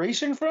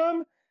inspiration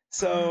from.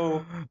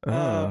 So,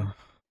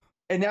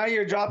 and now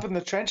you're dropping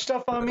the trench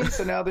stuff on me.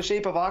 So now the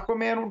Shape of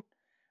Aquaman,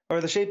 or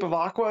the Shape of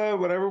Aqua,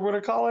 whatever we're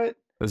gonna call it.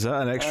 Is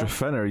that an extra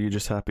fin, or are you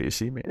just happy to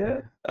see me?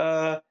 Yeah.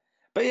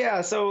 But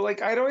yeah, so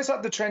I'd always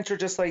thought the trench were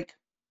just a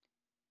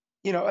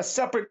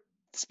separate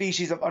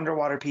species of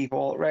underwater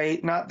people,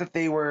 right? Not that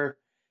they were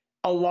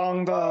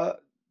along the,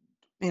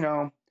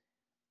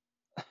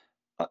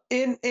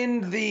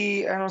 in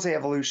the, I don't say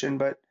evolution,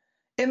 but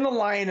in the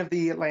line of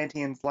the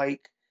Atlanteans,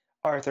 like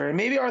Arthur. And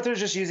maybe Arthur's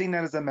just using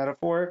that as a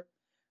metaphor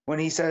when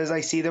he says,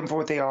 I see them for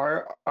what they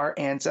are, our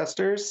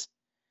ancestors.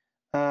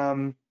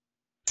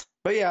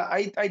 But yeah,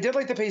 I did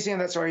like the pacing of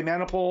that story.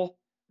 Manipul,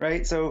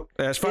 right? So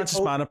it's Francis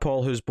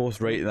Manipul who's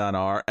both writing and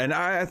art. And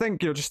I think,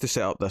 just to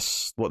set up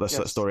what this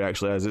story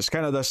actually is, it's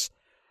kind of this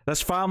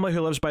family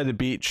who lives by the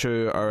beach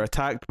who are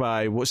attacked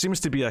by what seems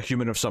to be a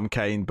human of some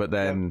kind, but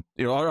then,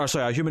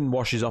 a human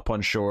washes up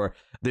on shore.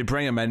 They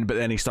bring him in, but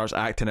then he starts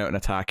acting out and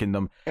attacking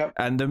them. Yep.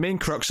 And the main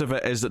crux of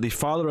it is that the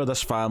father of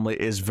this family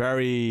is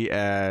very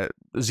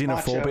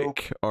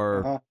xenophobic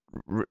or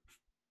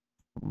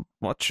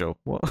macho.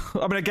 Well,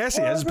 I mean, I guess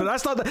he is, but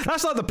that's not the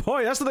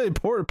point. That's not the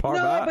important part.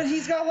 No, but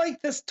he's got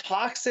like this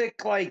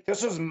toxic, like,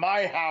 this is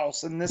my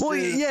house, and this. Well,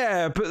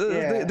 yeah,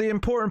 but the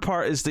important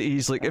part is that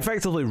he's like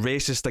effectively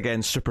racist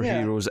against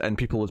superheroes and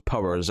people with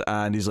powers,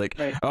 and he's like,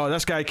 oh,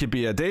 this guy could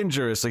be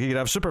dangerous. Like, he could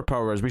have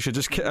superpowers. I should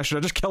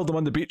have just killed him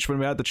on the beach when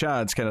we had the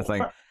chance, kind of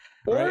thing.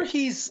 Or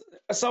he's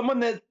someone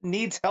that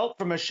needs help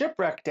from a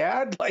shipwreck,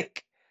 Dad.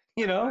 Like.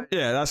 Yeah,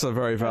 that's a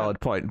very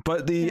valid point.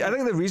 But I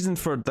think the reason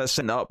for this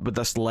setting up with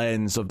this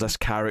lens of this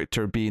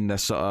character being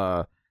this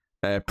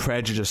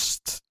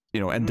prejudiced,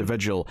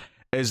 individual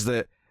is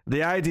that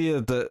the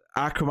idea that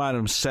Aquaman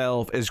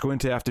himself is going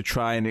to have to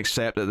try and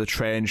accept that the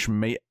Trench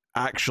might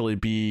actually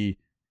be,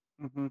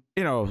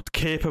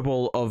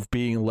 capable of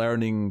being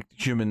learning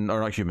human, or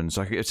not humans.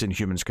 It's in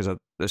humans because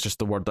it's just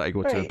the word that I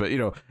go to. But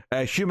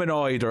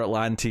humanoid or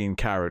Atlantean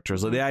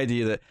characters. Like the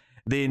idea that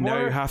they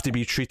now have to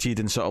be treated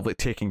and sort of like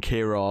taken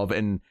care of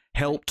and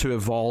help to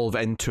evolve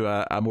into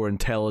a more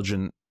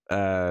intelligent,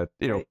 because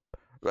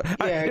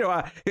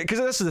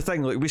this is the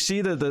thing. Like, we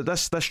see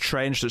this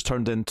Trench that's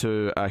turned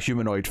into a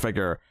humanoid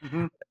figure.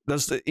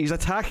 He's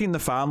attacking the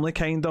family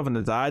kind of and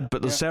the dad,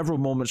 but there's several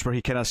moments where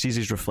he kind of sees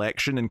his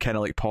reflection and kind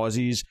of like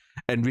pauses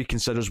and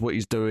reconsiders what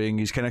he's doing.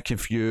 He's kind of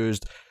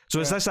confused. So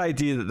it's this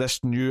idea that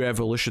this new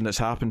evolution that's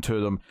happened to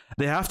them,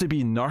 they have to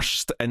be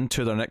nursed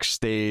into their next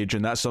stage,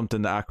 and that's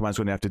something that Aquaman's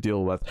going to have to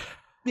deal with.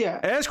 Yeah.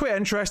 It's quite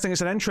interesting.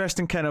 It's an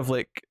interesting kind of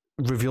like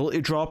reveal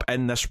to drop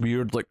in this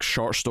weird like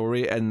short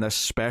story in this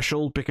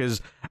special, because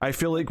I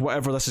feel like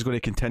whatever this is going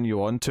to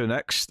continue on to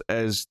next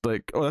is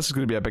like, oh, this is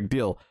going to be a big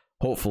deal,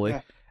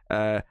 hopefully.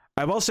 I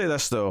will say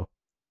this though,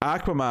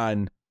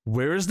 Aquaman,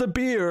 where's the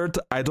beard?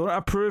 I don't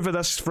approve of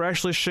this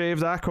freshly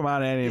shaved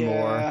Aquaman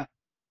anymore. Yeah.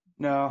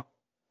 No.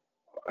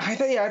 I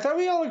thought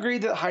we all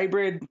agreed that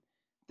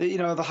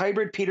the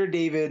hybrid Peter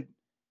David,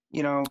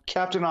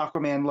 Captain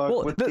Aquaman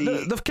look. Well,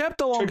 they've kept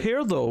the long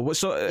hair though,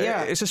 so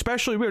it's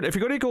especially weird. If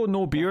you're going to go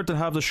no beard, then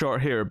have the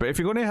short hair. But if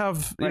you're going to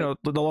have the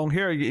long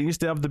hair, he needs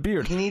to have the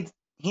beard. He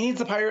needs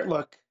the pirate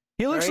look.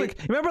 He looks like,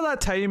 remember that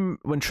time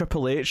when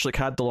Triple H like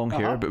had the long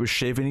hair but was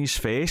shaving his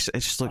face? It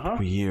just looked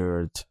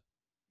weird.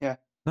 Yeah.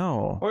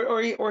 No.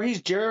 Or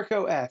he's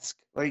Jericho-esque,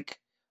 like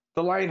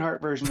the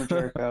Lionheart version of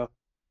Jericho.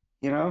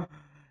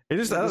 It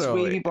just, I don't know,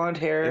 wavy blonde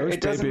hair.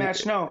 It doesn't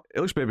match. No, it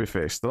looks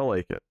baby-faced. I don't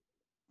like it.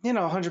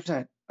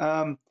 100%.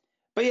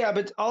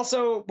 But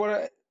also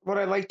what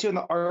I liked too in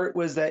the art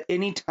was that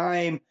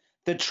anytime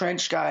the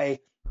Trench guy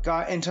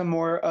got into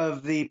more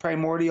of the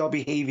primordial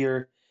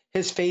behavior,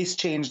 his face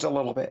changed a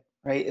little bit,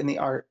 right, in the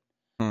art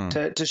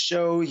to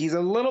show he's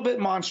a little bit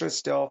monstrous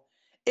still.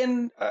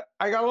 And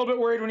I got a little bit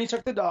worried when he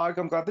took the dog.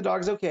 I'm glad the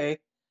dog's okay,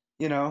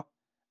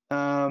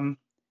 But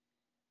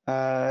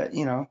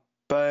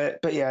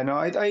yeah, no,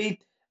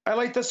 I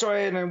like the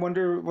story, and I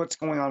wonder what's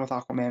going on with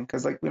Aquaman,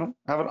 because like we don't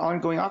have an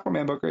ongoing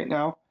Aquaman book right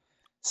now,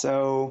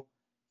 so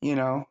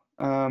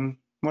wonder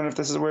if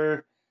this is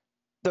where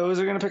those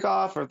are going to pick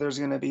off, or if there's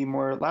going to be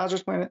more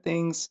Lazarus Planet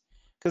things,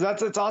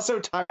 because it's also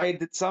tied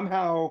that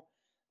somehow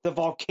the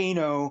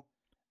volcano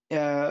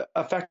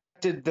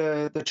affected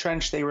the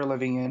trench they were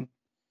living in.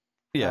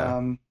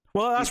 Yeah.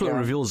 Well, that's what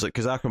reveals it,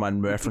 because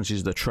Aquaman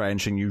references the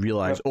trench, and you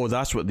realize, oh,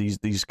 that's what these,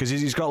 because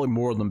he's got like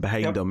more of them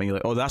behind him, and you're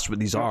like, oh, that's what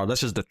these are.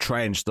 This is the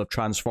trench. They've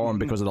transformed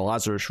because of the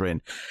Lazarus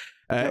Rain.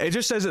 It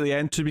just says at the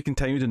end, to be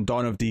continued in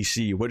Dawn of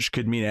DC, which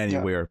could mean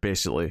anywhere,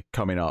 basically,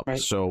 coming up. Right.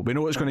 So we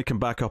know it's going to come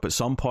back up at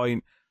some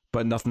point,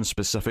 but nothing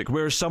specific.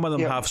 Whereas some of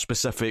them have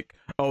specific,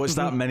 it's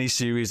that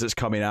mini-series that's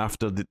coming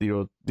after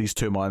these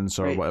 2 months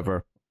or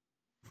whatever.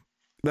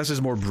 This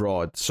is more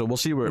broad, so we'll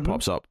see where it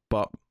pops up,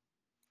 but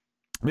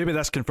maybe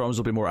this confirms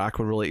there'll be more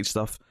Aqua-related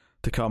stuff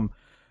to come.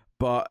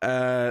 But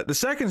the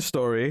second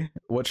story,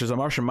 which is a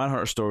Martian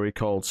Manhunter story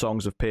called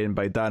Songs of Pain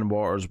by Dan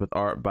Waters with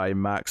art by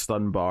Max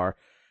Dunbar.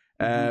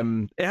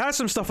 It has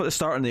some stuff at the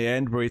start and the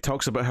end where he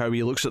talks about how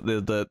he looks at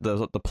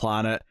the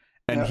planet,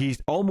 and he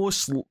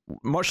almost,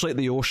 much like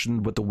the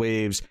ocean with the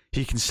waves,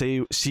 he can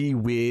see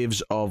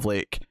waves of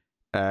like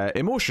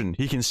emotion.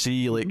 He can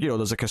see like,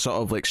 there's like a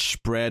sort of like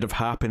spread of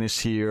happiness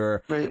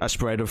here, a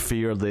spread of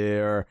fear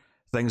there,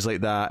 things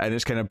like that, and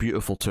it's kind of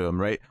beautiful to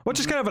him, right? Which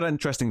is kind of an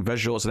interesting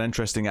visual. It's an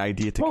interesting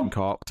idea to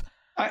concoct.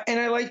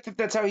 And I like that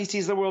that's how he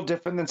sees the world,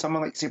 different than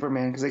someone like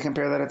Superman, because they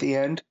compare that at the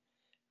end,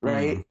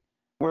 right?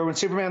 Where when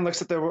Superman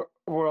looks at the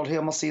world, he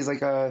almost sees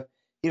like the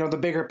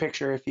bigger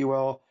picture, if you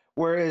will,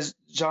 whereas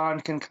John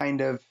can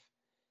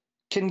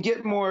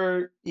get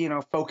more,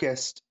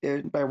 focused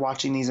by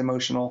watching these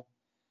emotional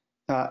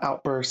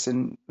outbursts,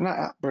 and not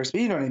outbursts,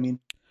 but you know what I mean.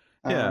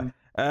 Yeah.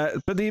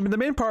 But the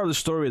main part of the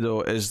story,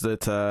 though, is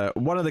that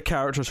one of the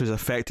characters who's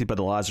affected by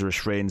the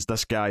Lazarus Rains,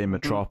 this guy in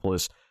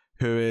Metropolis,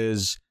 who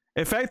is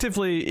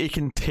effectively, he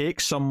can take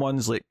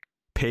someone's like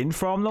pain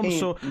from them.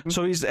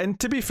 So he's, and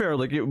to be fair,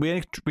 like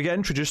we get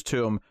introduced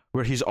to him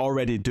where he's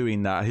already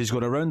doing that. He's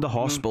going around the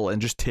hospital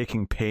and just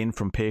taking pain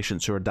from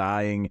patients who are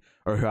dying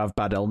or who have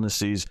bad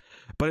illnesses.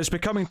 But it's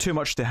becoming too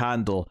much to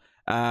handle,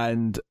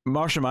 and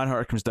Martian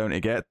Manhunter comes down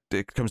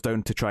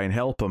to try and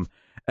help him.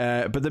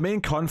 But the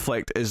main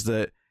conflict is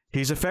that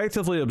he's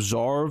effectively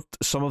absorbed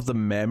some of the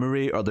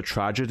memory or the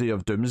tragedy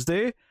of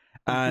Doomsday,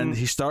 and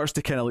he starts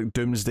to kind of like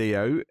Doomsday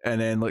out, and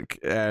then like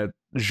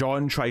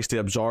Jean tries to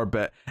absorb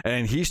it, and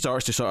then he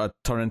starts to sort of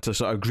turn into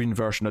sort of green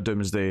version of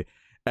Doomsday,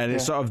 and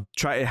it's sort of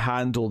try to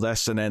handle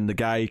this, and then the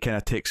guy kind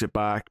of takes it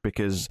back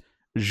because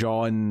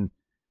Jean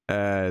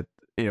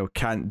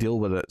can't deal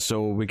with it,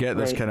 so we get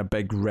this kind of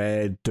big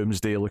red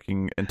Doomsday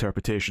looking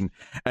interpretation,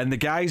 and the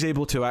guy's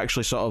able to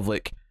actually sort of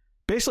like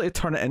basically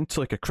turn it into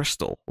like a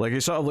crystal, like he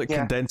sort of like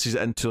condenses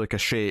it into like a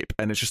shape,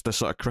 and it's just this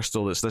sort of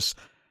crystal that's this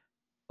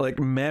like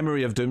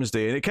memory of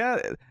Doomsday. And it kind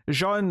of,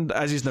 Jean,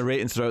 as he's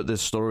narrating throughout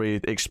this story,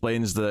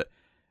 explains that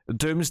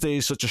Doomsday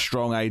is such a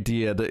strong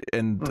idea that,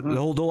 and the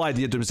whole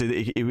idea of Doomsday,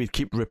 that he would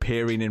keep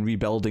repairing and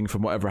rebuilding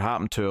from whatever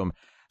happened to him.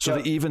 So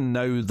that even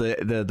now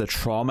the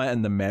trauma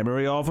and the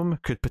memory of him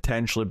could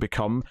potentially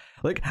become,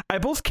 like, I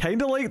both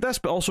kind of like this,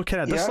 but also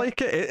kind of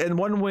dislike it. In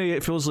one way,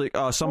 it feels like,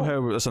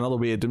 somehow there's another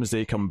way of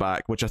Doomsday come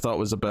back, which I thought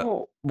was a bit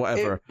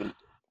whatever.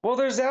 Well,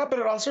 there's that, but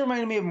it also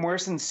reminded me of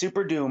Morrison's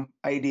Super Doom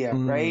idea,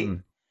 right?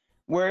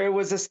 Where it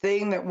was this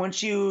thing that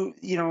once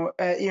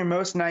at your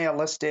most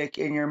nihilistic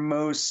and your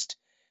most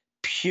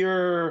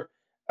pure,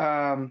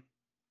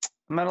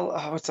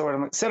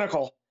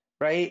 cynical,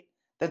 right?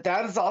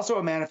 That is also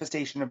a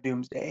manifestation of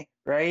Doomsday,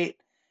 right?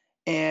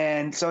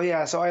 And so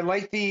I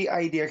like the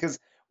idea, because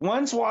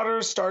once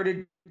Waters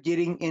started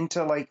getting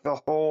into like the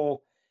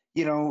whole,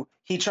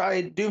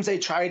 Doomsday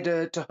tried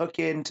to hook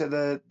into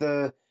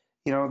the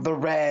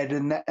red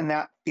and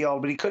that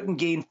field, but he couldn't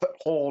gain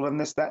foothold, and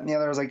this, that, and the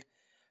other. I was like,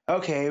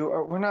 okay,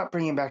 we're not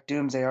bringing back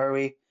Doomsday, are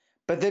we?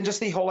 But then just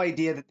the whole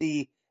idea that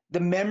the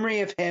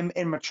memory of him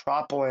in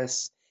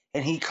Metropolis,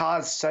 and he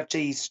caused such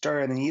a stir,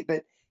 and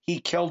that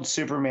he killed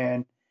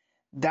Superman.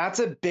 That's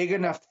a big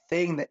enough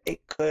thing that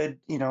it could,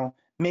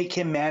 make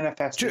him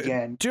manifest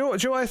again. Do you know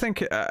what I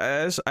think it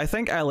is? I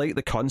think I like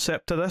the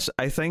concept of this.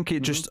 I think it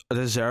just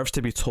deserves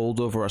to be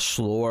told over a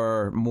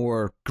slower,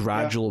 more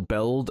gradual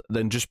build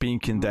than just being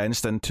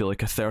condensed into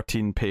like a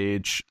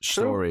 13-page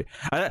story.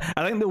 I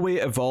think the way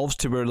it evolves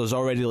to where there's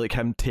already like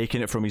him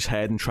taking it from his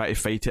head and trying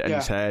to fight it in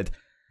his head,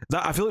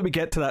 that I feel like we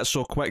get to that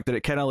so quick that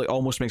it kind of like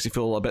almost makes it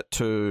feel a bit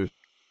too,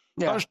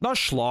 not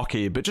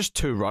schlocky, but just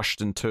too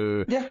rushed and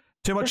too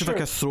much of like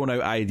a thrown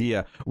out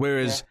idea.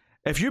 Whereas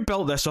if you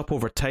build this up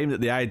over time,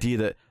 that the idea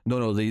that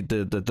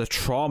the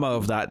trauma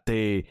of that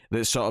day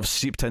that sort of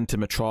seeped into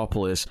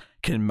Metropolis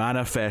can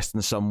manifest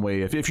in some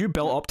way. If you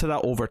built up to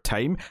that over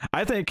time,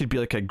 I think it could be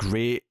like a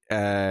great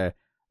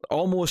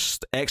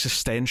almost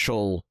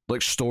existential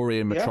like story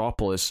in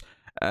Metropolis.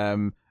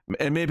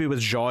 And maybe with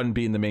Jean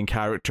being the main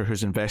character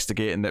who's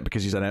investigating it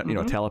because he's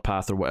a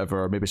telepath or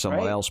whatever, or maybe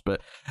someone else,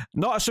 but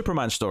not a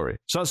Superman story.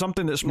 So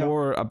something that's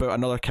more about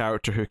another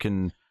character who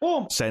can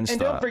sense and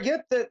that. Don't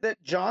forget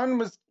that John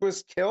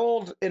was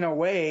killed in a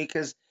way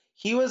because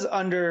he was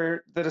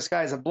under the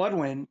disguise of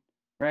Bloodwind,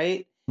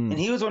 right? And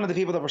he was one of the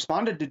people that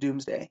responded to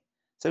Doomsday.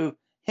 So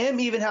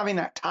him even having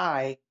that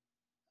tie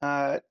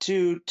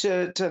to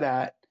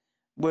that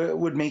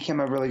would make him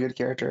a really good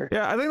character.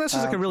 Yeah, I think this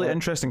is like a really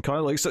interesting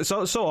comment. Like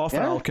so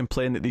often I'll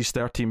complain that these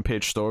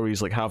 13-page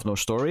stories like have no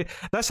story.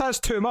 This has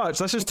too much.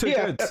 This is too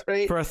good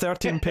for a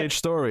 13-page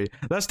story.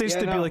 This needs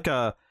to be like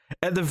at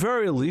the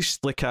very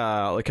least like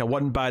a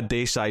One Bad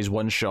Day size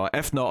one shot,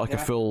 if not like a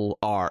full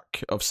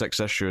arc of 6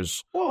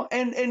 issues. Well,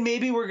 and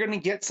maybe we're gonna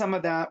get some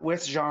of that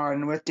with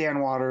Jean, with Dan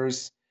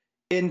Waters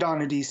in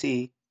Dawn of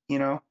DC,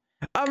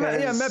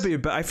 maybe,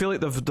 but I feel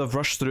like they've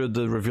rushed through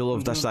the reveal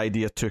of this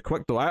idea too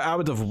quick, though. I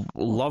would have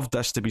loved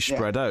this to be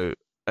spread out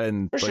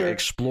and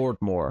explored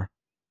more.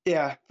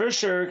 Yeah, for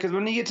sure. Because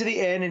when you get to the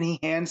end and he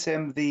hands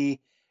him the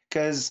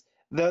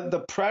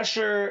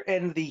pressure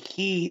and the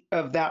heat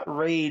of that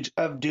rage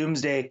of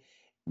Doomsday,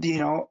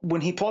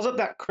 when he pulls up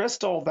that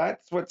crystal,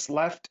 that's what's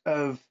left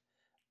of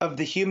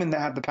the human that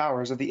had the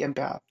powers of the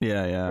empath.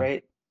 Yeah.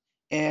 Right.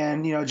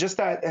 And just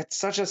that, it's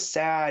such a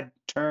sad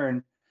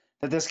turn.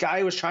 That this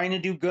guy was trying to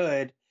do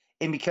good,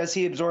 and because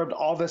he absorbed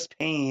all this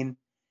pain,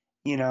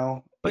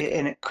 and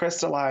it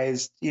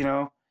crystallized,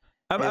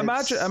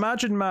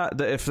 Imagine, Matt,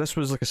 that if this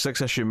was like a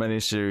 6-issue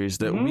miniseries,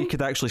 that we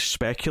could actually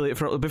speculate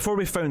before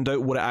we found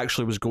out what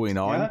actually was going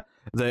on,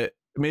 that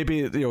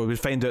maybe we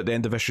find out at the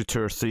end of issue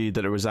 2 or 3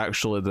 that it was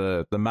actually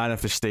the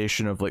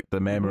manifestation of like the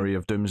memory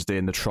of Doomsday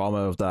and the trauma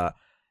of that.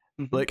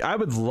 Like, I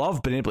would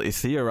love being able to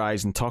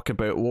theorize and talk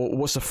about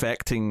what's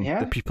affecting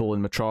the people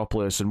in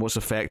Metropolis and what's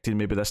affecting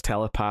maybe this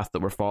telepath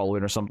that we're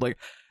following or something. Like,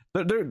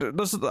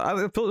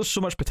 I feel there's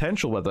so much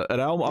potential with it, and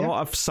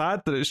I'm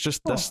sad that it's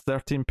just this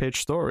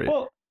 13-page story.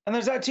 Well, and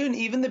there's that too, and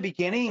even the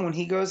beginning when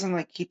he goes and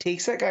like he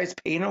takes that guy's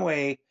pain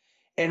away,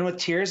 and with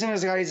tears in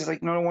his eyes, he's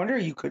like, "No wonder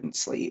you couldn't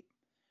sleep,"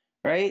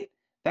 right?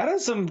 That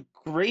is some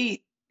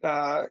great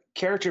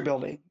character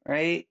building,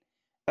 right?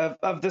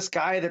 Of this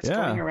guy that's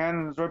going around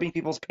and absorbing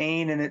people's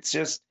pain, and it's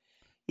just,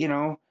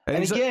 and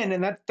again,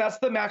 and that's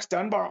the Max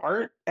Dunbar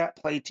art at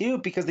play too,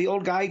 because the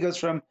old guy goes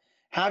from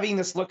having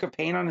this look of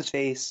pain on his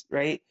face,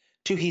 right,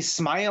 to he's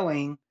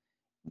smiling,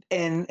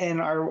 and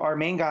our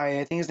main guy,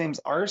 I think his name's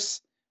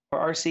Arce or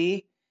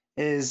RC,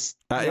 is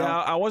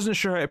yeah, I wasn't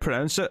sure how to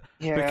pronounce it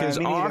because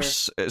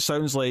arse, it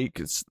sounds like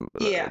it's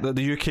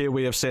the UK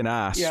way of saying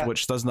ass,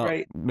 which does not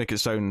make it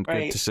sound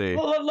good to say.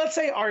 Well, let's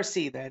say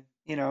RC then.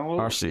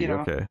 RC,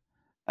 okay.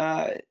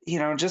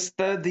 Just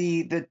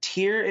the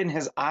tear in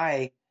his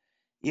eye,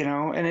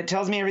 and it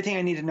tells me everything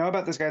I need to know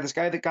about this guy. This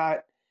guy that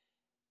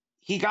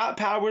got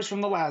powers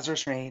from the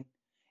Lazarus Rain,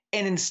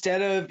 and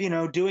instead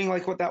of doing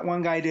like what that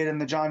one guy did in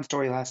the John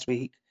story last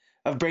week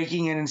of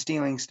breaking in and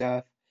stealing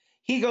stuff,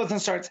 he goes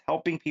and starts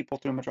helping people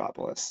through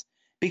Metropolis,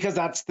 because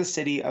that's the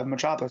city of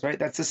Metropolis, right?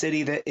 That's the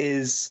city that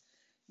is,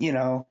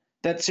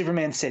 that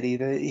Superman city,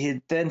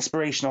 the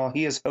inspirational,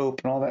 he is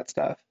hope and all that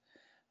stuff.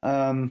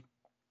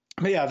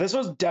 But yeah, this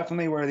was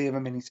definitely worthy of a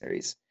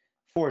miniseries,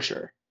 for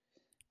sure.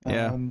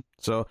 Yeah.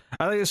 So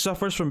I think it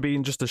suffers from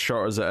being just as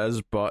short as it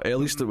is, but at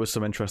least it was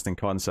some interesting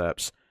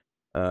concepts.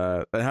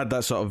 It had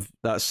that sort of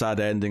that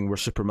sad ending where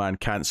Superman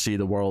can't see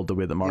the world the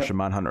way that Martian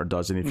Manhunter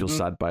does, and he feels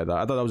sad by that.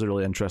 I thought that was a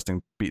really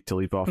interesting beat to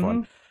leave off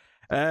on.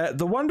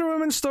 The Wonder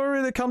Woman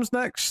story that comes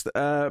next,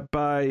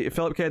 by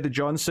Philip Kennedy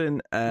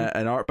Johnson,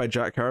 and art by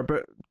Jack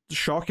Herbert,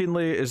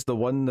 shockingly is the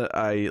one that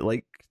I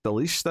like the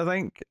least. I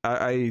think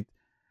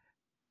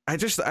I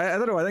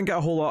don't know, I didn't get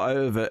a whole lot out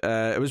of it.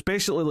 It was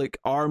basically like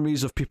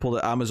armies of people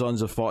that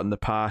Amazons have fought in the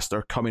past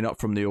are coming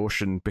up from the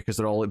ocean because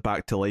they're all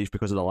back to life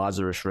because of the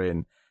Lazarus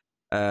Rain.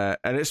 And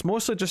it's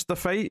mostly just the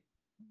fight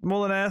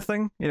more than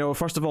anything.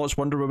 First of all, it's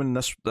Wonder Woman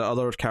and the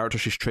other character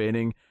she's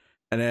training,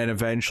 and then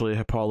eventually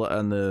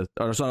Hippolyta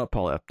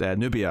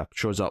Nubia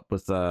shows up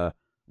with the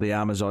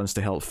Amazons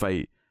to help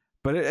fight.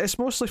 But it's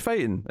mostly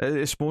fighting.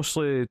 It's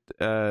mostly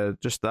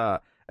just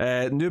that.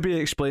 Nubia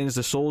explains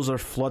the souls are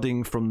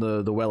flooding from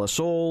the Well of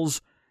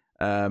Souls,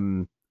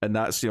 and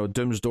that's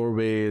Doom's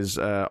doorway is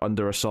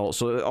under assault.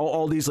 So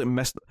all these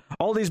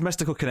all these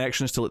mystical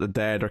connections to the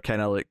dead are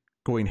kind of like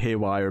going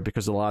haywire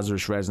because the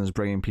Lazarus resin is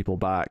bringing people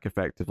back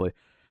effectively.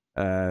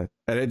 And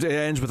it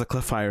ends with a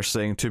cliffhanger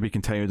saying to be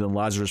continued in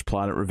Lazarus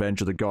Planet: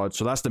 Revenge of the Gods.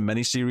 So that's the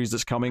miniseries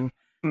that's coming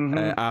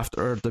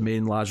after the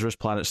main Lazarus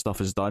Planet stuff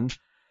is done.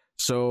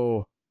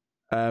 So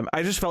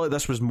I just felt like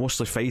this was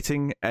mostly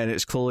fighting, and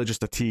it's clearly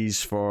just a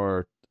tease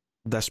for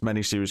this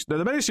miniseries. Now,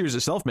 the miniseries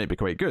itself might be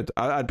quite good.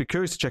 I'd be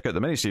curious to check out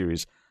the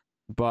miniseries,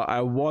 but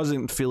I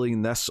wasn't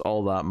feeling this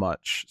all that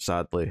much,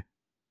 sadly.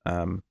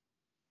 So,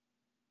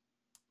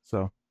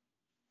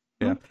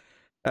 yeah.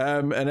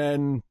 And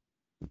then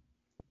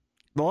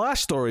the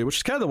last story, which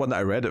is kind of the one that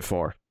I read it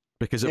for,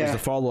 because it was the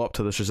follow-up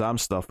to the Shazam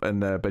stuff,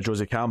 and by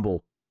Josie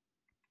Campbell,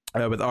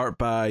 with art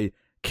by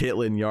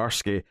Caitlin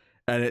Yarsky.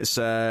 And it's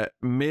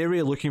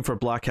Mary looking for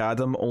Black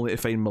Adam only to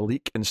find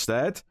Malik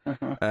instead,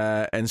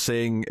 and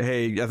saying,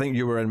 hey, I think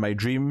you were in my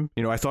dream.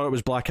 I thought it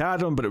was Black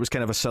Adam, but it was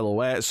kind of a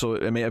silhouette, so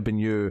it may have been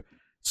you.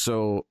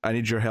 So I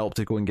need your help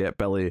to go and get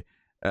Billy.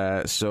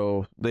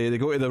 So they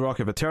go to the Rock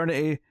of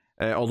Eternity,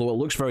 although it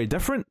looks very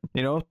different.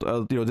 They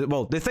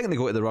think they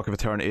go to the Rock of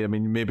Eternity. I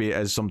mean, maybe it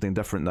is something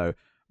different now,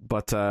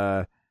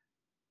 but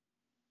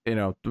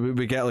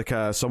we get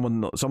like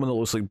someone that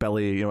looks like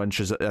Billy, as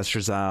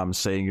Shazam,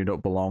 saying you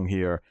don't belong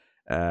here.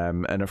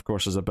 And of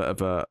course there's a bit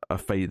of a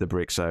fight that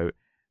breaks out,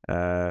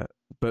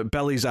 but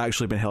Billy's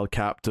actually been held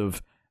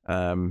captive,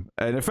 and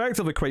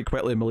effectively quite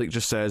quickly Malik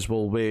just says,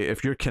 well, wait,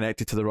 if you're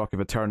connected to the Rock of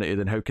Eternity,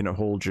 then how can it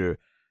hold you?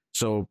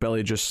 So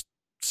Billy just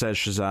says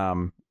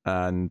Shazam,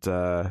 and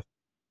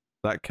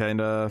that kind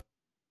of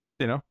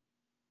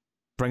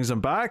brings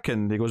him back,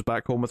 and he goes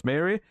back home with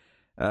Mary,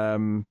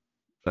 and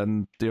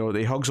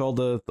he hugs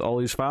all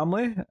his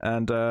family,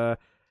 and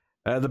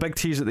the big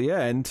tease at the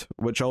end,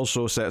 which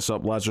also sets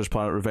up Lazarus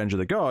Planet: Revenge of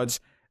the Gods,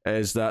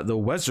 is that the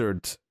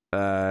wizard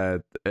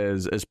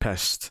is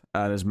pissed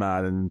and is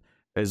mad and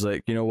is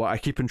like, you know what, I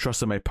keep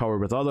entrusting my power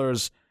with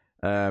others.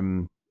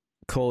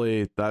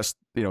 Clearly, that's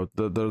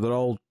they're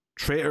all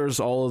traitors,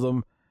 all of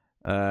them.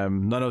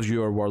 None of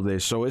you are worthy.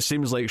 So it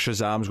seems like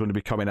Shazam's going to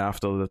be coming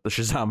after the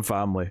Shazam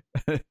family.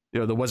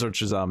 The wizard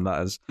Shazam,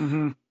 that is.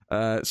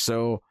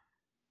 So.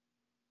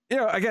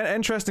 Again,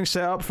 interesting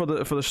setup for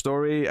the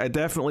story. I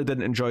definitely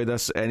didn't enjoy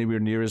this anywhere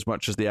near as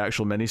much as the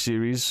actual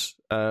miniseries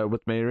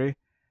with Mary.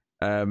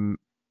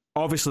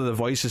 Obviously, the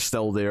voice is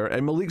still there,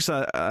 and Malik's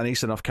a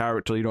nice enough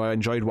character. I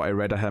enjoyed what I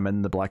read of him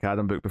in the Black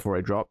Adam book before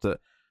I dropped it.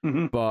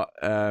 But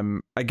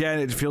again,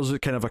 it feels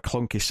like kind of a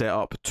clunky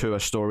setup to a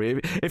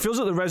story. It feels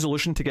like the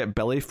resolution to get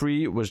Billy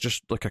free was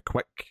just like a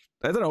quick.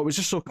 I don't know. It was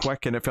just so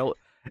quick, and it felt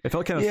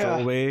kind of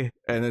throwaway,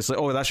 and it's like,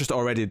 oh, that's just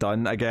already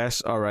done, I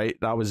guess. All right,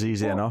 that was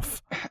easy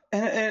enough.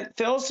 And it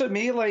feels to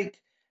me like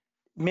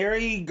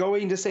Mary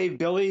going to save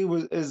Billy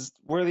is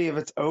worthy of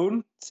its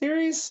own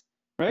series,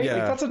 right? Yeah.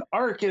 Like that's an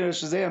arc in a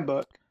Shazam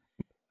book.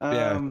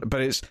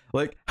 But it's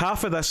like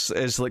half of this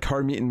is like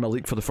her meeting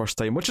Malik for the first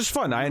time, which is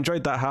fun. I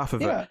enjoyed that half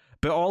of it.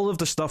 But all of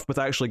the stuff with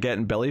actually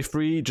getting Billy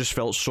free just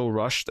felt so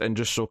rushed and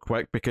just so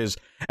quick, because,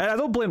 and I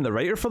don't blame the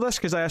writer for this,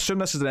 because I assume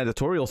this is an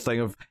editorial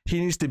thing of he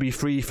needs to be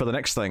free for the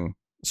next thing.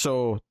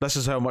 So this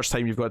is how much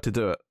time you've got to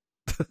do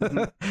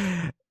it.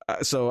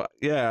 So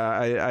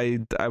yeah,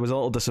 I was a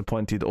little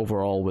disappointed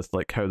overall with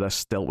like how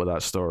this dealt with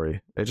that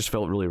story. It just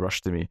felt really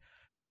rushed to me.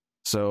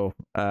 So,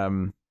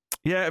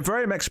 yeah,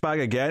 very mixed bag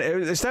again.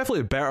 It's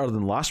definitely better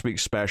than last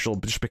week's special,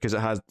 just because it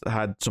has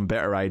had some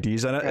better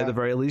ideas in it at the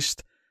very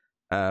least.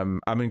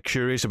 I'm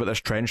curious about this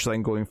trench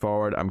thing going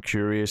forward. I'm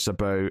curious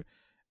about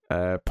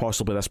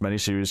possibly this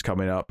miniseries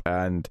coming up,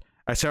 and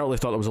I certainly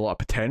thought there was a lot of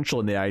potential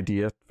in the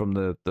idea from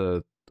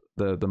the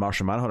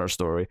Martian Manhunter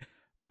story,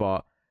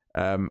 but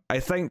I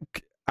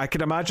think I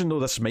can imagine though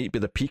this might be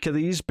the peak of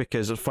these,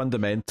 because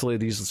fundamentally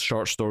these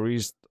short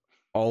stories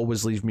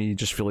always leave me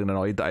just feeling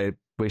annoyed that I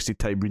wasted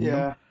time reading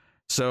them.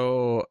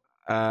 So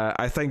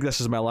I think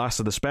this is my last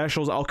of the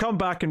specials. I'll come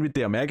back and read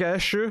the Omega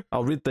issue.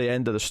 I'll read the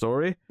end of the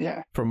story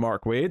from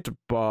Mark Waid,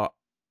 but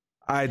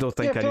I don't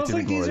think I need to read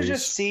more of these. It feels like these are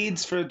just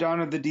seeds for Dawn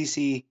of the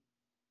DC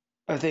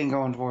thing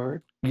going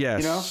forward.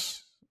 Yes. You know?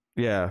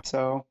 Yeah.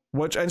 So,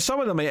 and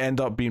some of them might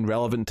end up being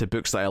relevant to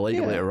books that I like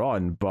later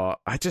on, but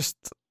I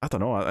don't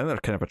know. I think they're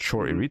kind of a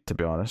shorty read, to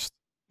be honest.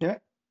 Yeah.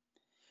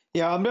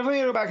 Yeah, I'm definitely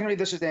gonna go back and read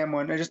the Shazam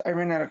one. I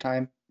ran out of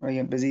time.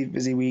 Again,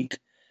 busy week.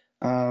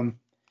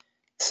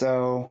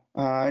 So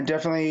it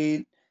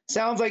definitely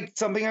sounds like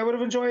something I would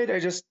have enjoyed. I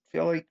just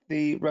feel like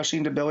the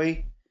rushing to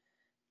Billy,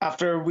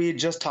 after we had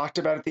just talked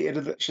about at the end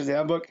of the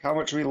Shazam book how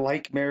much we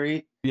like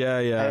Mary. Yeah.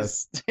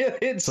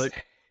 It's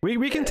like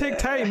we can take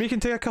time. We can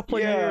take a couple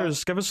of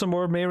years. Give us some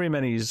more Mary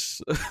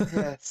minis.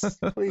 Yes,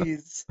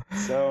 please.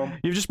 So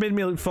you've just made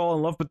me fall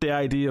in love with the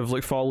idea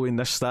of following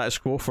this status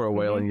quo for a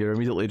while, and you're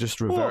immediately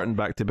just reverting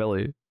back to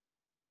Billy.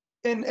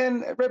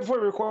 And right before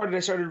we recorded, I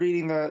started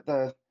reading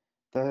the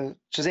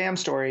Shazam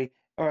story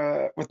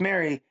with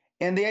Mary,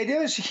 and the idea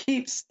that she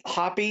keeps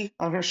Hoppy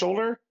on her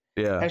shoulder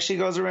as she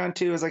goes around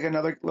too is like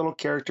another little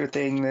character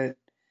thing that,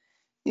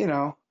 you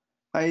know,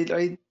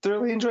 I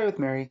thoroughly enjoy with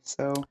Mary.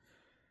 So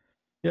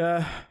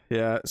yeah.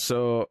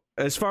 So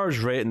as far as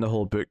rating the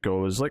whole book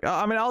goes,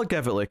 I'll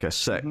give it like a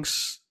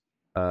 6,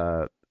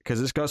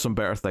 because it's got some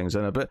better things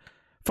in it, but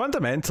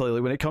fundamentally,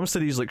 when it comes to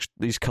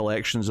these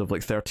collections of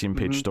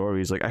 13-page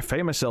stories, I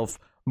find myself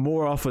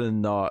more often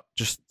than not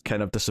just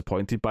kind of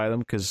disappointed by them,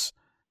 because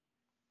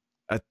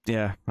I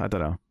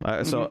don't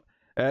know. So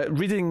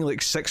reading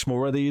 6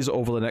 more of these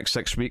over the next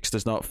 6 weeks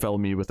does not fill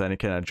me with any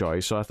kind of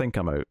joy, so I think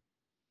I'm out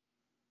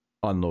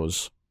on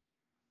those.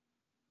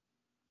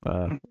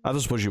 I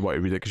don't suppose you want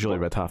to read it because you only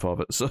read half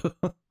of it, so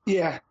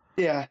yeah.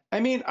 I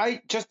mean,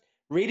 I just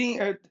reading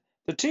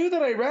the 2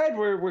 that I read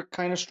were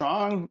kind of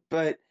strong,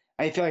 but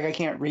I feel like I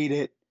can't read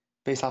it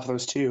based off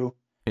those 2.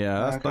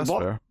 Yeah, that's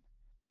fair.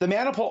 The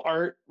Manipul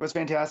art was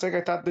fantastic.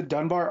 I thought the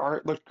Dunbar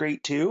art looked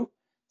great too.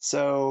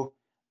 So,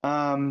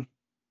 from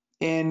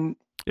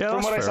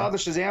what I saw, the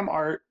Shazam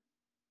art,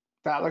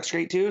 that looks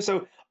great too.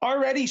 So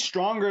already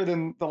stronger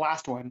than the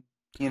last one,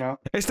 you know?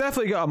 It's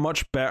definitely got a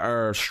much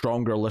better,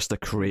 stronger list of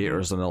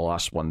creators than the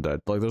last one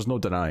did. There's no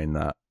denying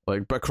that.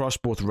 But across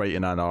both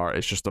writing and art,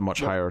 it's just a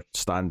much higher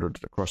standard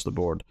across the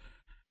board.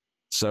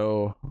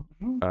 So,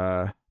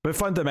 but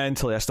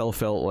fundamentally, I still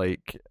felt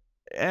like,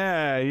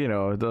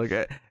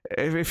 it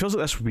feels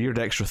like this weird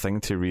extra thing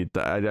to read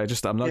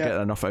that I'm not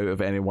getting enough out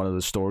of any one of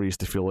the stories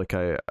to feel like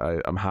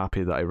I'm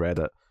happy that I read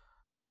it.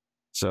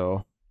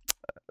 So,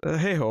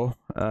 hey ho,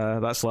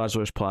 that's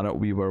Lazarus Planet.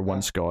 We were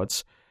once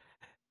gods.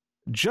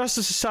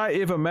 Justice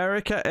Society of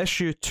America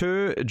issue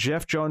 2.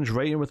 Jeff Johns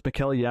writing with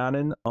Mikkel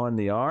Janin on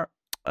the art.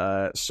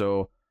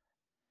 So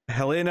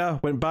Helena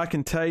went back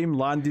in time,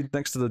 landed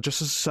next to the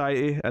Justice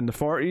Society in the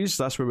 40s.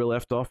 That's where we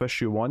left off,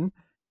 issue 1.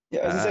 Yeah,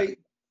 I was gonna say,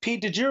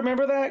 Pete, did you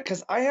remember that?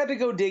 Because I had to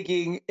go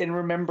digging and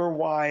remember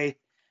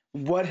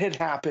what had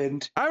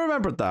happened. I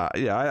remembered that.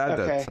 Yeah, I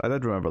did. I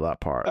did remember that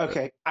part.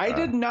 Okay. I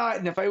did not,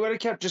 and if I would have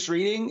kept just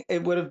reading,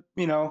 it would have,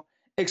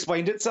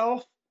 explained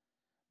itself.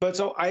 But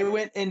so I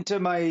went into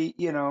my,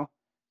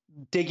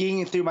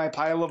 digging through my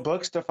pile of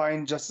books to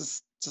find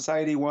Justice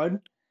Society 1.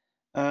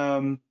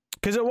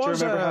 Because it was.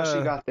 To remember how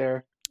she got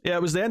there. Yeah,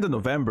 it was the end of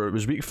November. It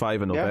was week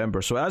 5 in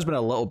November, so it has been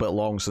a little bit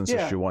long since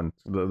issue 1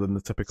 than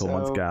the typical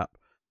month gap.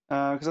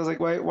 Because I was like,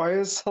 why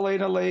is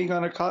Helena laying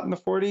on a cot in the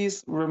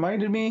 40s?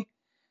 Reminded me.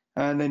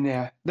 And then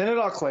it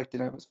all clicked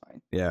and it was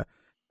fine. Yeah.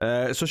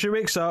 So she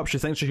wakes up, she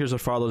thinks she hears her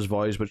father's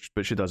voice,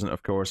 but she doesn't,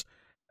 of course.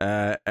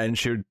 And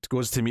she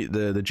goes to meet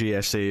the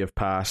GSA of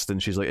past,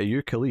 and she's like, "Are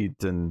you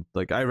Khalid?" And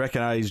I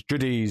recognize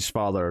Judy's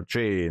father,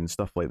 Jay, and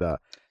stuff like that.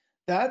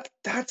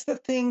 That's the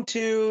thing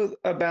too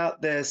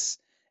about this,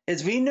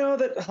 is we know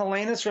that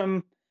Helena's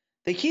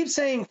they keep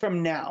saying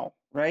from now,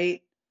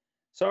 right?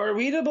 So are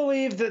we to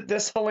believe that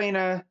this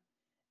Helena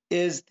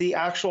is the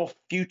actual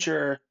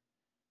future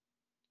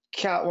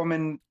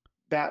Catwoman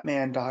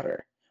Batman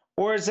daughter?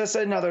 Or is this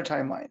another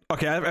timeline?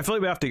 Okay, I feel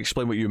like we have to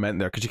explain what you meant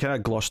there, because you kind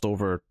of glossed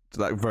over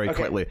that very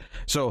quickly.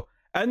 So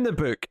in the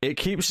book, it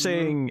keeps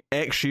saying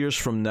X years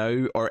from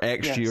now or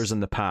X years in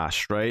the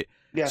past, right?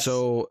 Yes.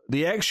 So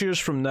the X years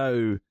from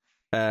now,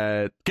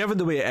 given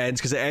the way it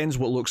ends, because it ends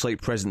what looks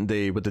like present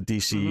day with the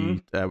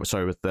DC,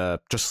 with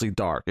Justice League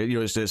Dark.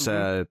 It's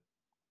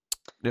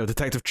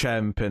Detective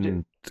Chimp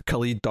and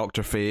Khalid,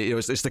 Dr. Fate.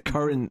 It's the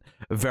current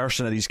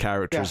version of these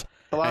characters. Yeah,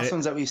 the last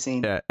ones that we've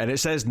seen. Yeah, and it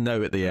says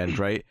now at the end,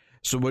 right?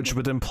 So which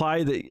would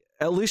imply that,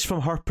 at least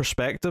from her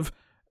perspective,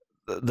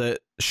 that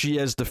she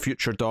is the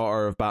future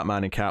daughter of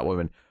Batman and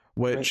Catwoman,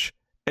 which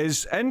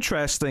is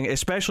interesting,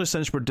 especially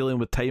since we're dealing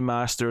with Time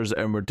Masters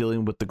and we're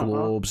dealing with the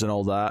globes and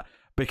all that,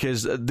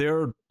 because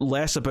they're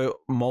less about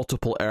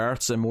multiple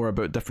Earths and more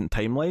about different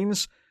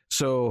timelines.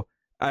 So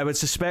I would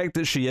suspect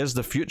that she is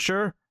the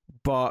future,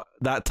 but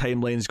that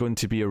timeline is going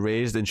to be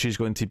erased and she's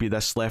going to be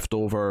this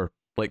leftover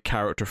like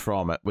character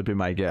from it, would be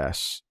my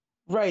guess.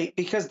 Right,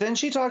 because then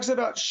she talks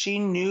about she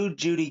knew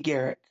Judy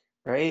Garrick,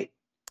 right?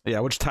 Yeah,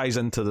 which ties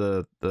into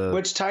the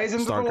which ties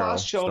into the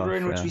Lost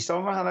Children, which we still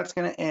don't know how that's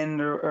going to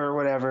end or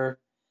whatever.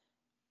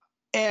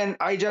 And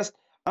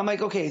I'm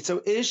like, okay,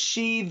 so is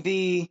she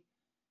the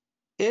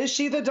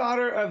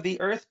daughter of the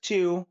Earth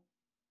 2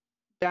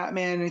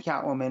 Batman and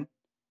Catwoman,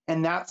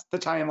 and that's the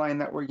timeline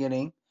that we're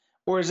getting,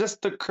 or is this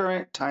the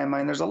current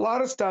timeline? There's a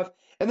lot of stuff,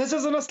 and this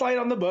isn't a slight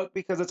on the book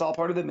because it's all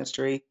part of the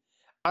mystery.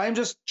 I'm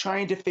just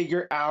trying to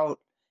figure out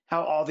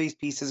how all these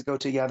pieces go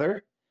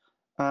together.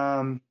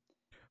 Well,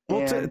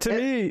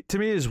 to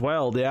me as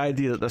well, the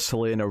idea that this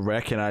Helena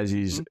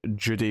recognizes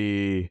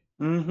Judy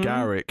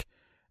Garrick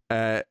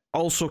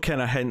also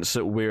kind of hints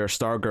at where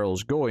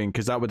Stargirl's going,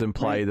 because that would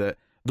imply that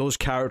those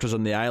characters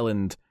on the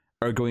island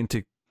are going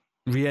to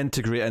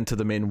reintegrate into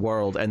the main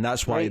world, and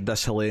that's why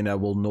this Helena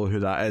will know who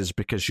that is,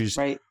 because she's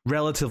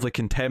relatively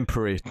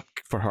contemporary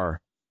for her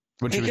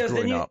when she was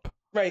growing up.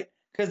 Right,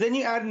 because then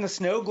you add in the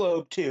Snow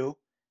Globe too,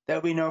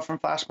 that we know from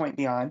Flashpoint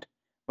Beyond,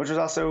 which was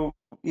also,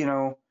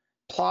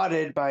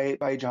 plotted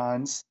by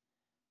Johns.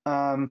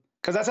 Because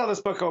that's how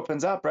this book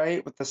opens up,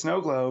 right? With the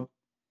Snow Globe.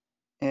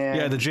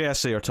 And, the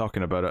JSA are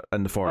talking about it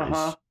in the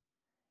 40s.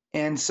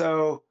 And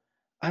so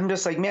I'm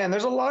just like, man,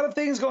 there's a lot of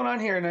things going on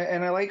here,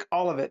 and I like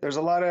all of it. There's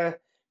a lot of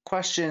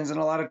questions and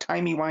a lot of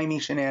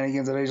timey-wimey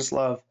shenanigans that I just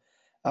love.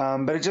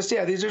 But it just,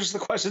 these are just the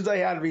questions I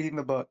had reading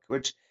the book,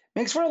 which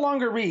makes for a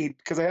longer read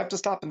because I have to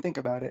stop and think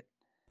about it.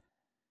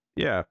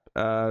 Yeah,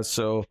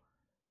 so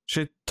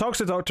she talks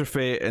to Dr.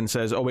 Fate and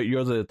says, oh wait,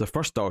 you're the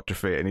first Dr.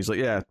 Fate, and he's like,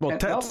 yeah, well,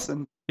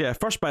 Nelson. Yeah,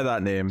 first by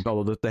that name,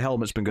 although the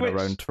helmet's been going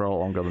around for a lot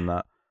longer than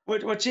that.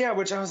 Which I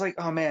was like,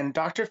 oh man,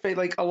 Dr. Fate,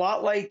 like a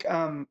lot like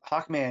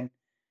Hawkman.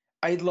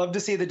 I'd love to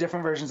see the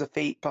different versions of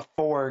Fate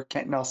before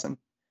Kent Nelson.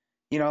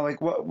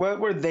 Like what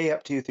were they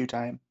up to through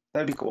time?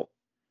 That'd be cool.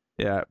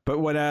 Yeah, but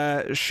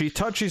when she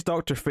touches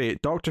Dr.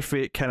 Fate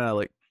kind of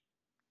like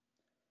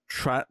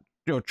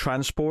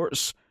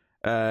transports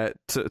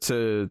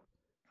to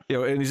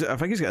and I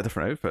think he's got a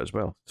different outfit as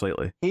well,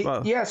 slightly.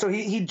 So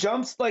he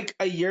jumps like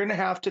a year and a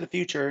half to the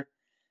future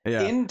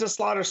into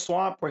Slaughter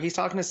Swamp, where he's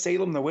talking to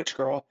Salem the Witch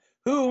Girl,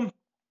 who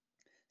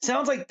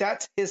sounds like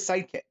that's his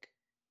sidekick.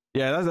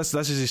 Yeah, that's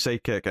his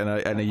sidekick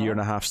in a year and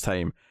a half's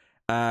time.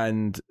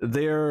 And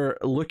they're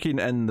looking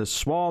in the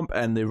swamp,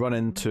 and they run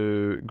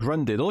into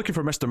Grundy. They're looking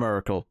for Mr.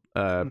 Miracle,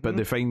 but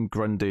they find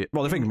Grundy.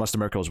 Well, they find Mr.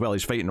 Miracle as well.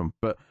 He's fighting him,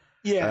 but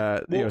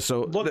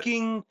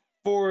looking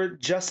for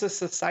Justice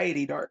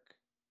Society Dark.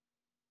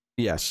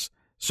 Yes.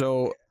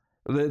 So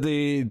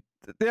they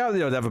have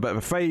a bit of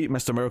a fight.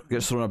 Mr. Miracle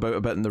gets thrown about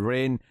a bit in the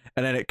rain,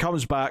 and then it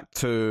comes back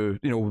to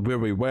where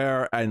we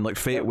were, and like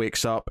Fate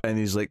wakes up, and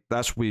he's like,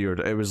 "That's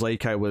weird. It was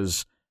like I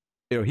was."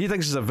 He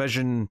thinks it's a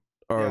vision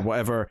or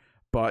whatever,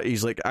 but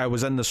he's like, I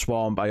was in the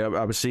swamp, I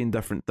was seeing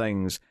different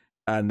things,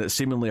 and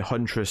seemingly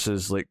Huntress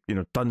has like,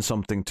 done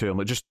something to him.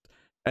 Like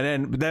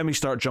and then we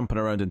start jumping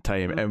around in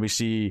time, and we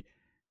see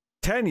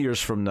 10 years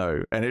from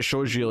now, and it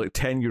shows you like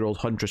 10-year-old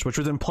Huntress, which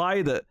would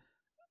imply that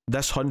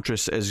this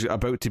Huntress is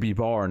about to be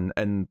born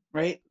in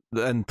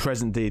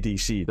present day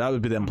DC. That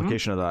would be the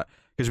implication of that,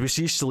 because we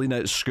see Selena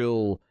at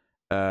school,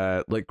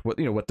 like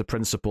with the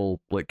principal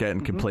like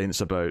getting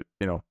complaints about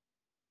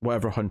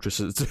whatever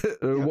Huntress is,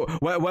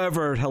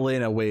 whatever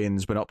Helena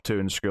Wayne's been up to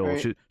in school.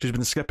 She's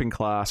been skipping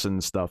class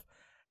and stuff.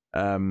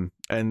 But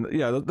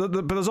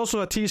there's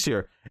also a tease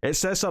here. It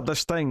sets up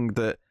this thing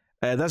that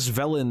this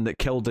villain that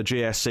killed the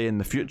JSA in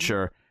the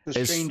future,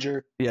 the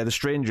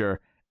Stranger,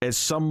 is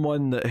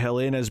someone that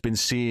Helena's been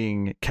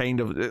seeing,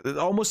 kind of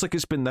almost like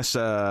it's been this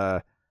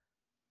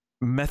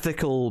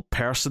mythical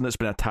person that's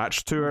been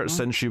attached to her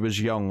since she was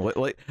young.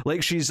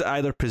 Like she's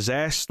either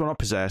possessed, well, not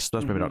possessed.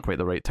 That's maybe not quite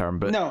the right term,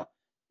 but no.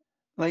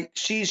 Like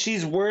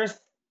she's worth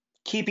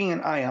keeping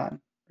an eye on,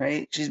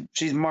 right?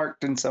 She's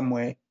marked in some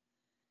way.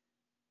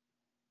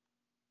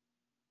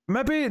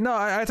 Maybe no.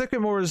 I think it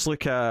more as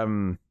like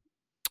a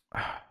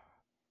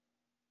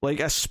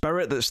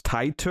spirit that's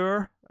tied to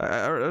her.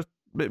 Or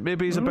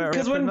maybe he's a better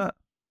way than that.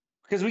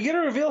 Because we get to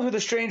reveal who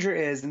the Stranger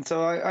is, and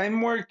so I'm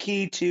more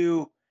key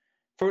to,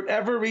 for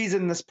whatever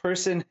reason, this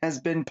person has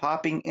been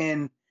popping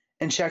in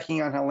and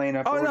checking on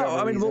Helena. Oh no,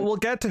 I mean we'll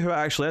get to who it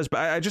actually is,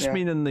 but I just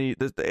mean in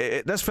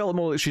this felt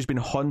more like she's been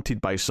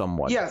haunted by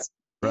someone. Yes.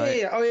 Right.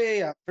 Yeah. Oh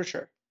yeah, for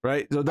sure.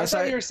 Right. So that's I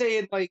thought you were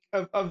saying like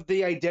of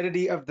the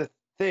identity of the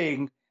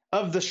thing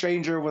of the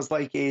Stranger was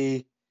like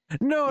a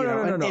no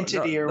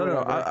entity or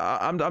whatever.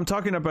 I'm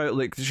talking about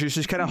like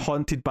she's kind of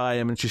haunted by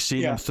him, and she's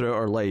seen him throughout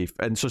her life,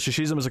 and so she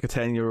sees him as like a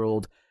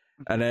 10-year-old,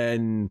 and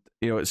then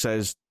it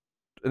says.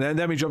 And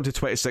then we jump to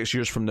 26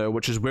 years from now,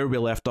 which is where we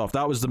left off.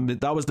 That was the main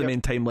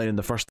timeline in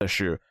the first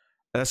issue.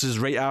 This is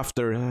right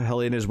after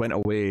Helena's went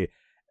away.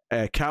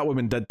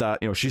 Catwoman did that.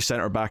 She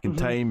sent her back in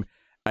time,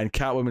 and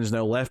Catwoman is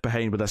now left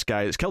behind with this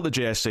guy that's killed the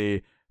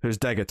JSA, who's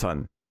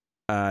Degaton,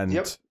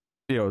 and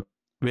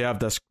we have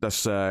this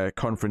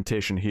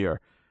confrontation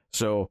here.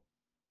 So,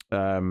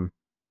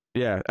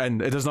 yeah,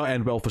 and it does not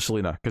end well for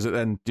Selina, because it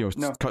then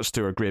cuts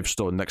to her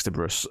gravestone next to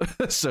Bruce.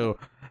 So,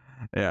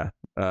 yeah,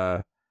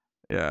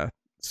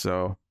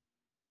 so.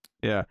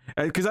 Yeah,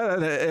 because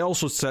it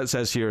also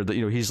says here that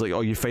he's like,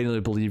 oh, you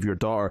finally believe your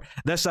daughter.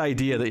 This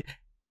idea that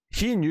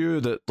he knew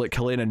that like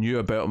Helena knew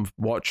about him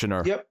watching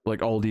her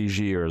like all these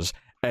years,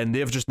 and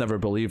they've just never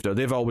believed her.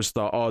 They've always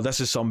thought, oh, this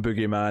is some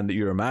boogeyman that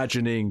you're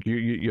imagining.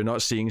 You're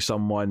not seeing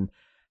someone,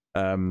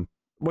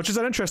 which is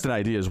an interesting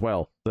idea as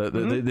well. That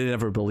they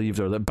never believed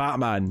her. That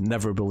Batman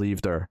never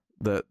believed her.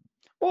 That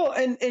well,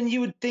 and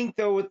you would think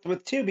though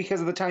with two, because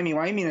of the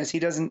timey-wiminess, he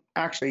doesn't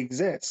actually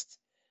exist,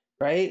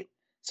 right?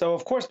 So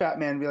of course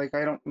Batman would be like,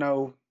 I don't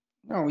know.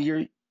 No,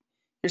 you're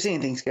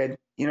seeing things, kid.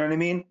 You know what I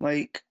mean?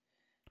 Like,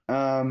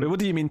 what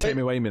do you mean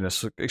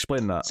timey-wiminess?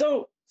 Explain that.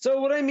 So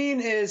what I mean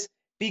is,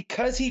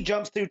 because he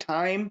jumps through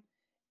time,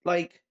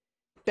 like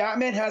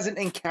Batman hasn't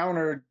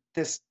encountered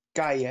this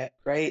guy yet,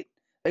 right?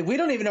 Like we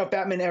don't even know if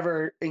Batman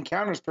ever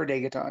encounters Per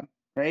Degaton,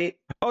 right?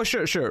 Oh,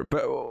 sure,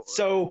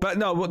 but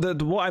no.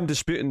 What I'm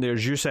disputing there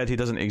is you said he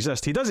doesn't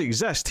exist. He does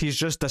exist. He's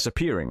just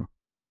disappearing.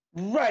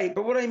 Right,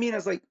 but what I mean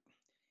is like,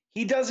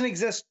 he doesn't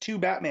exist to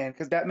Batman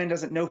because Batman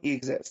doesn't know he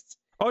exists.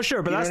 Oh,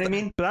 sure, but that's what I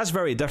mean? But that's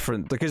very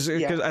different because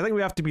I think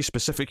we have to be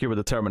specific here with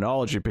the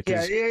terminology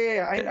because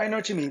I know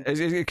what you mean.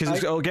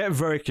 Because it'll get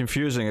very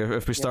confusing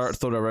if we start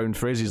throwing around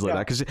phrases like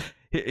that.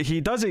 Because he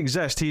does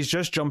exist, he's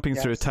just jumping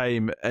through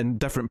time in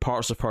different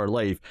parts of her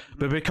life.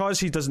 But because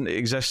he doesn't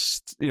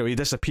exist, he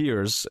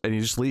disappears and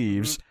he just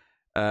leaves.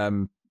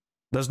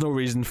 There's no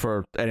reason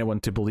for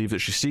anyone to believe that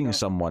she's seeing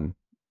someone.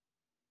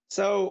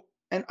 So.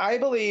 And I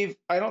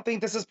don't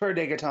think this is Per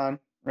Degaton,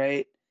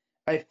 right?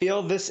 I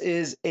feel this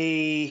is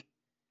his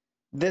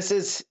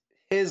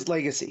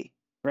legacy,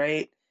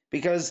 right?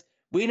 Because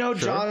we know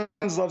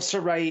Johns loves to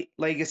write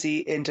legacy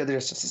into the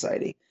Justice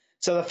Society.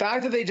 So the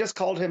fact that they just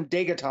called him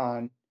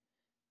Degaton,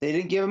 they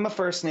didn't give him a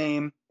first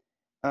name,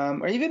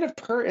 or even if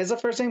Per is a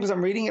first name, because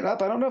I'm reading it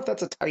up, I don't know if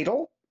that's a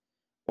title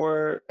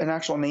or an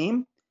actual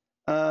name.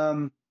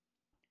 But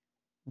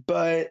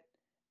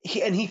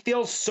he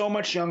feels so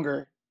much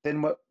younger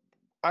than what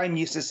I'm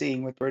used to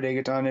seeing with Per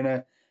Degaton in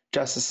a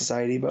Justice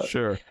Society. But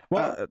sure.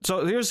 Well,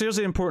 so here's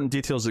the important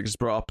details that gets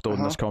brought up though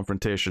in this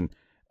confrontation.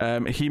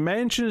 He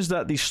mentions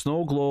that the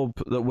snow globe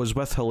that was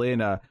with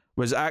Helena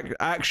was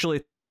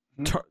actually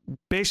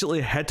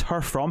basically hid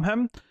her from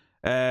him.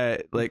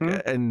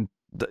 And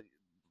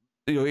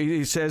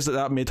he says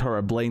that made her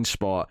a blind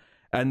spot.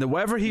 And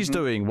whatever he's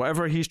doing,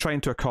 whatever he's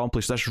trying to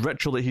accomplish, this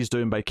ritual that he's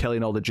doing by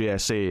killing all the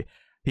JSA,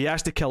 he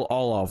has to kill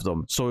all of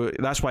them. So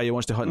that's why he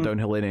wants to hunt down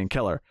Helena and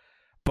kill her.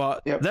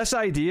 But this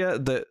idea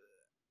that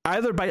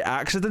either by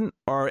accident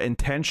or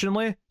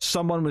intentionally,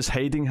 someone was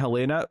hiding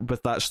Helena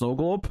with that snow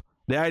globe.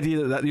 The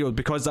idea that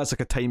because that's like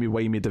a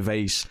timey-wimey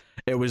device,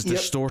 it was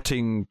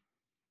distorting,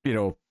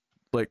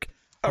 like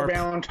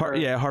around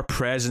her. Her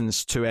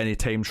presence to any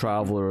time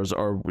travelers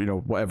or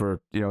whatever.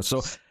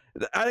 So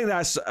I think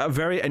that's a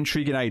very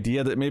intriguing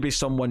idea that maybe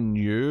someone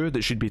knew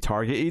that she'd be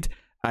targeted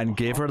and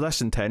gave her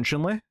this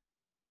intentionally.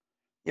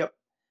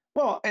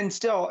 Well, and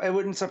still, it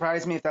wouldn't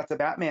surprise me if that's a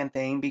Batman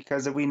thing,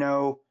 because we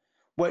know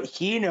what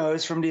he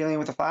knows from dealing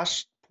with the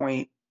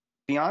Flashpoint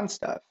Beyond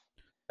stuff.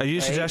 Are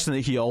you suggesting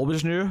that he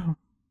always knew?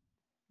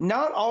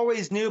 Not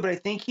always knew, but I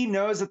think he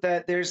knows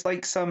that there's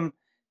like some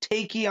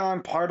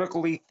tachyon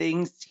particle-y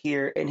things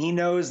here, and he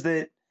knows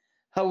that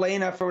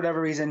Helena, for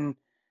whatever reason,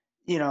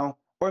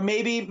 or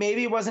maybe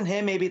it wasn't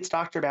him, maybe it's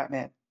Dr.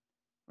 Batman,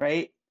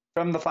 right?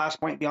 From the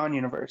Flashpoint Beyond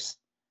universe,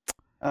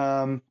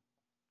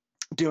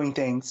 doing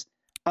things.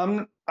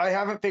 I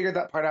haven't figured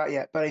that part out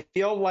yet, but I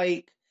feel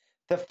like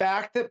the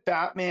fact that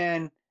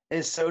Batman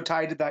is so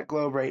tied to that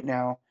globe right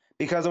now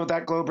because of what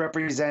that globe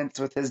represents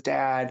with his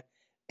dad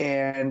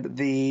and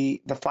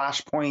the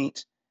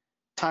Flashpoint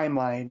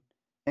timeline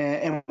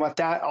and what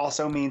that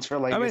also means for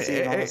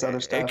legacy and all this other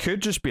stuff. It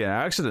could just be an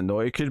accident, though.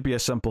 It could be a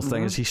simple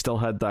thing as he still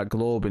had that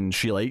globe and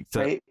she liked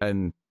it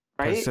and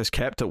has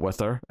kept it with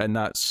her, and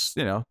that's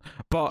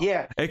but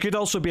it could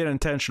also be an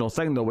intentional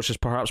thing though, which is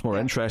perhaps more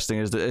interesting,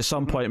 is that at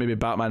some point maybe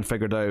Batman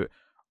figured out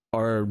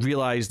or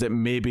realized that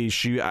maybe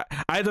she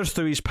either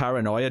through his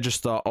paranoia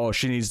just thought, oh,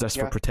 she needs this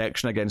for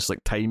protection against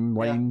like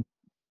timeline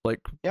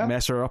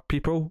messer up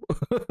people.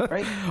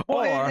 Right.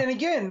 Well, and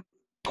again,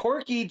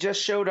 Corky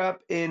just showed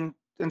up in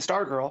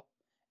Stargirl,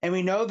 and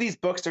we know these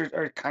books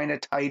are kind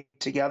of tied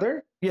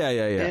together.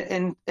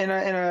 In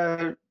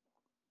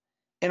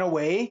a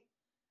way.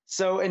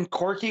 So, and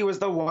Corky was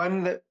the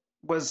one that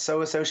was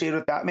so associated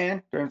with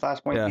Batman during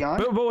Flashpoint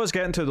Beyond. But what I was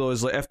getting to though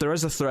is, like, if there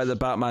is a threat that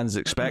Batman's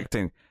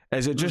expecting,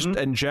 is it just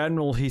in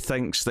general he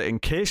thinks that in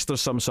case there's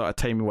some sort of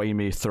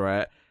timey-wimey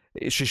threat,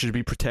 she should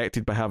be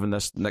protected by having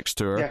this next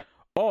to her?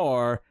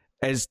 Or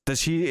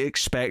does he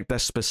expect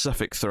this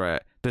specific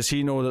threat? Does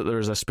he know that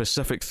there's a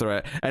specific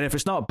threat? And if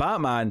it's not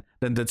Batman,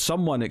 then did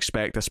someone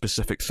expect a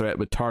specific threat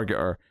would target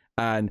her?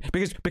 And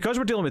because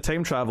we're dealing with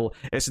time travel,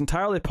 it's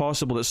entirely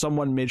possible that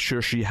someone made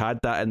sure she had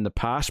that in the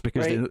past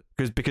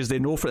because they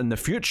know for in the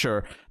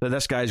future that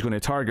this guy's going to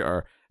target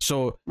her.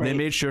 So they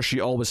made sure she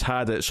always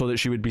had it so that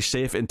she would be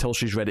safe until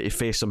she's ready to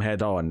face him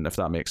head on, if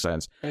that makes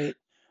sense. Right.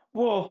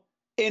 Well,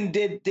 and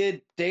did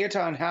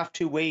Degaton have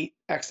to wait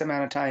X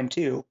amount of time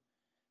too?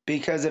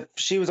 Because if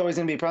she was always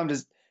going to be a problem,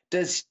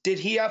 did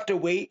he have to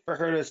wait for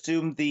her to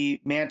assume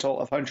the mantle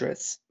of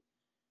Huntress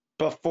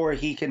before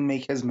he can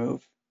make his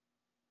move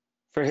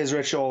for his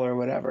ritual or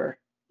whatever?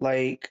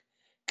 Like,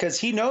 because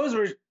he knows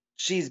where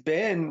she's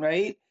been,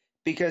 right?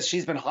 Because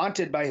she's been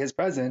haunted by his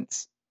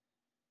presence,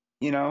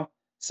 you know?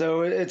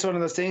 So it's one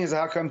of those things.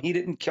 How come he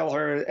didn't kill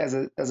her as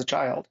a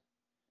child,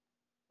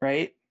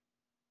 right?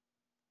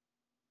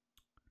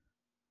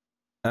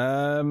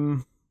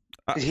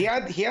 He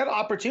had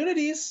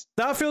opportunities.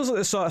 That feels like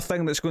the sort of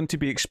thing that's going to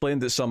be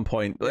explained at some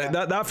point.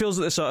 Yeah. That feels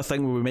like the sort of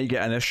thing where we might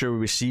get an issue where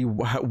we see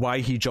why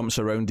he jumps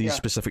around these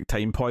specific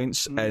time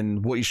points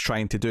and what he's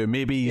trying to do.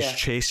 Maybe he's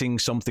chasing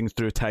something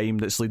through time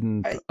that's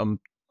leading through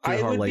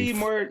her life. Be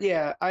more.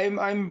 Yeah,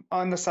 I'm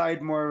on the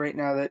side more right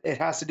now that it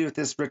has to do with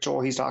this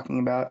ritual he's talking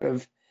about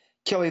of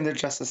killing the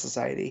Justice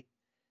Society.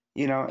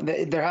 You know,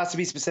 there has to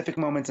be specific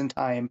moments in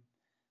time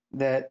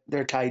that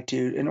they're tied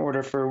to in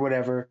order for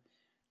whatever.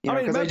 You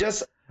know,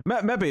 because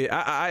maybe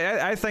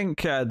I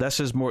think this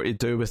is more to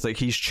do with like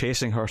he's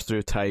chasing her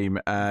through time,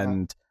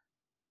 and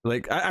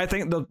like I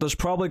think there's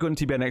probably going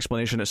to be an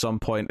explanation at some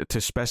point to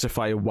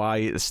specify why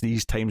it's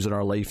these times in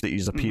our life that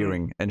he's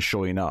appearing and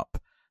showing up,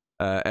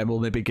 and we'll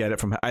maybe get it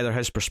from either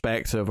his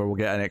perspective or we'll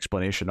get an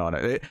explanation on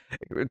it.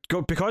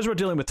 Because we're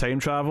dealing with time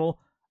travel,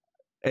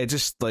 it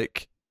just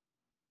like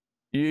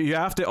you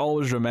have to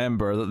always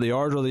remember that the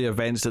order of the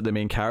events that the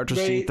main characters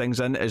see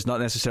things in is not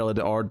necessarily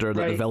the order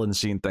that the villain's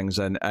seeing things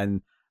in,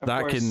 and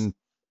that can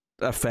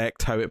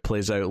affect how it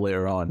plays out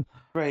later on.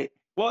 Right.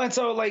 Well, and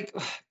so like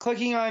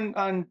clicking on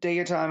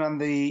Degaton on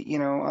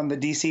the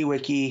DC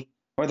wiki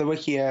or the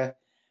Wikia,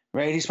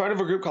 right? He's part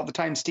of a group called the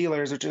Time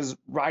Stealers, which is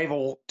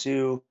rival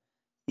to,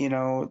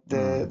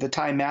 the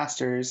Time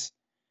Masters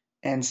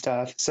and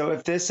stuff. So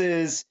if this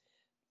is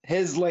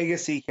his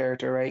legacy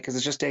character, right? Because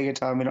it's just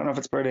Degaton. We don't know if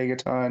it's per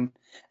Degaton.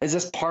 Is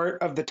this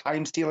part of the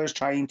Time Stealers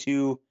trying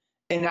to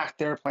enact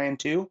their plan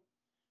too,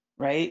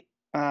 right?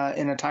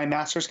 In a Time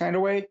Masters kind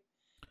of way?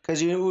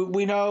 Because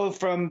we know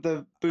from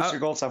the Booster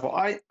Gold stuff.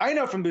 Well, I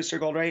know from Booster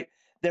Gold, right,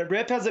 that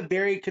Rip has a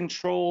very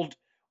controlled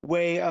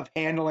way of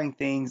handling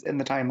things in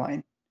the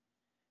timeline,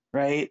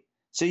 right?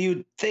 So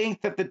you'd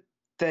think that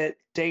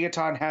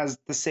Degaton has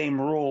the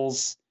same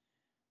rules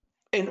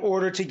in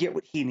order to get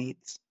what he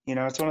needs.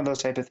 It's one of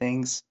those type of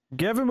things.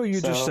 Given what you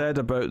just said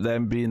about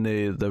them being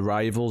the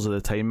rivals of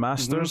the Time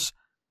Masters,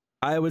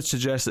 I would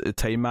suggest that the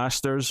Time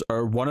Masters,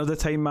 or one of the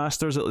Time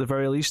Masters at the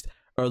very least,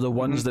 are the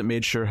ones that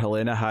made sure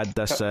Helena had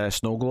this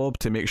snow globe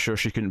to make sure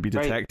she couldn't be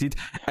detected,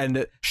 and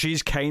that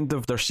she's kind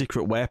of their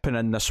secret weapon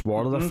in this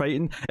war they're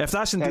fighting. If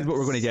that's indeed what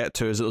we're going to get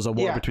to, is that there's a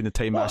war between the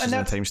Time Masters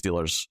and the Time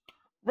Stealers.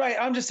 Right,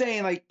 I'm just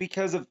saying, like,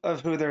 because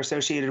of who they're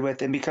associated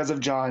with and because of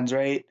Johns,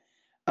 right?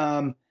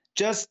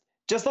 Just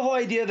the whole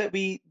idea that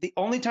the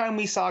only time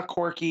we saw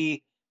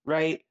Corky,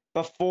 right,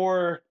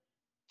 before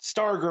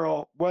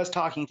Stargirl was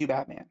talking to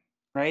Batman,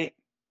 right?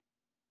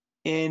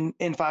 In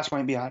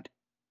Flashpoint Beyond.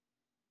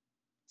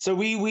 So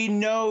we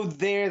know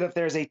there that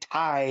there's a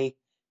tie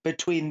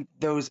between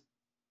those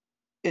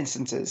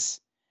instances.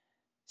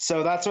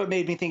 So that's what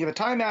made me think of the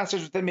Time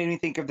Masters, which then made me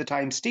think of the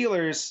Time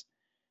Stealers,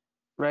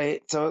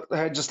 right? So it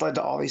had just led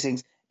to all these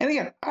things. And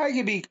again, I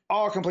could be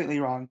all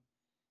completely wrong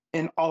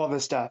in all of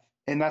this stuff.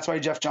 And that's why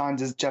Jeff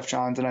Johns is Jeff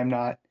Johns and I'm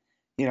not,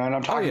 and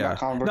I'm talking about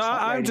comic books. No,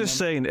 I'm just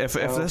saying, if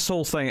this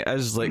whole thing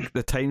is like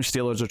the Time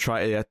Stealers are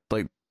trying to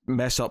like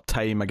mess up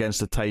time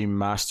against the Time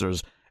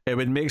Masters, it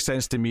would make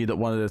sense to me that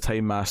one of the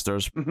Time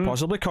Masters,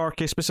 possibly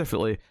Corky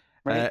specifically,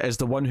 is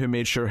the one who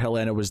made sure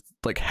Helena was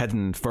like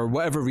hidden for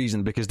whatever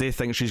reason, because they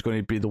think she's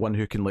going to be the one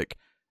who can like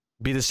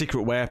be the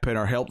secret weapon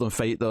or help them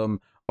fight them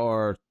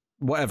or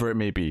whatever it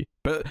may be.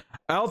 But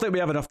I don't think we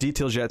have enough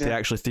details yet to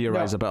actually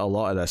theorize about a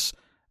lot of this.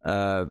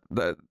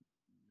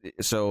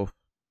 So,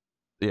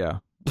 yeah.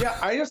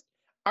 Yeah,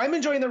 I'm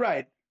enjoying the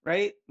ride,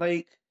 right?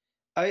 Like,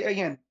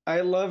 I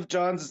love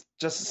John's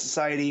Justice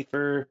Society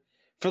for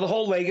the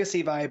whole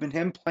legacy vibe and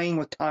him playing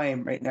with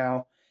time right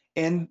now.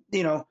 And,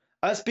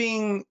 us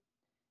being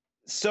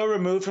so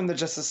removed from the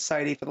Justice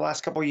Society for the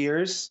last couple of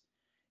years,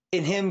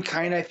 and him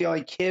kind of, I feel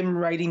like him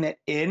writing it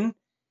in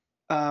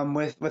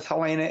with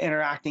Helena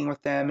interacting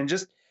with them and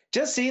just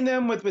seeing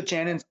them with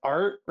Shannon's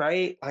art,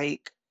 right?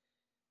 Like,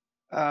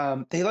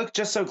 they look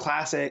just so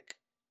classic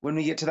when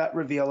we get to that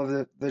reveal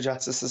of the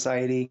Justice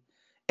Society.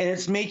 And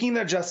it's making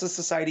the Justice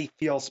Society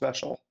feel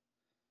special,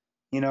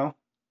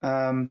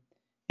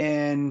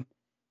 and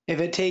if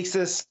it takes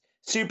this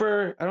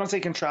super, I don't say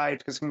contrived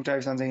because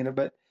contrived sounds negative,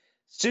 but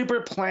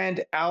super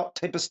planned out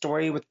type of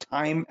story with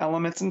time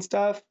elements and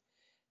stuff,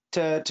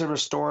 to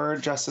restore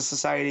Justice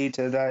Society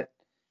to that,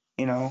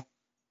 you know,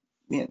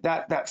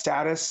 that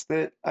status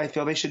that I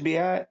feel they should be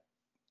at.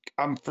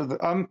 I'm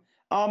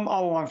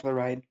all along for the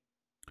ride.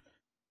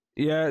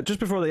 Yeah, just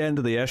before the end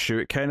of the issue,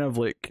 it kind of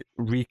like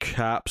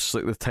recaps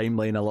like the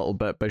timeline a little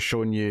bit by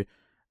showing you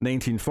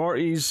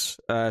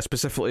 1940s,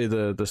 specifically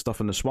the stuff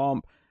in the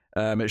swamp.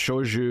 It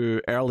shows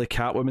you early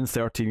Catwoman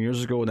 13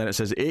 years ago, and then it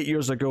says 8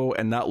 years ago,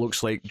 and that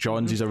looks like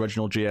Johnsy's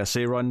original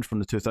JSA run from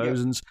the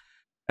 2000s. Yep.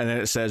 And then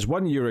it says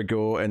 1 year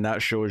ago, and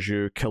that shows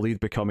you Khalid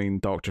becoming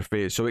Dr.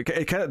 Fate. So it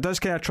kind of does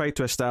kind of try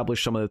to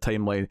establish some of the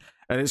timeline,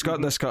 and it's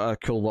got this got a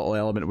cool little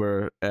element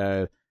where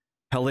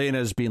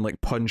Helena's being like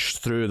punched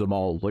through them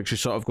all, like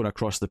she's sort of going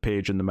across the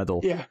page in the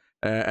middle. Yeah.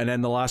 And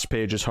then the last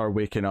page is her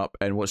waking up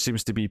in what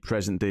seems to be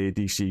present day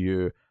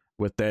DCU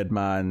with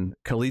Deadman,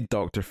 Khalid,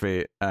 Dr.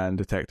 Fate, and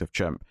Detective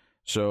Chimp.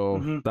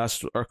 So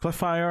that's our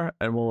cliffhanger,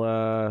 and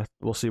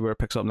we'll see where it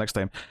picks up next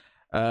time.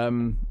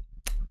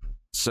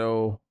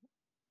 So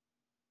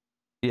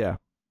yeah,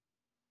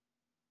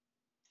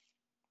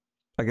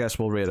 I guess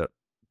we'll rate it.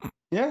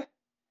 Yeah.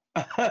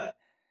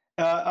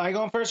 I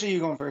going first, or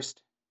you going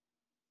first?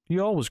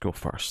 You always go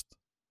first.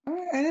 I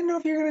didn't know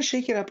if you were gonna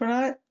shake it up or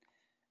not.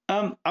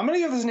 I'm gonna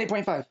give this an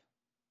 8.5.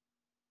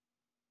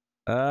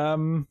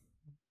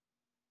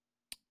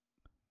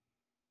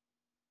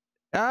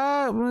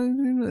 I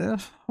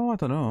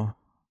don't know.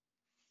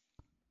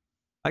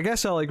 I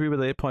guess I'll agree with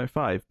the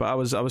 8.5, but I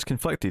was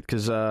conflicted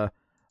because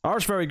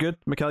art's very good.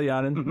 Mikhail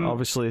Yanin,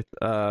 obviously.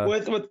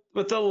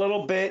 With a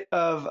little bit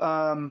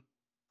of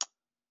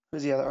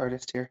who's the other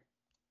artist here?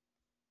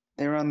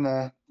 They were on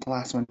the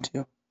last one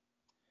too.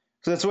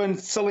 So that's when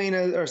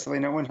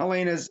when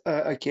Helena's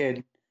a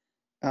kid.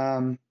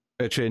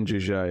 It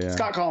changes, yeah.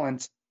 Scott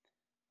Collins.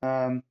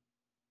 The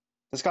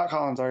Scott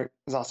Collins art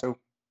is also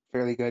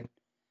fairly good.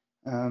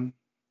 Yeah.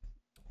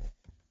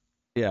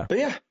 But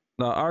yeah.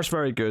 No, art's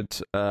very good.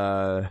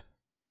 Yeah.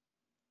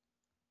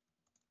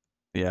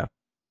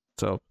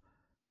 So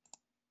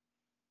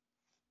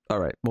all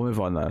right, we'll move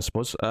on now, I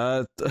suppose.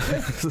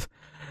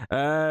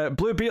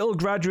 Blue Beetle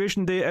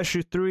Graduation Day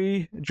issue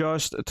 3,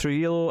 Josh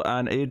Trujillo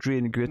and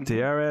Adrian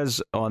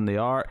Gutierrez on the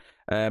art.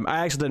 I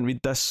actually didn't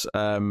read this.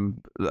 A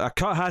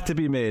cut had to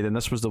be made, and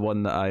this was the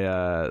one that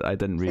I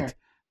didn't read.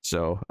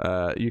 Sure.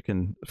 So you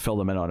can fill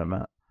them in on it,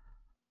 Matt.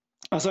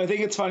 So I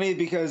think it's funny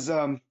because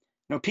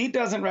Pete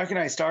doesn't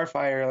recognize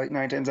Starfire like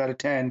 9 times out of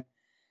 10.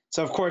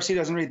 So of course he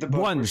doesn't read the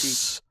book.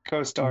 Once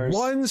co-stars.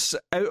 Once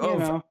out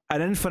of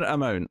an infinite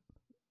amount.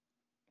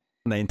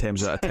 9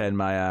 times out of 10,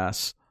 my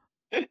ass.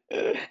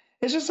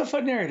 It's just a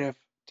fun narrative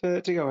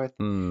to go with.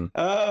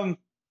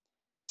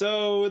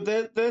 So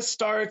this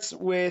starts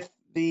with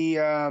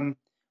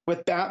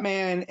with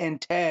Batman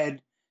and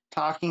Ted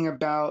talking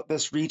about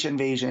this Reach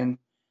invasion,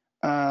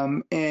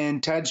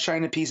 and Ted's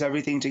trying to piece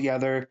everything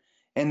together,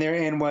 and they're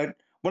in what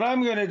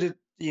I'm going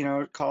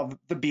to call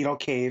the Beetle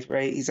Cave,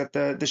 right? He's at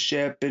the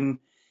ship, and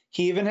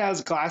he even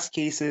has glass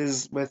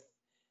cases with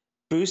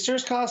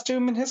Booster's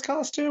costume and his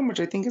costume, which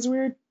I think is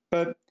weird,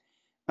 but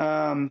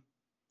they're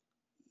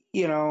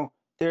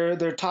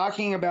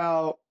talking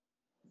about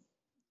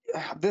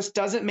this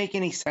doesn't make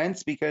any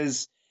sense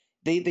because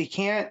they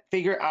can't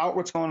figure out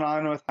what's going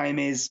on with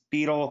Jaime's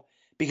beetle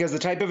because the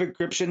type of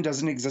encryption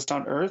doesn't exist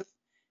on Earth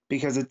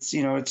because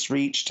it's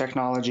Reach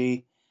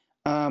technology.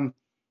 And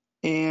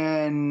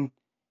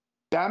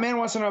Batman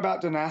wants to know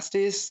about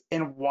Dynastis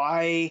and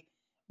why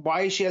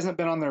she hasn't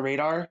been on their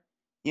radar.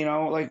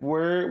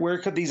 Where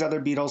could these other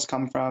beetles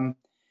come from?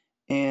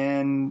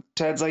 And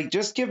Ted's like,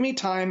 just give me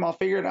time. I'll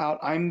figure it out.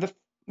 I'm the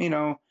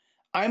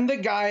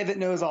guy that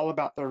knows all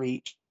about the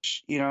Reach,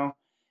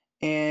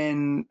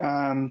 and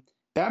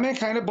Batman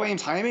kind of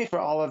blames Jaime for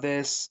all of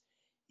this,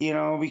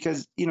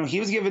 because, he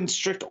was given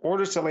strict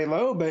orders to lay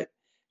low, but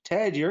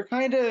Ted, you're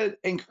kind of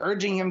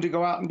encouraging him to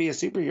go out and be a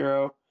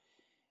superhero.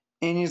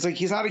 And he's like,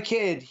 he's not a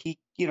kid. He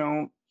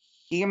can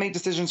make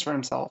decisions for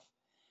himself.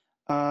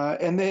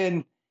 And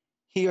then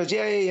he goes,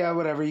 yeah,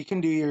 whatever. You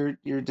can do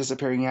your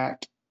disappearing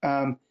act.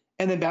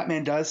 And then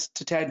Batman does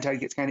to Ted, and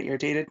Ted gets kind of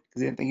irritated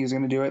because he didn't think he was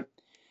going to do it.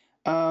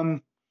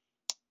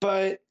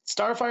 But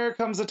Starfire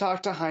comes to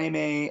talk to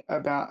Jaime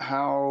about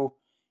how,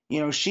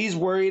 she's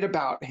worried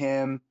about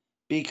him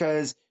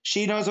because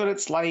she knows what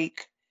it's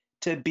like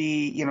to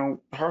be,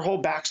 her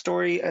whole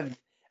backstory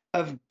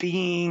of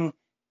being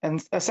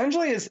and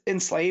essentially is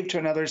enslaved to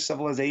another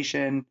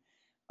civilization,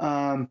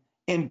 and,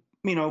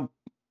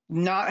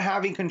 not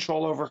having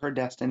control over her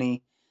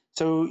destiny.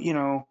 So,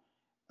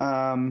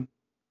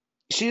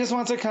 she just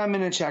wants to come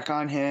in and check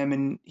on him,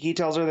 and he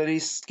tells her that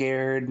he's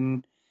scared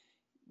and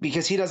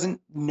because he doesn't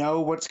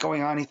know what's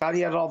going on. He thought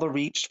he had all the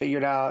Reach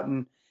figured out,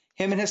 and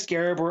him and his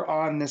Scarab were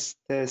on this,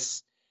 they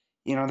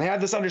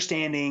had this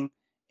understanding,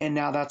 and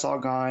now that's all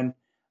gone.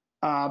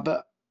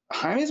 But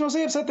Jaime's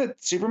mostly upset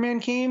that Superman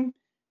came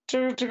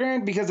to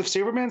Grant, because if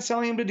Superman's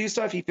telling him to do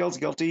stuff, he feels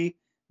guilty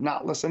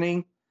not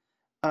listening.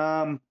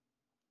 And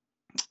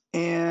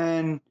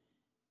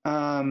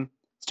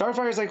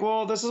Starfire's like,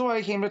 well, this is why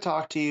I came to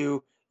talk to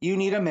you. You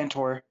need a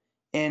mentor,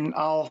 and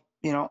I'll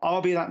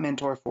be that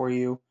mentor for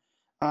you.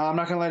 I'm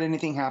not going to let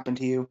anything happen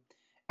to you.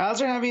 As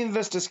they're having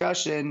this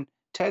discussion,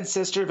 Ted's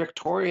sister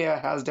Victoria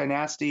has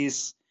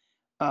Dynasties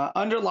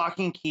under lock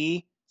and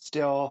key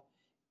still,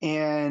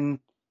 and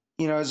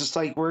it's just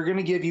like, we're going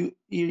to give you,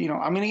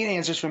 I'm going to get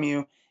answers from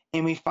you,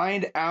 and we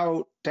find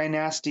out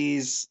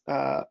Dynasty's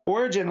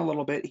origin a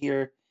little bit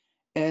here,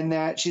 and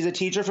that she's a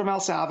teacher from El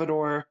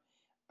Salvador.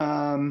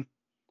 And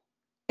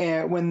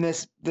when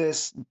this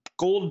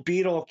gold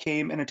beetle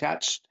came and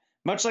attached,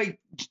 much like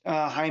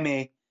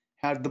Jaime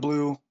had the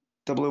blue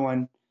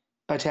one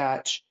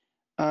attach,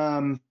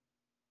 and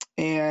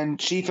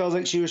she feels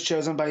like she was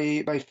chosen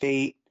by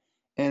fate,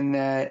 and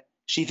that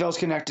she feels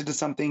connected to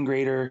something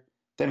greater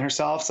than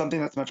herself,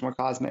 something that's much more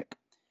cosmic.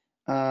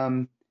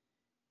 And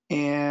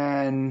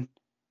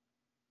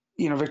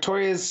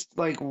Victoria's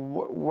like,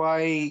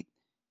 why,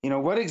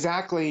 what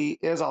exactly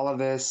is all of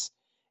this?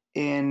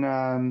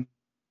 And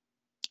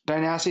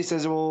Dynasty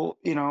says, well,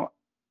 you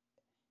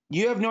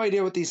have no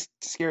idea what these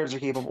scarabs are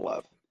capable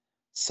of.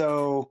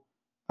 So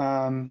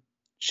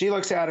she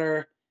looks at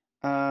her,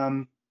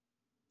 kind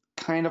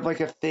of like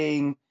a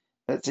thing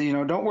that says,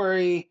 don't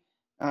worry.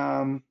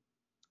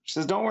 She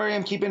says, don't worry,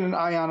 I'm keeping an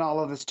eye on all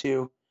of this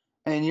too.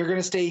 And you're going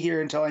to stay here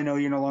until I know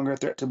you're no longer a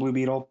threat to Blue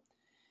Beetle.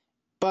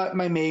 But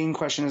my main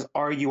question is,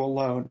 are you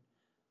alone?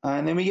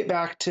 And then we get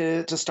back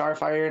to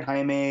Starfire and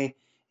Jaime,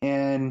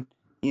 and,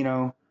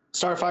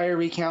 Starfire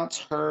recounts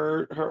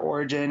her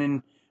origin,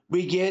 and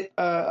we get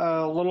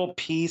a little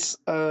piece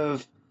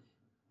of,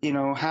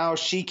 how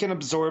she can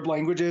absorb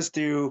languages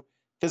through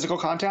physical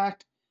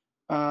contact.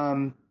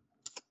 Where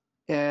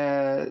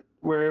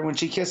when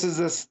she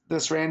kisses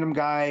this random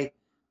guy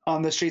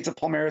on the streets of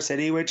Palmera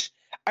City, which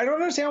I don't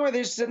understand why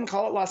they just didn't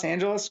call it Los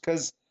Angeles,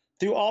 because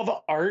through all the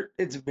art,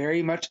 it's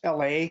very much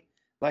LA.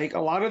 Like, a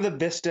lot of the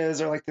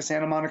vistas are like the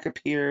Santa Monica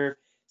Pier,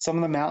 some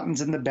of the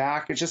mountains in the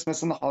back. It's just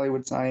missing the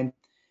Hollywood sign.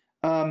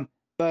 But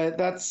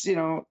that's,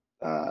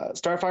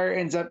 Starfire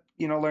ends up,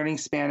 learning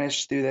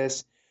Spanish through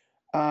this.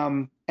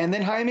 And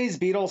then Jaime's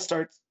beetle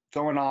starts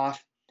going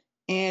off,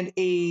 and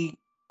a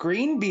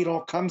green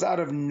beetle comes out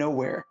of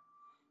nowhere,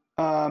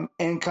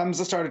 and comes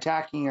to start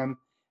attacking him.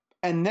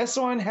 And this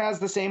one has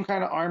the same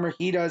kind of armor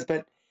he does,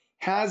 but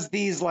has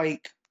these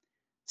like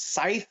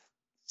scythe,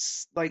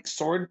 like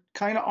sword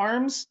kind of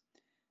arms,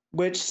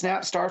 which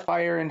snap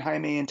Starfire and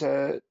Jaime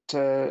into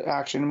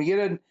action. And we get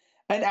an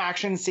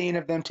action scene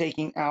of them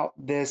taking out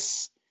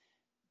this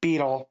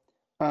beetle,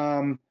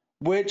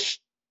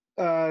 which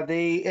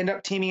they end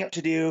up teaming up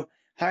to do.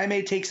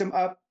 Jaime takes him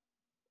up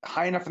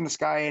high enough in the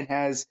sky and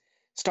has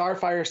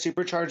Starfire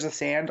supercharge the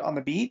sand on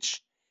the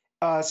beach.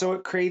 So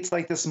it creates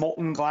like this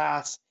molten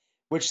glass,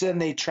 which then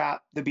they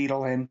trap the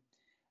beetle in.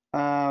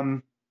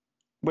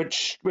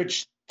 Which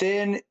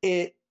then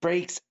it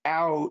breaks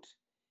out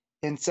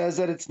and says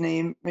that its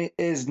name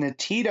is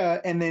Natita,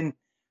 and then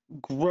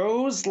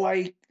grows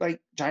like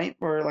giant,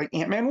 or like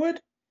Ant-Man would.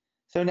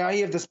 So now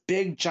you have this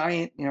big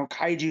giant,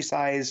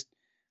 kaiju-sized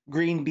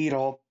green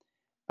beetle.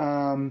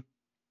 So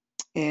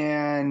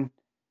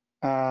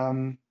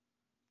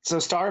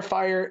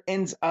Starfire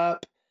ends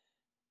up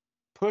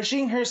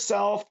pushing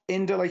herself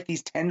into like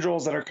these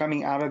tendrils that are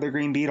coming out of the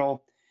green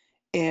beetle,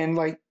 and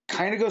like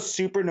kind of goes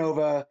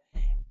supernova.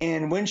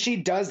 And when she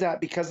does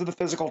that, because of the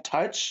physical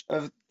touch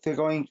of the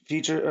going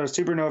future or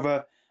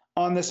supernova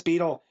on this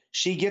beetle,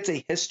 she gets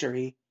a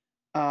history.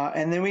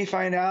 And then we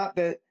find out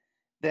that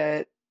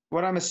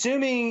what I'm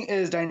assuming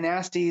is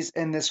Dynasties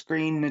and this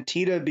green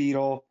Natita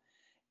beetle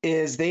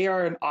is they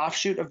are an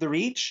offshoot of the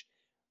Reach,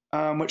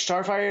 which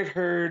Starfire had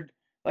heard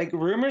like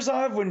rumors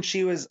of when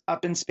she was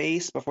up in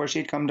space before she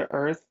had come to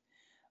Earth.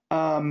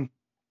 So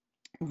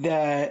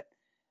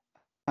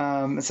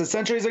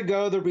centuries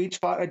ago, the Reach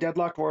fought a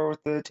deadlocked war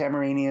with the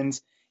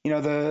Tamaranians.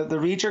 The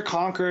Reach are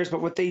conquerors,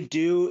 but what they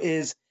do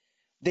is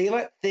they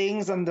let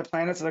things on the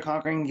planets that they're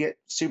conquering get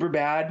super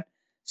bad,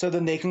 so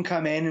then they can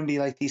come in and be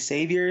like these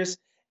saviors,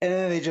 and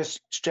then they just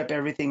strip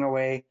everything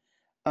away.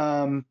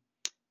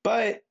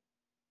 But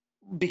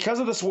because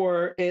of this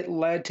war, it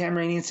led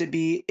Tamaranians to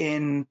be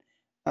in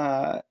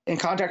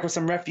contact with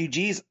some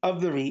refugees of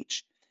the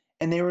Reach,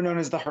 and they were known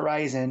as the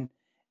Horizon,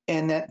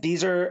 and that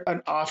these are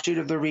an offshoot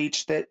of the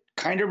Reach that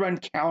kind of run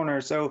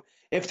counter. So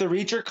if the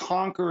Reach are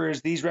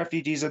conquerors, these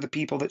refugees are the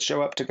people that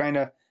show up to kind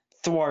of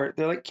thwart.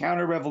 They're like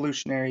counter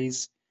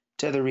revolutionaries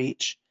to the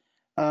Reach.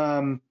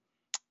 After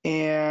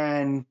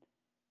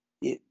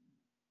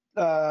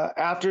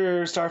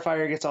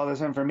Starfire gets all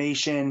this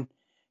information,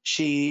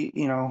 she,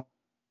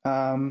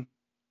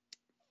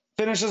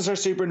 finishes her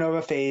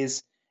supernova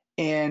phase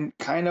and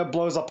kind of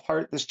blows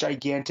apart this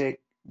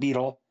gigantic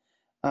beetle.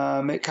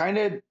 It kind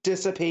of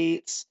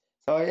dissipates.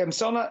 So I'm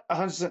still not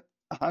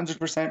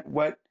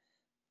 100%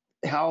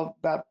 how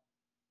that,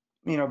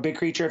 big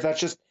creature, if that's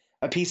just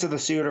a piece of the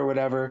suit or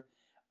whatever.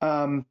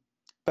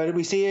 But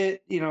we see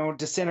it,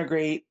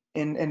 disintegrate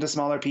into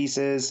smaller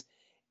pieces,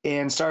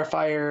 and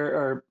Starfire,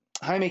 or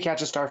Jaime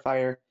catches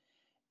Starfire,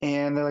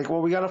 and they're like,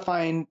 well, we got to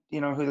find,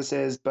 who this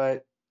is.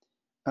 But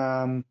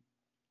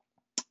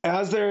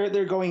as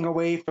they're going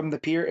away from the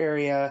pier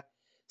area,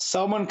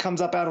 someone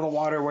comes up out of the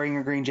water wearing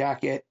a green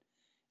jacket,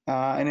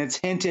 and it's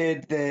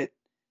hinted that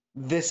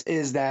this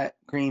is that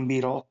green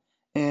beetle.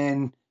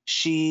 And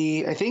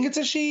she, I think it's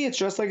a she, it's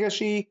dressed like a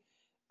she,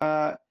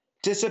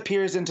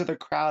 disappears into the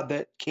crowd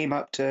that came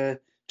up to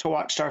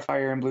watch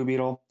Starfire and Blue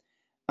Beetle.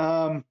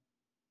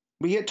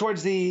 We get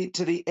towards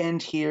the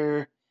end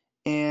here,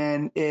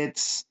 and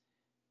it's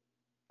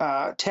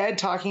Ted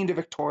talking to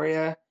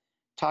Victoria,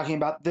 talking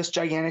about this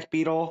gigantic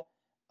beetle,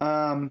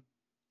 and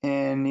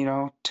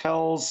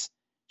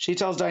she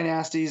tells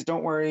Dynasties,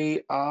 "Don't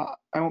worry, I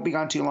won't be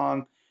gone too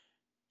long."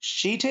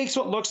 She takes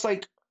what looks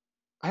like,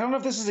 I don't know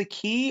if this is a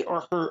key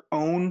or her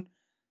own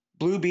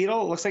blue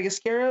beetle. It looks like a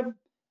scarab,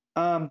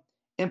 and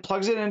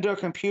plugs it into a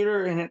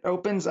computer, and it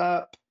opens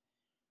up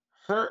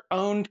her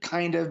own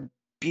kind of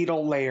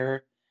beetle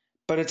layer,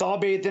 but it's all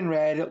bathed in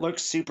red. It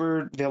looks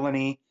super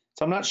villainy.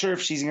 So I'm not sure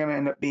if she's going to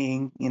end up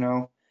being,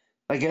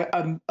 like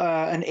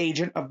an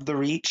agent of the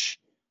Reach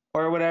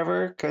or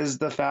whatever, because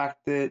the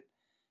fact that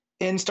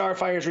in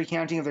Starfire's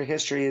recounting of their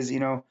history is,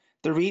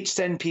 the Reach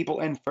send people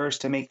in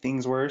first to make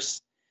things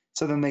worse,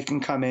 so then they can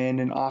come in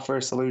and offer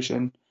a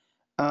solution.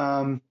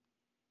 But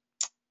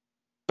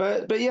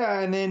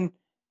yeah, and then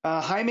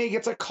Jaime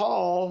gets a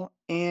call,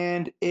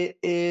 and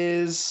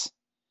it's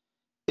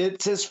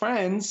his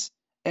friends,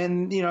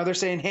 and they're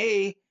saying,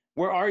 "Hey,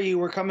 where are you?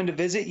 We're coming to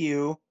visit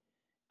you."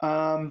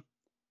 And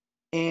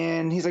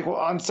he's like, "Well,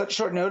 on such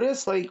short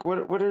notice, like,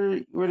 what are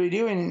you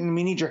doing? And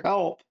we need your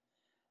help."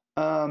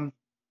 And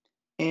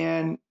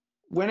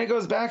when it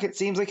goes back, it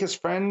seems like his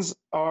friends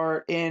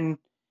are in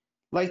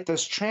like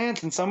this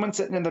trance, and someone's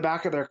sitting in the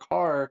back of their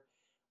car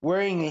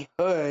wearing a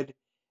hood.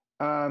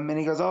 And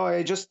he goes, "Oh,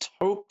 I just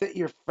hope that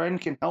your friend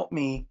can help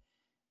me."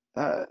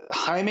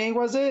 Jaime,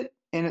 was it?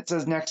 And it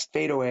says next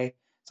fade away.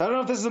 So I don't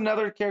know if this is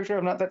another character.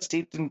 I'm not that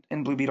steeped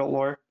in Blue Beetle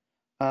lore.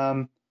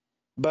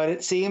 But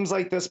it seems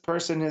like this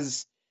person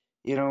is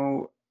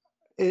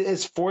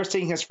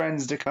forcing his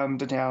friends to come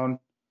to town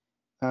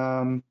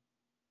to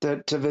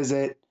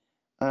visit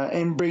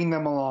and bring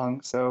them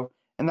along. So,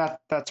 and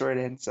that's where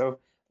it ends. So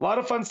a lot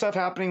of fun stuff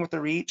happening with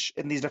the Reach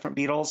and these different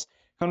beetles.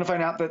 Come to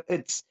find out that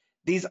it's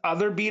these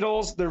other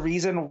beetles. The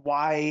reason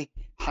why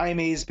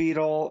Jaime's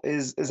beetle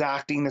is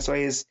acting this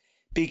way is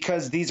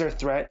because these are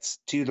threats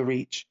to the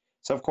Reach.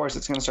 So of course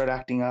it's going to start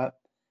acting up.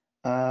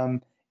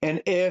 And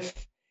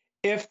if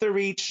the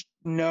Reach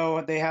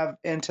know, they have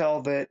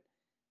intel that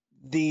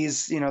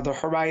these, the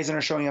Horizon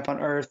are showing up on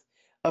Earth,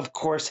 of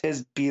course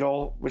his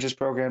beetle, which is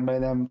programmed by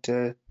them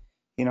to,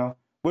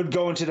 would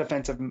go into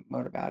defensive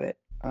mode about it.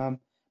 But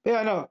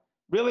yeah, no,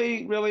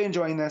 really, really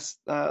enjoying this.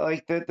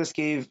 Like this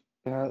gave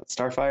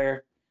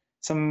Starfire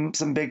some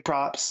big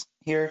props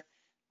here,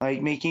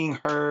 like making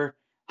her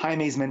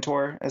Jaime's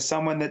mentor as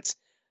someone that's,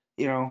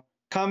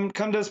 come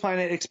to this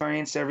planet,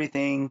 experienced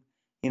everything.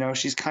 She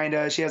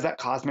has that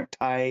cosmic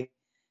tie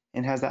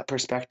and has that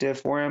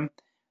perspective for him.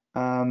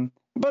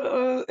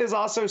 But is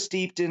also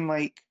steeped in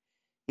the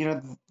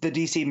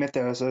DC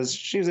mythos. As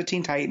she was a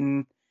Teen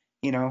Titan,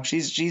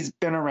 she's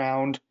been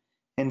around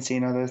and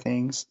seen other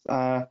things.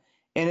 And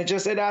it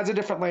adds a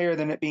different layer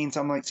than it being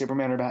someone like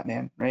Superman or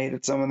Batman, right?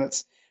 It's someone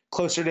that's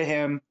closer to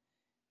him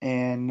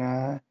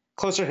and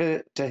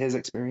closer to his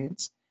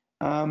experience.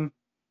 But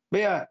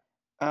yeah,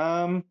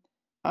 I'm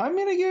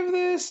gonna give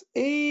this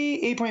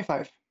a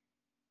 8.5.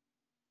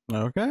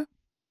 Okay,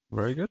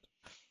 very good.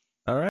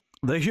 All right.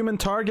 The Human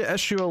Target,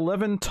 issue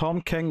 11,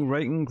 Tom King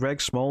writing,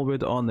 Greg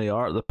Smallwood on the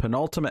art, the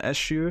penultimate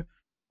issue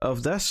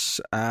of this,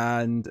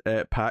 and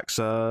it packs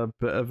a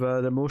bit of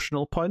an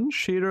emotional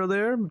punch here or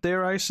there,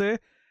 dare I say.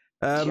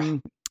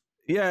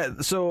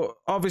 Yeah, so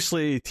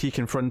obviously he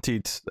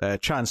confronted,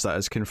 Chance that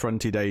is,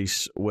 confronted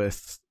Ice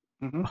with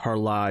her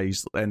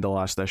lies in the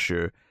last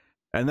issue.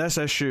 And this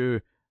issue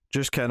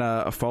just kind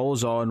of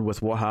follows on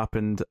with what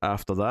happened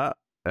after that,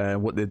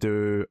 what they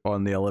do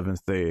on the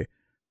 11th day,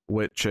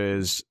 which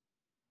is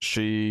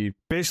she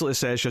basically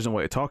says she doesn't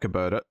want to talk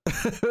about it.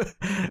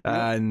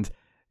 And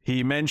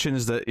he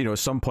mentions that,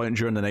 some point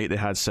during the night they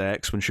had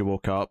sex when she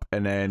woke up,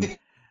 and then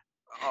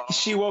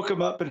she woke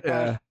him up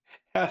and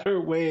had her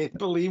way,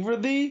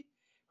 believe thee,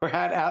 or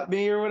had at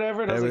me or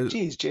whatever. And I was like,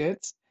 geez,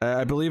 Chance.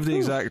 I believe the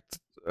exact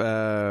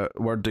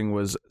wording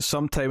was,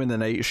 sometime in the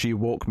night she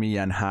woke me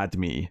and had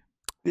me.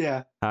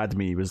 Yeah. Had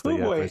me was the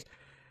phrase.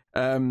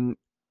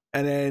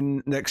 And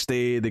then next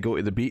day they go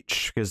to the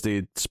beach because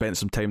they spent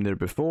some time there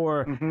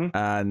before,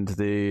 and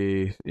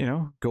they,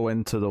 go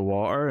into the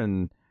water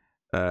and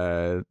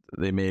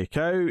they make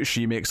out.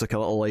 She makes like a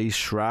little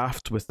ice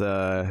raft with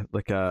a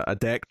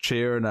deck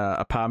chair and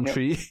a palm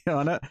tree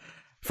on it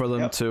for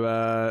them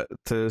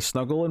to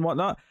snuggle and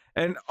whatnot.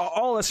 And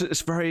all this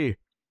is very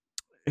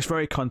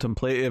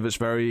contemplative. It's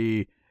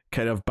very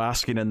kind of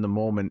basking in the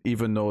moment,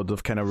 even though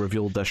they've kind of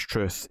revealed this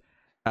truth.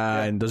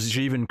 And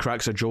she even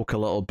cracks a joke a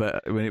little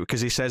bit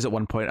because he says at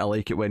one point, "I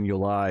like it when you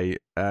lie,"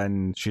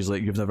 and she's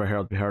like, "You've never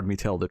heard me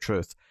tell the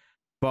truth."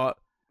 But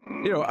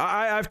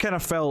I've kind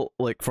of felt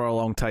like for a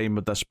long time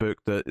with this book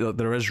that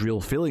there is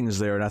real feelings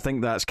there, and I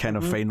think that's kind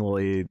of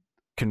finally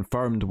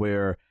confirmed,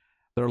 where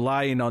they're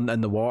lying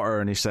in the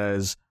water, and he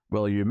says,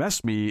 "Well, you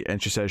missed me,"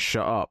 and she says,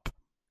 "Shut up,"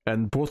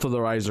 and both of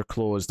their eyes are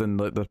closed, and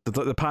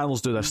the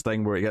panels do this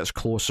thing where it gets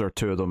closer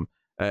to them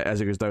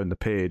as it goes down the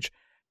page,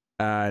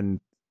 and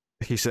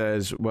he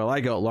says, well, I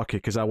got lucky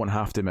because I won't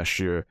have to miss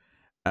you.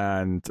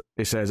 And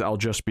he says, I'll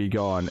just be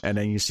gone. And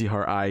then you see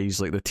her eyes,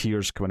 like the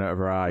tears coming out of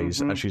her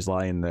eyes as she's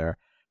lying there.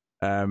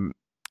 And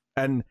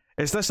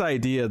it's this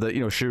idea that, you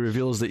know, she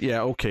reveals that,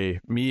 yeah,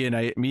 okay, me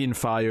and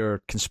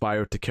Fire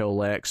conspired to kill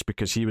Lex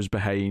because he was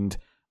behind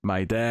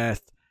my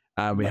death.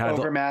 And we had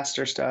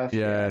Overmaster stuff.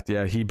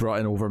 Yeah, he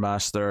brought in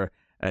Overmaster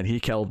and he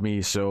killed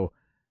me, so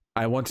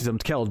I wanted him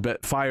killed.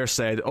 But Fire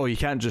said, oh, you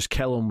can't just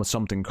kill him with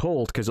something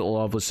cold because it'll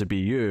obviously be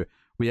you.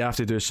 We have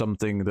to do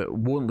something that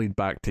won't lead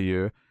back to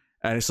you.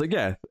 And it's like,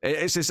 yeah,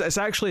 it's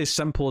actually as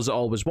simple as it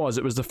always was.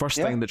 It was the first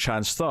thing that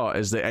Chance thought,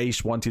 is that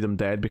Ice wanted him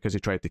dead because he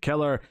tried to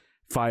kill her.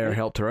 Fire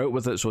helped her out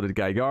with it, so did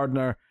Guy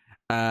Gardner.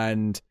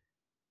 And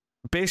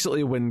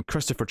basically when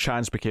Christopher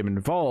Chance became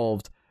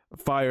involved,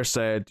 Fire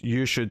said,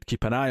 you should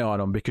keep an eye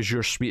on him because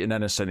you're sweet and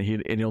innocent,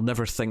 and he'll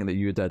never think that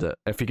you did it.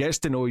 If he gets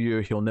to know you,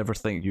 he'll never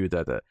think you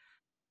did it.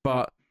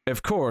 But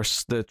of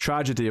course, the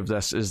tragedy of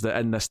this is that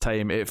in this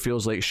time, it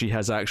feels like she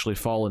has actually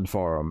fallen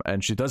for him,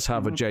 and she does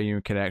have a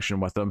genuine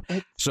connection with him.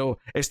 So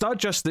it's not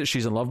just that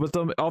she's in love with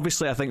him.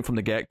 Obviously, I think from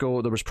the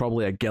get-go, there was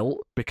probably a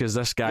guilt because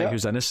this guy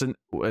who's innocent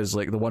is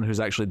like the one who's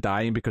actually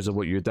dying because of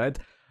what you did.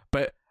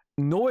 But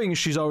knowing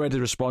she's already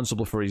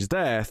responsible for his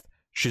death,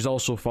 she's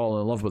also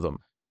fallen in love with him.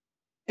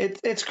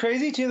 It's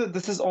crazy too that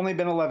this has only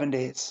been 11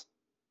 days,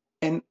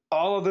 and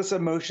all of this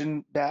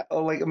emotional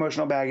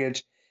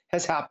baggage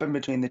has happened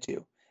between the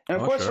two. And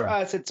of course, for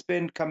us, it's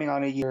been coming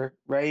on a year,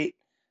 right?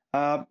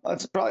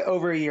 It's probably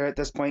over a year at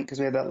this point because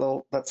we had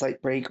that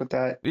slight break with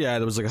that. Yeah,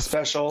 there was like a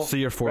special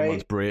 3 or 4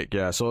 month break.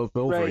 Yeah, so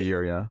over a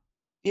year. Yeah.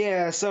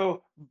 Yeah.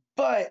 So,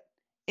 but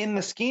in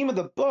the scheme of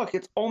the book,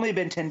 it's only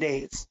been 10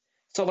 days.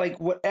 So, like,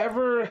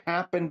 whatever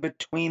happened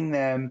between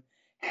them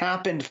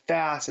happened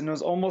fast, and it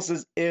was almost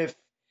as if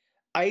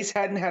Ice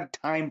hadn't had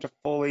time to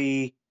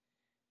fully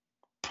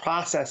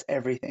process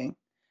everything.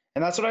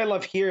 And that's what I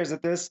love here, is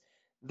that this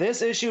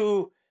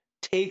issue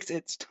takes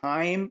its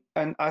time,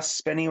 and us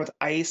spending with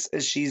Ice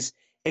as she's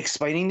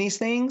explaining these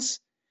things,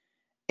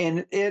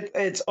 and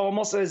it's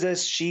almost as if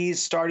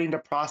she's starting to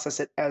process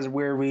it as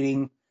we're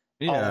reading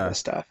all of this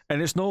stuff.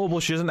 And it's notable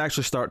she doesn't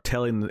actually start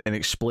telling and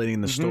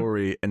explaining the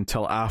story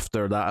until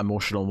after that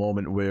emotional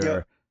moment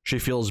where she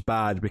feels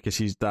bad because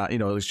he's that, you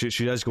know, she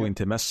is going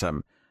to miss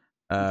him.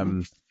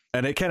 And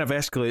it kind of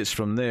escalates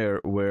from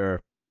there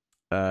where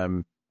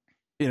you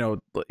know,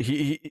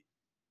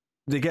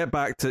 they get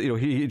back to, you know,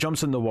 he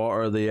jumps in the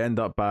water, they end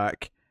up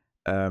back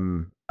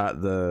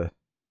at the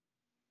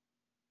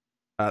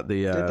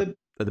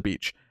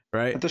beach,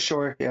 right? At the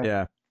shore,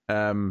 yeah.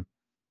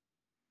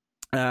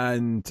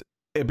 And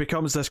it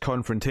becomes this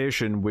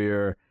confrontation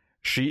where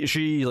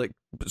she like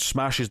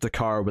smashes the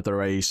car with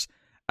her ice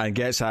and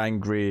gets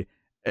angry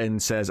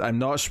and says, I'm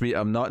not sweet,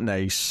 I'm not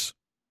nice,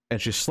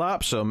 and she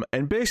slaps him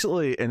and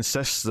basically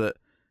insists that,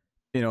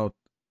 you know,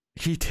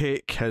 he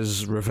take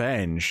his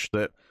revenge,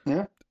 that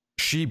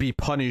she be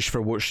punished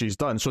for what she's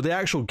done. So the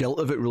actual guilt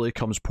of it really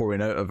comes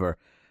pouring out of her.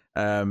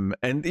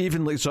 And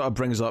even like sort of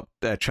brings up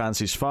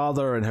Chance's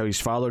father and how his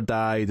father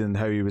died and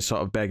how he was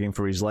sort of begging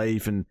for his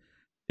life, and,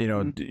 you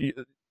know,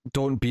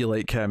 don't be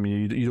like him,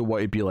 you don't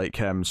want to be like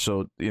him,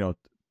 so, you know,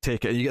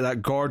 take it. And you get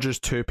that gorgeous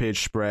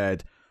 2-page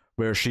spread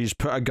where she's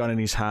put a gun in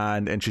his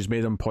hand and she's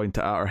made him point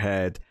it at her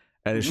head,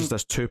 and it's just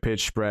this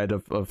 2-page spread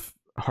of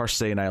her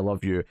saying, I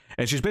love you.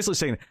 And she's basically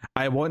saying,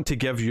 I want to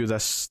give you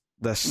this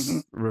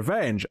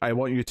revenge. I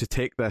want you to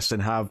take this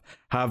and have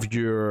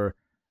your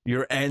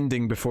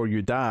ending before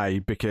you die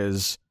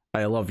because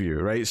I love you,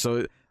 right?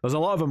 So there's a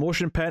lot of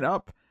emotion pent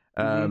up.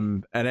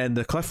 And then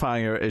the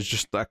cliffhanger is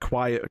just a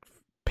quiet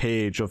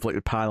page of like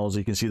the panels.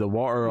 You can see the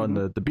water on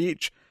the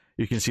beach,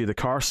 you can see the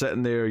car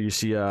sitting there, you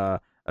see a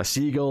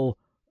seagull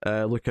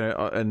looking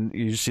out, and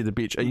you see the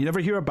beach, and you never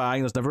hear a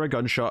bang, there's never a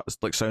gunshot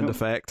like sound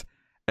effect.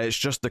 It's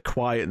just the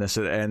quietness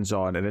that it ends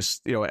on, and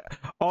it's, you know,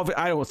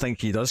 I don't think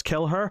he does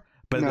kill her,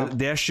 but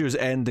the issue is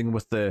ending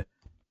with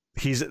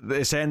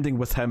it's ending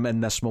with him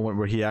in this moment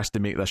where he has to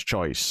make this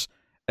choice.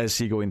 Is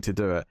he going to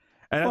do it?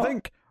 And I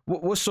think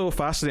what's so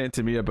fascinating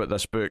to me about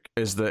this book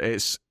is that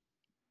it's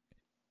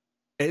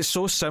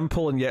so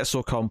simple and yet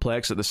so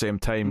complex at the same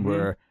time,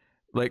 where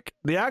like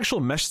the actual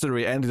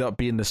mystery ended up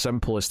being the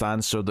simplest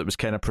answer that was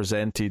kind of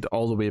presented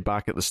all the way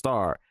back at the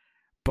start,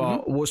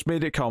 but what's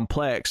made it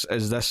complex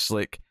is this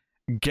like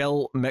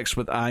guilt mixed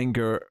with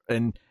anger,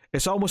 and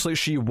it's almost like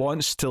she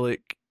wants to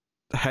like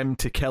him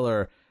to kill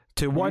her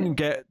to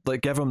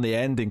give him the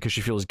ending because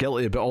she feels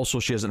guilty, but also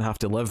she doesn't have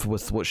to live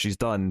with what she's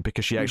done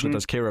because she actually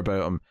does care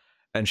about him,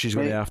 and she's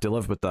going to have to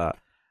live with that.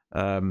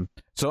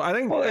 So I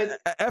think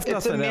if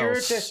nothing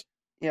else,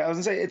 I was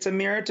gonna say it's a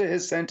mirror to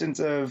his sentence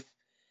of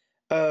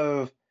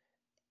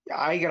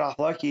I get off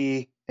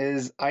lucky,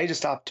 is I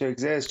just stopped to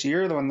exist.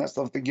 You're the one that's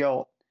left the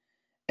guilt,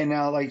 and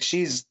now like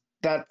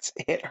that's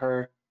hit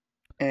her,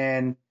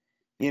 and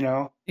you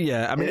know.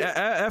 Yeah, I mean,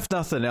 if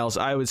nothing else,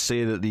 I would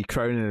say that the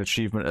crowning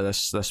achievement of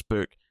this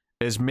book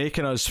is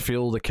making us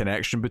feel the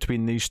connection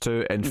between these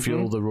two and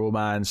feel the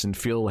romance and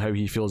feel how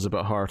he feels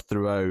about her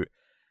throughout.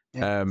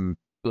 Yeah.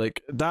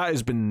 Like, that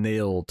has been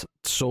nailed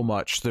so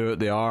much throughout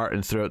the art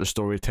and throughout the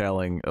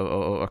storytelling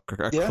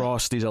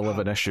across these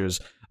 11 issues,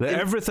 that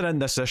everything in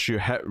this issue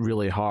hit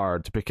really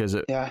hard, because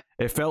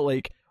it felt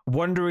like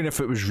wondering if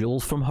it was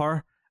real from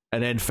her,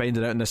 and then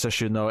finding out in this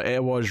issue, no,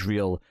 it was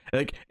real.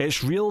 Like,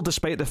 it's real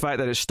despite the fact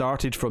that it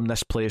started from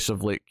this place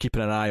of like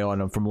keeping an eye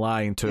on him, from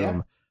lying to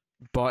him,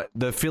 but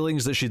the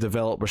feelings that she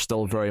developed were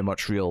still very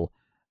much real.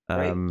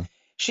 Right.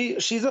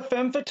 She's a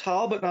femme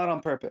fatale, but not on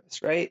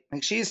purpose, right?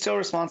 Like, she's still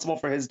responsible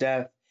for his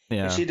death.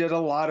 Yeah. And she did a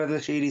lot of the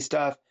shady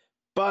stuff,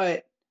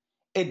 but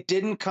it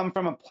didn't come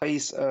from a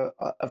place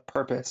of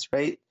purpose,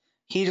 right?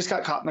 He just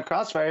got caught in the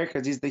crossfire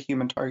because he's the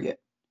human target,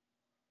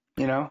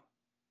 you know?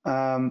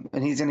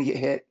 And he's going to get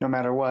hit no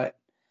matter what.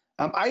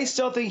 I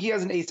still think he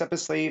has an ace up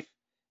his sleeve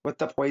with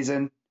the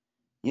poison,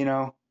 you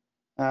know?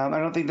 I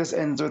don't think this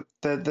ends with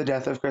the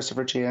death of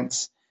Christopher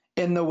Chance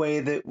in the way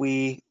that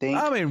we think.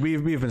 I mean,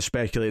 we've been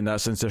speculating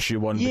that since issue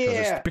 1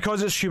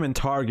 because it's human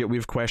target.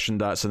 We've questioned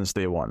that since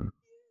day 1.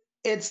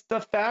 It's the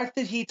fact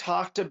that he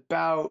talked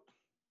about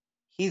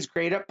he's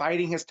great at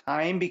biding his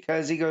time,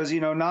 because he goes,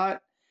 you know,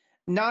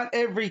 not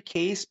every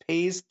case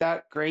pays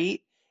that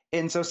great.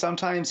 And so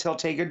sometimes he'll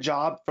take a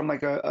job from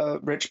like a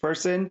rich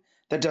person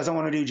that doesn't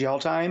want to do jail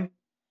time.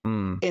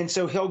 And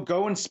so he'll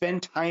go and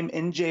spend time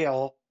in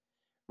jail,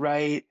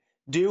 right?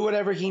 Do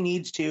whatever he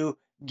needs to,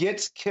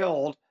 gets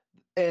killed.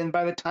 And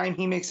by the time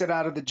he makes it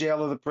out of the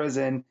jail or the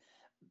prison,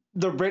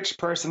 the rich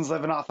person's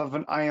living off of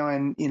an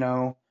island, you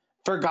know,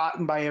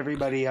 forgotten by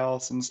everybody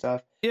else and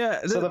stuff.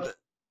 Yeah.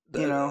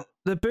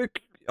 The book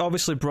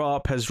obviously brought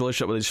up his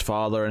relationship with his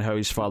father and how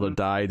his father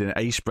died, and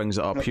Ice brings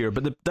it up here.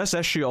 But this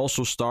issue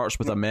also starts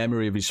with a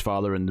memory of his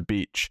father on the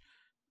beach,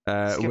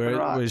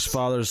 where his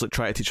father's like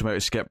trying to teach him how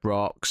to skip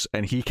rocks,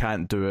 and he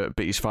can't do it.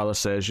 But his father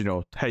says, you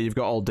know, hey, you've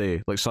got all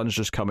day. Like, sun's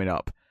just coming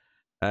up.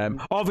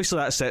 Obviously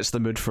that sets the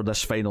mood for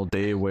this final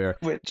day, where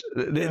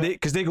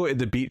because they go to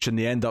the beach and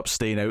they end up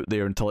staying out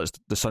there until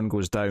the sun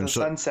goes down.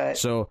 Sunset.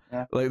 So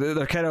like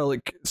they're kind of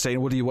like saying,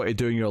 what do you want to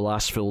do in your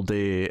last full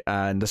day?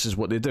 And this is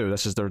what they do.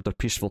 This is their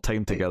peaceful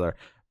time together.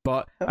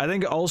 But I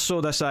think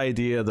also this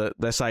idea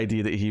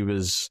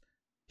that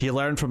he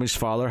learned from his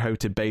father how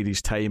to bide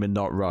his time and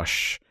not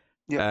rush.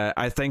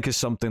 I think is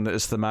something that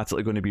is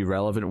thematically going to be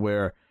relevant,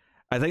 where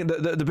I think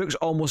the book's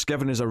almost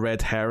given as a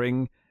red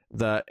herring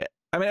that,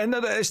 I mean,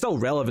 it's still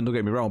relevant, don't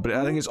get me wrong, but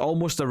I think it's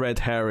almost a red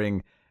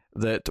herring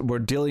that we're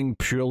dealing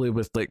purely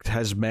with like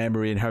his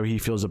memory and how he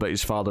feels about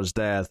his father's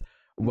death,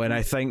 when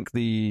I think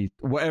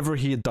whatever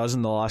he does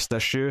in the last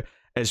issue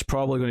is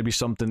probably going to be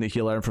something that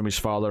he learned from his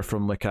father,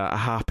 from like a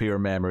happier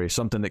memory,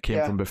 something that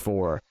came from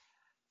before.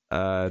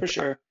 For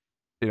sure.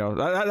 You know,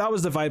 that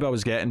was the vibe I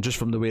was getting just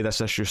from the way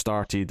this issue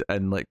started,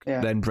 and like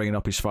then bringing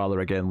up his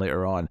father again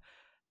later on.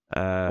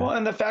 Well,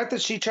 and the fact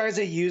that she tries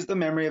to use the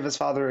memory of his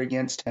father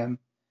against him.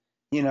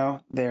 You know,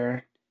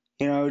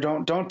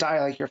 don't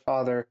die like your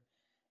father.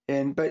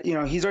 But, you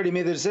know, he's already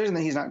made the decision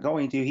that he's not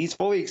going to. He's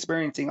fully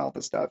experiencing all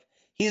this stuff.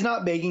 He's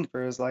not begging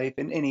for his life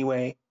in any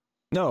way.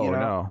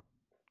 No.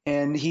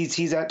 And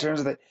he's at terms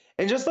with it.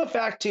 And just the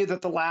fact, too,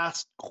 that the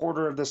last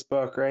quarter of this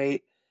book,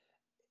 right,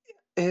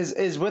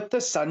 is with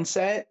the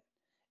sunset,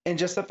 and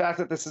just the fact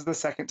that this is the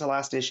second to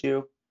last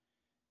issue.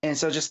 And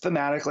so just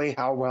thematically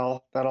how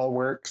well that all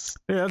works.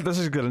 Yeah, this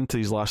is good into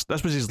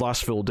this was his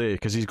last full day,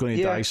 because he's going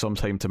to die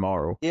sometime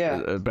tomorrow.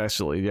 Yeah.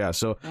 Basically, yeah.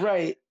 So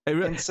right.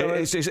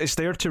 It's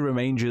there to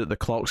remind you that the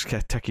clock's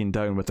ticking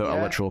down without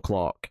a literal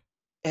clock.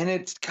 And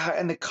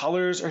the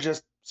colors are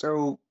just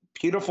so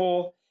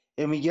beautiful.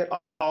 And we get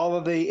all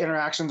of the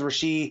interactions where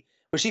she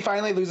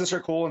finally loses her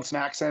cool and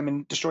smacks him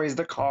and destroys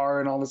the car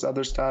and all this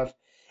other stuff.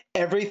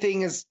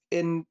 Everything is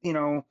in, you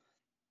know,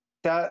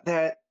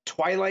 that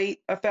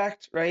twilight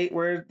effect, right,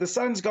 where the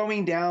sun's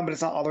going down but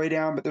it's not all the way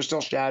down, but there's still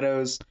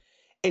shadows,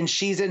 and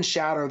she's in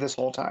shadow this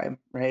whole time,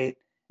 right?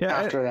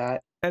 After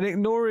that, and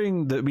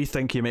ignoring that we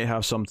think he may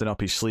have something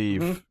up his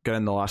sleeve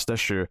getting the last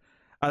issue,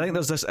 I think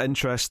there's this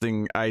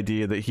interesting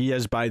idea that he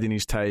is biding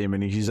his time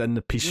and he's in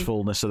the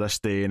peacefulness of this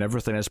day, and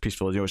everything is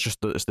peaceful. You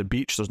know, it's the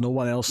beach, there's no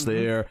one else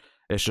there,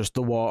 it's just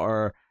the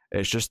water,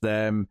 it's just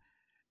them.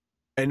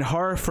 And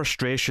her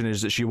frustration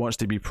is that she wants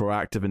to be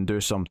proactive and do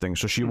something.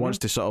 So she wants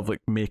to sort of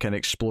like make an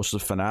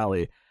explosive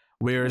finale.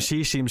 Whereas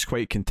he seems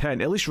quite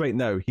content, at least right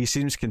now, he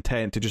seems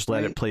content to just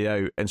let it play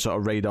out and sort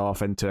of ride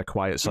off into a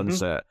quiet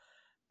sunset.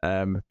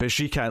 But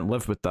she can't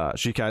live with that.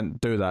 She can't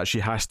do that.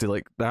 She has to,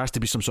 like, there has to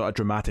be some sort of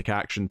dramatic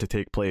action to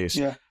take place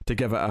to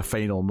give it a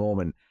final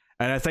moment.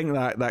 And I think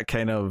that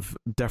kind of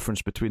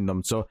difference between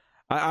them. So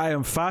I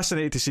am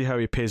fascinated to see how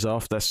he pays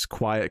off this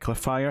quiet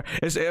cliffhanger.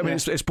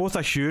 It's both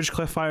a huge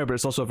cliffhanger, but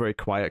it's also a very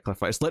quiet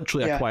cliffhanger. It's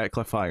literally a quiet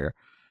cliffhanger.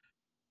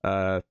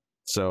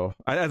 So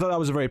I thought that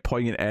was a very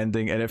poignant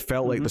ending, and it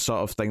felt like the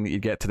sort of thing that you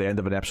get to the end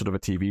of an episode of a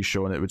TV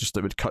show, and it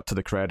would cut to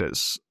the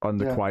credits on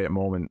the quiet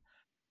moment,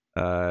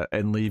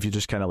 and leave you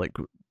just kind of like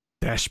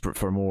desperate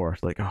for more.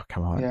 Like, oh,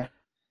 come on.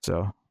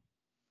 So.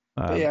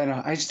 But yeah,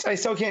 no, I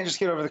still can't just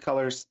get over the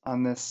colors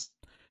on this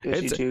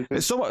issue too.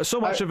 It's so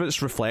much of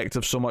it's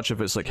reflective, so much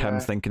of it's like him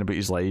thinking about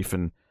his life,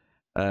 and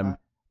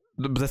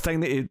the thing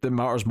that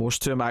matters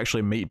most to him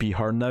actually might be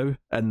her now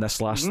in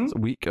this last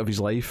week of his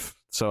life.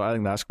 So I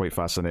think that's quite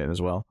fascinating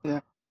as well.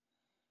 Yeah.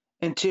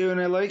 And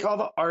I like all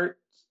the art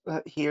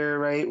here,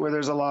 right, where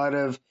there's a lot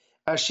of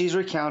she's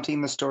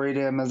recounting the story to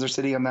him as they're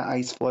sitting on that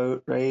ice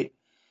float, right?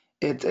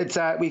 It's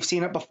that we've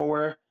seen it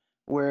before,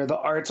 where the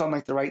art's on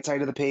like the right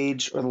side of the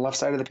page or the left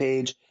side of the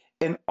page,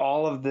 and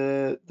all of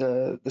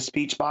the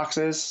speech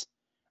boxes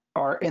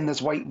are in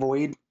this white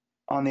void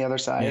on the other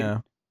side. Yeah.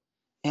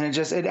 And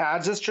it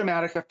adds this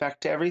dramatic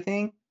effect to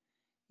everything,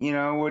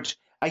 which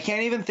I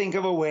can't even think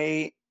of a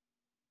way,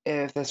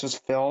 if this was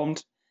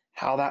filmed,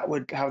 how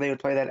they would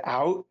play that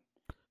out.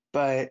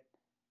 But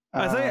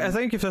I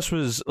think if this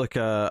was like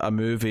a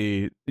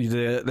movie,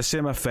 the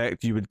same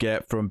effect you would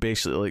get from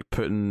basically like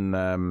putting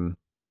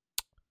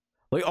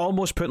like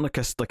almost putting like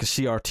a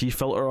CRT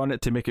filter on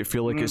it to make it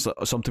feel like it's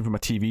something from a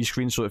TV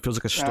screen, so it feels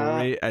like a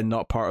story and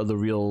not part of the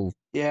real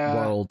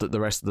world that the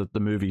rest of the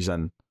movie's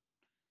in.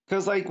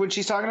 Because like when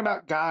she's talking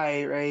about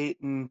Guy, right,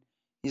 and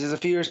he says, a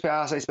few years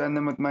past, I spend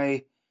them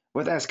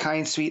with as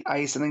kind, sweet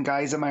ice, and then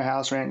guys at my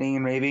house ranting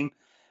and raving.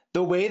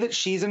 The way that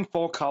she's in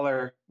full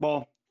color,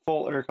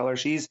 fuller color,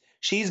 she's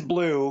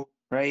blue,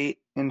 right,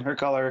 in her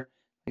color,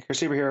 like her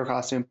superhero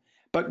costume.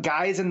 But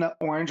Guy's in the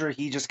orange, where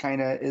he just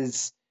kind of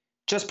is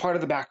just part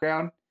of the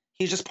background.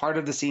 He's just part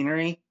of the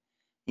scenery,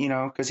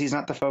 because he's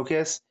not the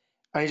focus.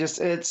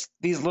 It's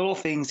these little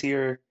things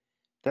here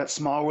that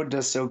Smallwood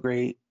does so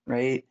great,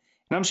 right?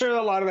 And I'm sure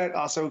a lot of that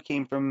also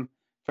came from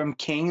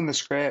King in the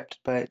script,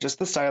 but just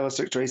the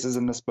stylistic choices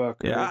in this book.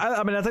 Yeah,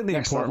 I mean, I think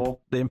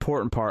the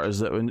important part is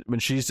that when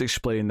she's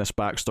explaining this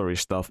backstory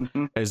stuff,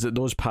 is that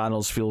those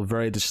panels feel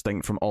very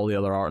distinct from all the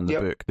other art in the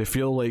book. They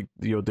feel like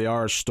they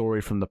are a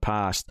story from the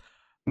past,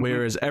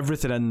 whereas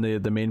everything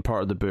in the main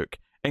part of the book,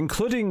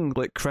 including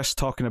like Chris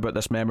talking about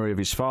this memory of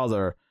his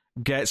father,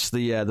 gets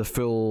the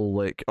full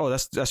like, oh,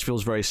 this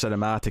feels very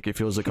cinematic. It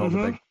feels like all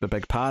the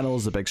big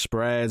panels, the big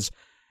spreads.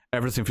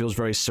 Everything feels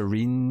very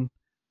serene,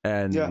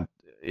 and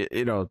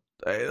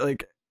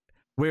like,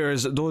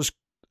 whereas those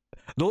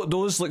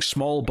like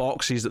small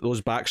boxes that those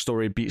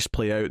backstory beats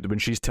play out when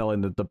she's telling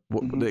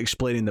the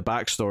explaining the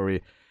backstory,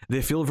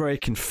 they feel very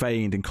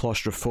confined and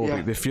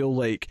claustrophobic. They feel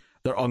like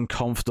they're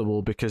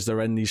uncomfortable because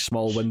they're in these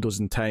small windows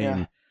in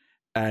time,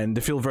 and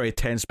they feel very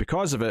tense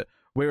because of it.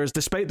 Whereas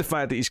despite the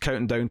fact that he's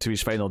counting down to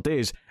his final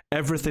days,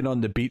 everything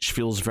on the beach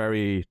feels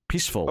very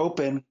peaceful,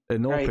 open.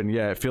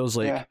 Yeah, it feels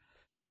like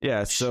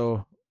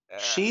so.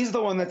 She's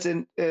the one that's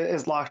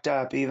is locked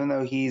up, even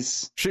though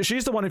she's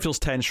the one who feels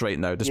tense right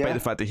now, despite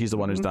the fact that he's the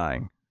one who's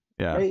dying.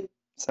 Yeah. Right.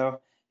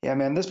 So yeah,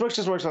 man, this book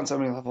just works on so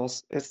many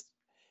levels. It's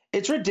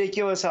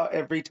ridiculous how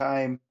every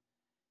time,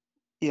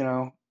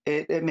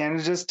 it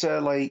manages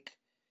to, like,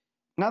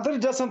 not that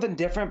it does something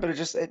different, but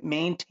it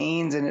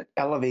maintains and it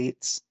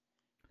elevates,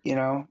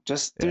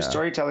 just through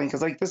storytelling.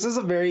 Because like this is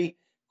a very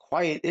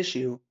quiet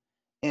issue,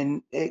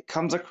 and it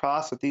comes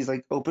across with these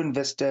like open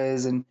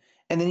vistas and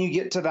then you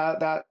get to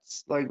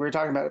that's like we were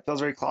talking about, it feels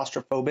very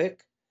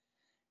claustrophobic,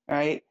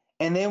 right?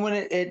 And then when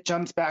it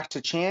jumps back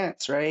to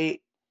Chance, right?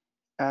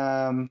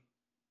 I'm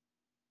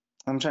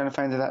trying to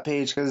find that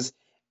page, because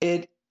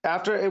when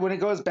it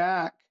goes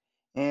back,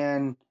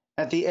 and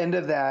at the end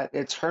of that,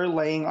 it's her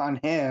laying on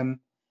him,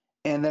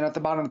 and then at the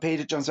bottom of the page,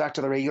 it jumps back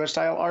to the regular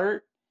style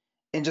art,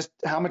 and just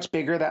how much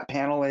bigger that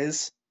panel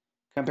is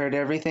compared to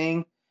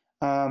everything.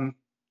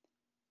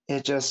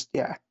 It's just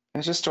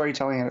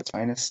storytelling at its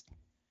finest.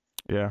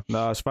 Yeah,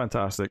 no, it's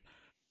fantastic.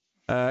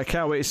 I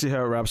can't wait to see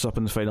how it wraps up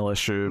in the final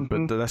issue.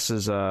 But this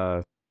is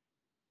a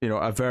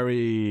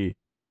very,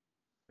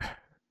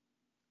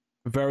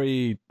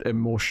 very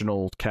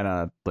emotional kind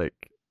of like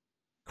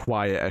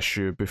quiet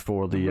issue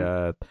before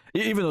the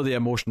even though the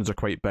emotions are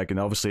quite big, and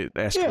obviously it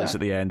escalates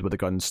at the end with the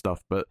gun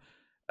stuff. But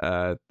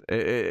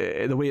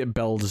the way it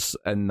builds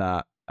in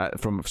that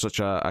from such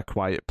a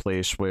quiet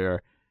place,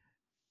 where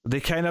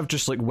they kind of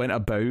just like went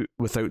about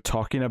without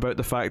talking about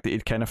the fact that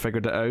he'd kind of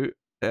figured it out.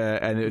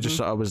 And it just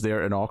sort of was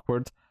there and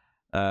awkward.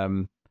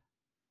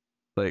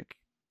 Like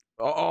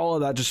all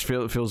of that just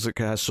feels like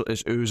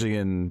it's oozing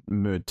in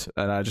mood,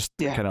 and I just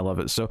kind of love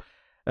it. So,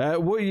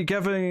 what are you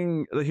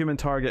giving The Human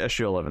Target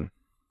issue 11?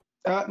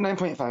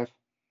 9.5.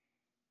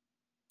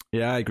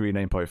 Yeah, I agree.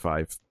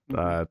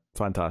 9.5.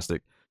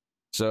 Fantastic.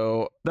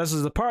 So this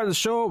is the part of the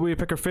show where we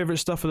pick our favorite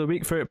stuff of the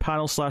week, favorite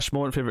panel /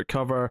 moment, favorite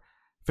cover,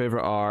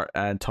 favorite art,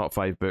 and top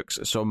 5 books.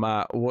 So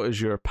Matt, what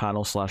is your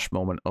panel /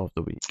 moment of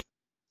the week?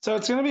 So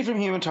it's going to be from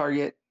Human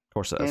Target. Of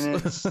course it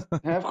is.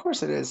 Of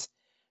course it is.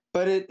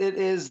 But it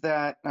is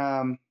that,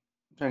 I'm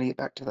trying to get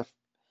back to the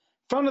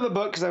front of the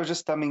book because I was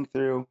just thumbing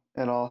through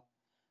it all.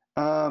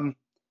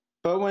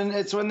 But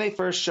when they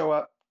first show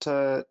up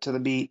to the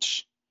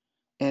beach,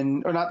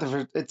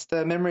 it's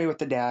the memory with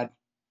the dad,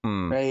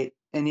 right?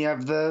 And you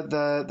have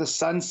the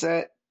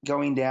sunset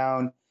going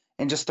down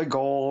and just the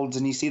golds,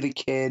 and you see the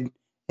kid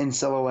in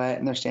silhouette,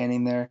 and they're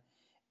standing there.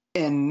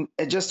 And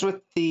it just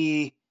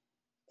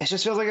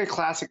feels like a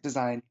classic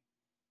design.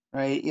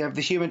 right? You have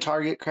the Human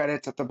Target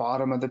credits at the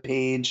bottom of the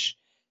page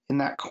in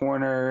that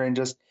corner, and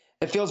just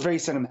it feels very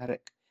cinematic.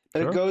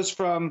 But It goes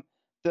from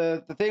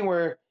the thing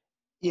where,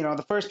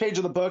 the first page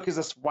of the book is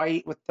this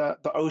white with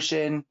the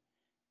ocean,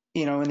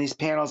 in these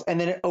panels, and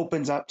then it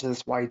opens up to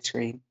this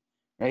widescreen,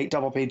 right?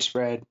 Double page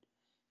spread.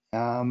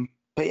 But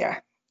yeah,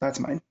 that's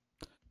mine.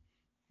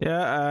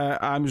 Yeah,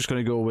 I'm just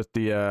going to go with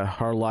the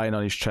her lying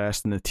on his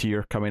chest and the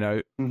tear coming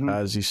out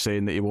as he's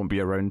saying that he won't be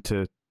around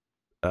to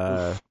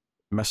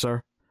miss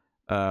her.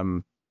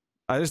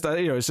 It's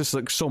just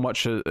like so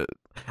much.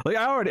 Like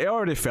I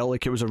already felt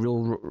like it was a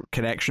real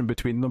connection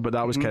between them, but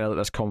that was kind of like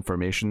this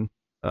confirmation.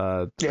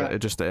 It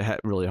hit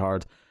really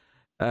hard.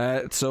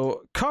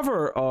 So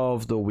cover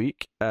of the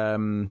week.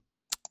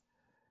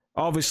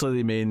 Obviously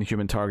the main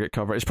Human Target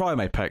cover is probably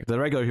my pick. The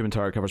regular Human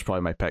Target cover is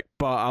probably my pick,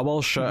 but I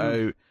will shout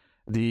out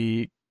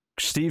the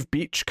Steve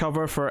Beach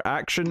cover for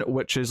Action,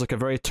 which is like a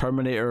very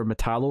Terminator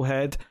Metallo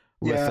head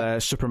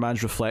with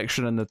Superman's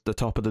reflection in the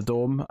top of the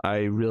dome. I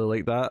really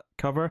like that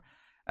cover.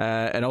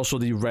 And also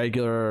the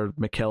regular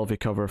McKelvey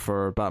cover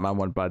for Batman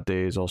One Bad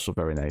Day is also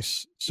very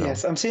nice. So,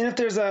 yes, I'm seeing if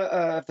there's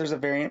a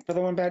variant for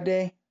the One Bad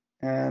Day.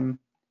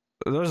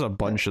 There's a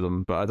bunch of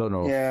them, but I don't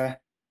know. Yeah,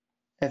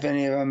 if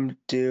any of them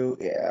do.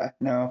 Yeah,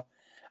 no.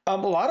 A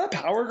lot of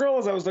Power Girl,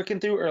 as I was looking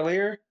through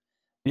earlier.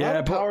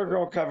 Power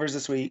Girl covers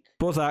this week.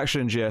 Both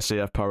Action and GSA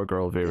have Power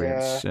Girl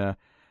variants. Yeah.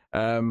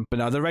 But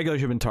now the regular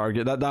Human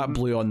Target, that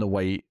blue on the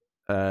white,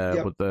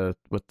 with the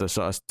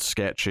sort of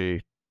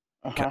sketchy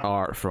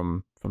art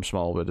from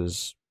Smallwood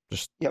is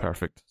just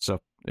perfect.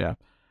 So yeah,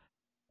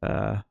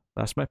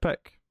 that's my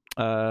pick.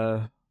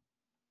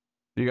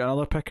 You got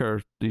another pick,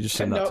 or do you just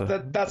send that?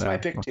 No, that's my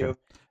pick too.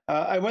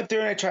 I went through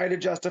and I tried to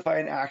justify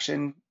an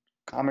Action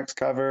Comics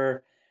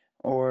cover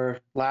or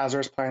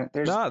Lazarus Planet.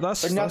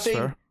 That's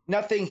fair.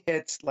 Nothing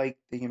hits like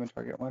the Human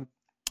Target one.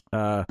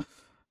 I've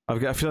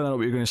got a feeling I know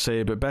what you're going to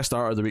say, but best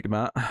art of the week,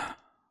 Matt.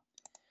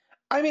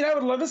 I mean, I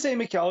would love to say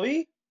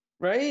McKelvey,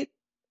 right?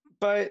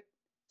 But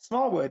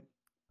Smallwood.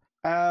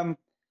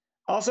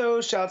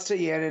 Also, shouts to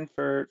Yannon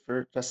for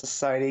Justice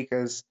Society,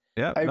 because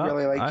I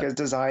really like his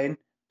design.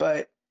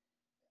 But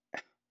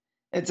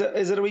is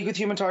it a week with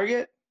Human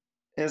Target?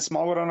 Is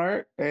Smallwood on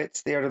art?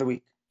 It's the art of the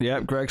week.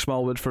 Yeah, Greg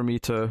Smallwood for me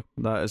too.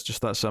 That is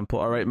just that simple.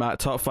 All right, Matt,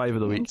 top 5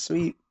 of the week.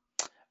 Sweet.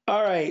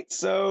 All right,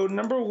 so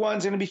number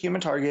 1's going to be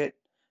Human Target.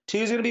 2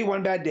 is going to be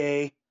One Bad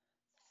Day.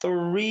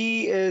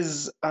 3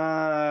 is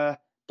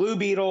Blue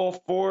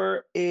Beetle.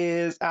 4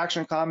 is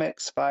Action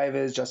Comics. 5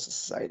 is Justice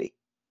Society.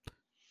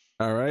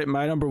 All right,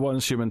 my number 1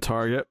 is Human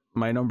Target.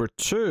 My number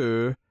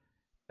 2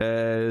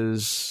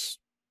 is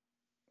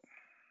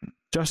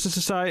Justice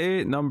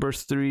Society. Number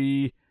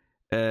 3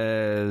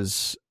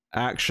 is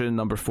Action.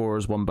 Number 4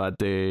 is One Bad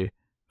Day.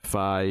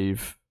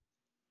 5,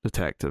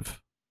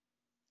 Detective.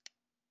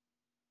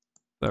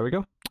 There we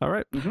go. All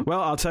right. Well,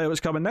 I'll tell you what's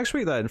coming next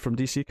week then from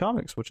DC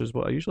Comics, which is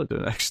what I usually do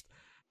next.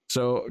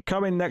 So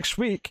coming next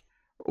week,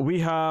 we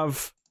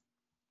have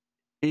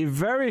a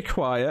very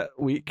quiet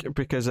week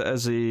because it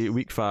is a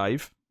week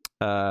 5.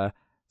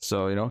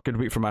 So, good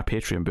week for my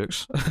Patreon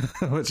books,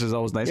 which is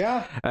always nice.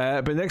 Yeah.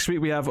 But next week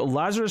we have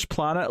Lazarus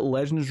Planet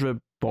Legends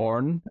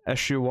Reborn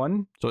issue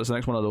 1. So it's the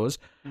next one of those.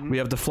 We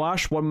have the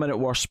Flash 1 Minute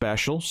War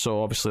special.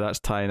 So obviously that's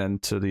tying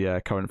into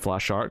the current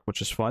Flash arc,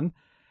 which is fun.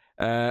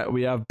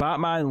 We have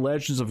Batman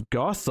Legends of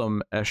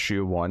Gotham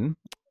issue 1.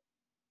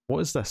 What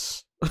is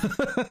this?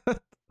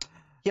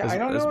 I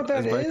don't know what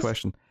that is. My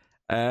question.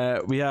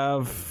 We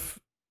have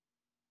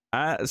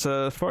it's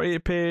a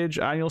 48-page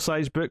annual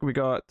size book. We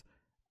got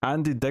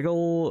Andy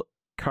Diggle,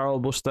 Carl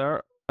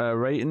Bostert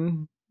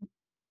writing,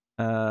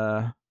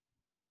 art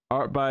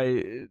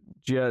by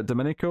Gia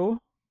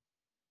Domenico.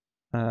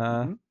 We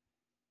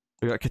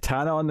got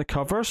Katana on the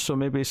cover, so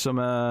maybe some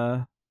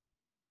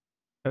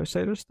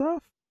outsider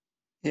stuff.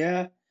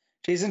 Yeah.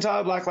 Jason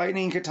Todd, Black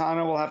Lightning, and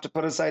Katana will have to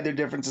put aside their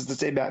differences to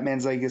say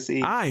Batman's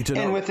legacy.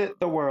 And with it,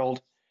 the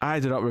world. I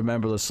do not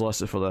remember the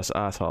solicit for this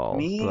at all.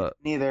 Me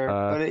neither.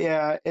 But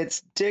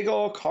it's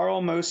Diggle,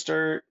 Carl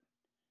Mostert,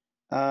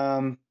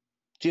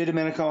 Gia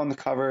Domenico on the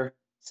cover.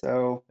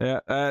 So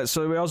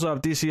so we also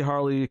have DC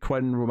Harley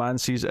Quinn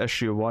Romances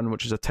issue 1,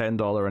 which is a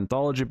 $10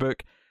 anthology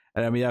book.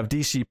 And then we have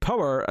DC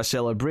Power, a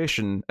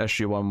Celebration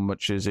issue 1,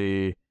 which is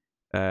a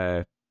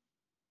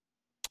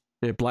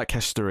Black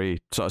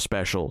History sort of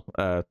special.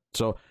 I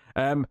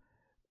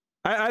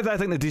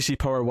think the DC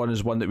Power one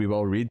is one that we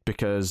will read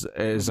because it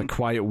is a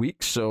quiet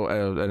week, so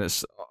and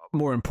it's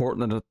more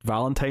important than a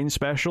Valentine's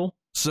special.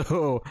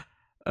 So,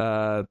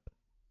 I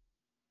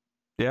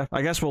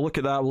guess we'll look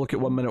at that. We'll look at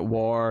 1 Minute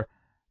War.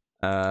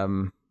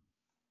 Let's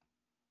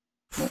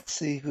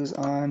see who's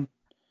on.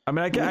 I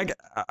mean,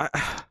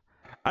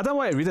 I don't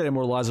want to read any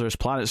more Lazarus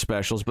Planet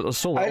specials, but there's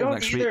so little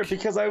next week. I don't either,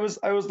 because I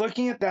was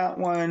looking at that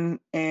one,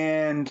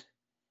 and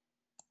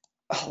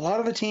a lot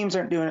of the teams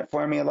aren't doing it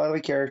for me. A lot of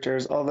the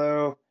characters,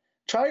 although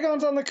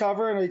Trigon's on the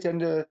cover, and I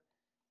tend to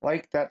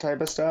like that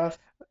type of stuff.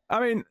 I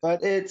mean,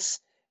 but here's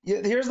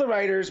the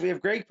writers. We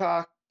have Greg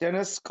Pak,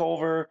 Dennis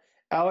Culver,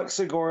 Alex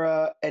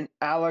Segura, and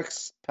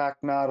Alex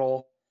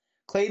Paknadel.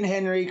 Clayton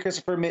Henry,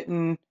 Christopher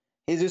Mitten,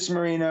 Jesus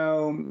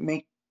Marino,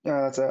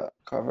 that's a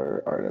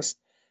cover artist.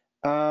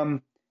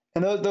 And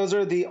those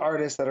are the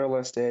artists that are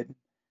listed.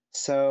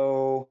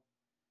 So,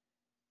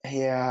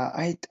 yeah,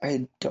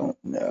 I don't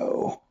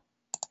know.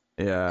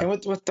 Yeah. And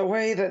with the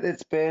way that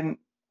it's been,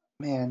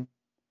 man,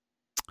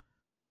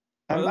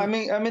 I'm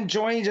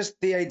enjoying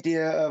just the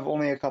idea of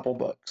only a couple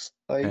books.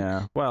 Like,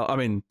 yeah. Well, I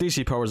mean,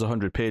 DC Power is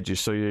 100 pages,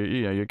 so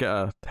you get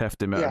a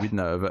hefty amount of reading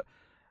out of it.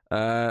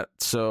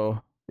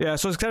 So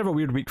it's kind of a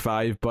weird week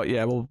 5, but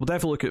yeah, we'll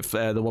definitely look at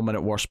the 1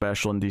 Minute War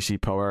special in DC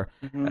Power,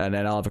 and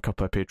then I'll have a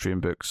couple of Patreon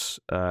books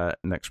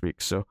next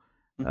week. So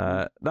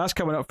that's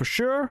coming up for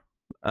sure.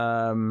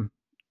 So.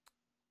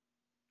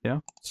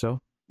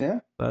 Yeah,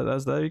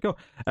 there you go.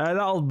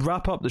 That'll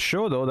wrap up the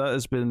show, though. That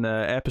has been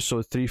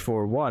episode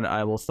 341.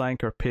 I will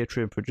thank our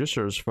Patreon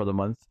producers for the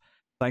month.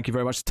 Thank you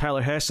very much to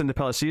Tyler Heston, De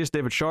Palacios,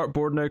 David Sharp,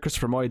 Board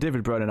Christopher Moy,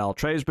 David Brown, and Al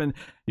Treisman.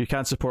 You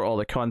can support all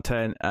the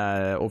content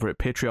over at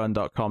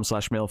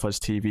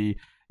patreon.com/MailFuzzTV.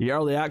 You get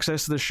early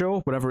access to the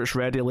show. Whenever it's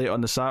ready late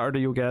on the Saturday,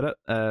 you'll get it,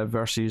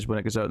 versus when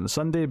it goes out on the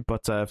Sunday.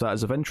 But if that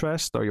is of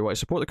interest, or you want to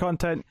support the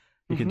content,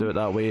 you can do it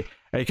that way.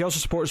 You can also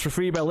support us for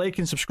free by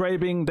liking,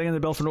 subscribing, dinging the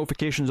bell for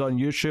notifications on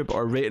YouTube,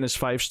 or rating us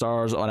 5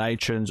 stars on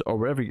iTunes, or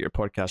wherever you get your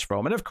podcast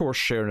from. And of course,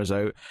 sharing us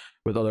out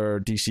with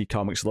other DC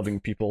Comics loving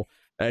people.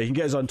 You can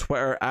get us on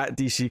Twitter at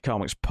DC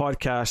Comics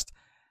Podcast.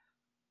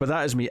 But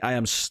that is me. I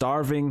am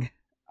starving.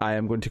 I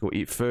am going to go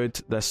eat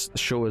food. This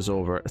show is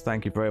over.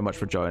 Thank you very much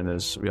for joining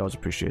us. We always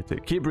appreciate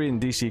it. Keep reading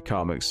DC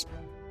Comics.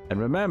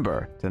 And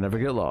remember to never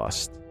get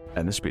lost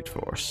in the Speed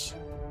Force.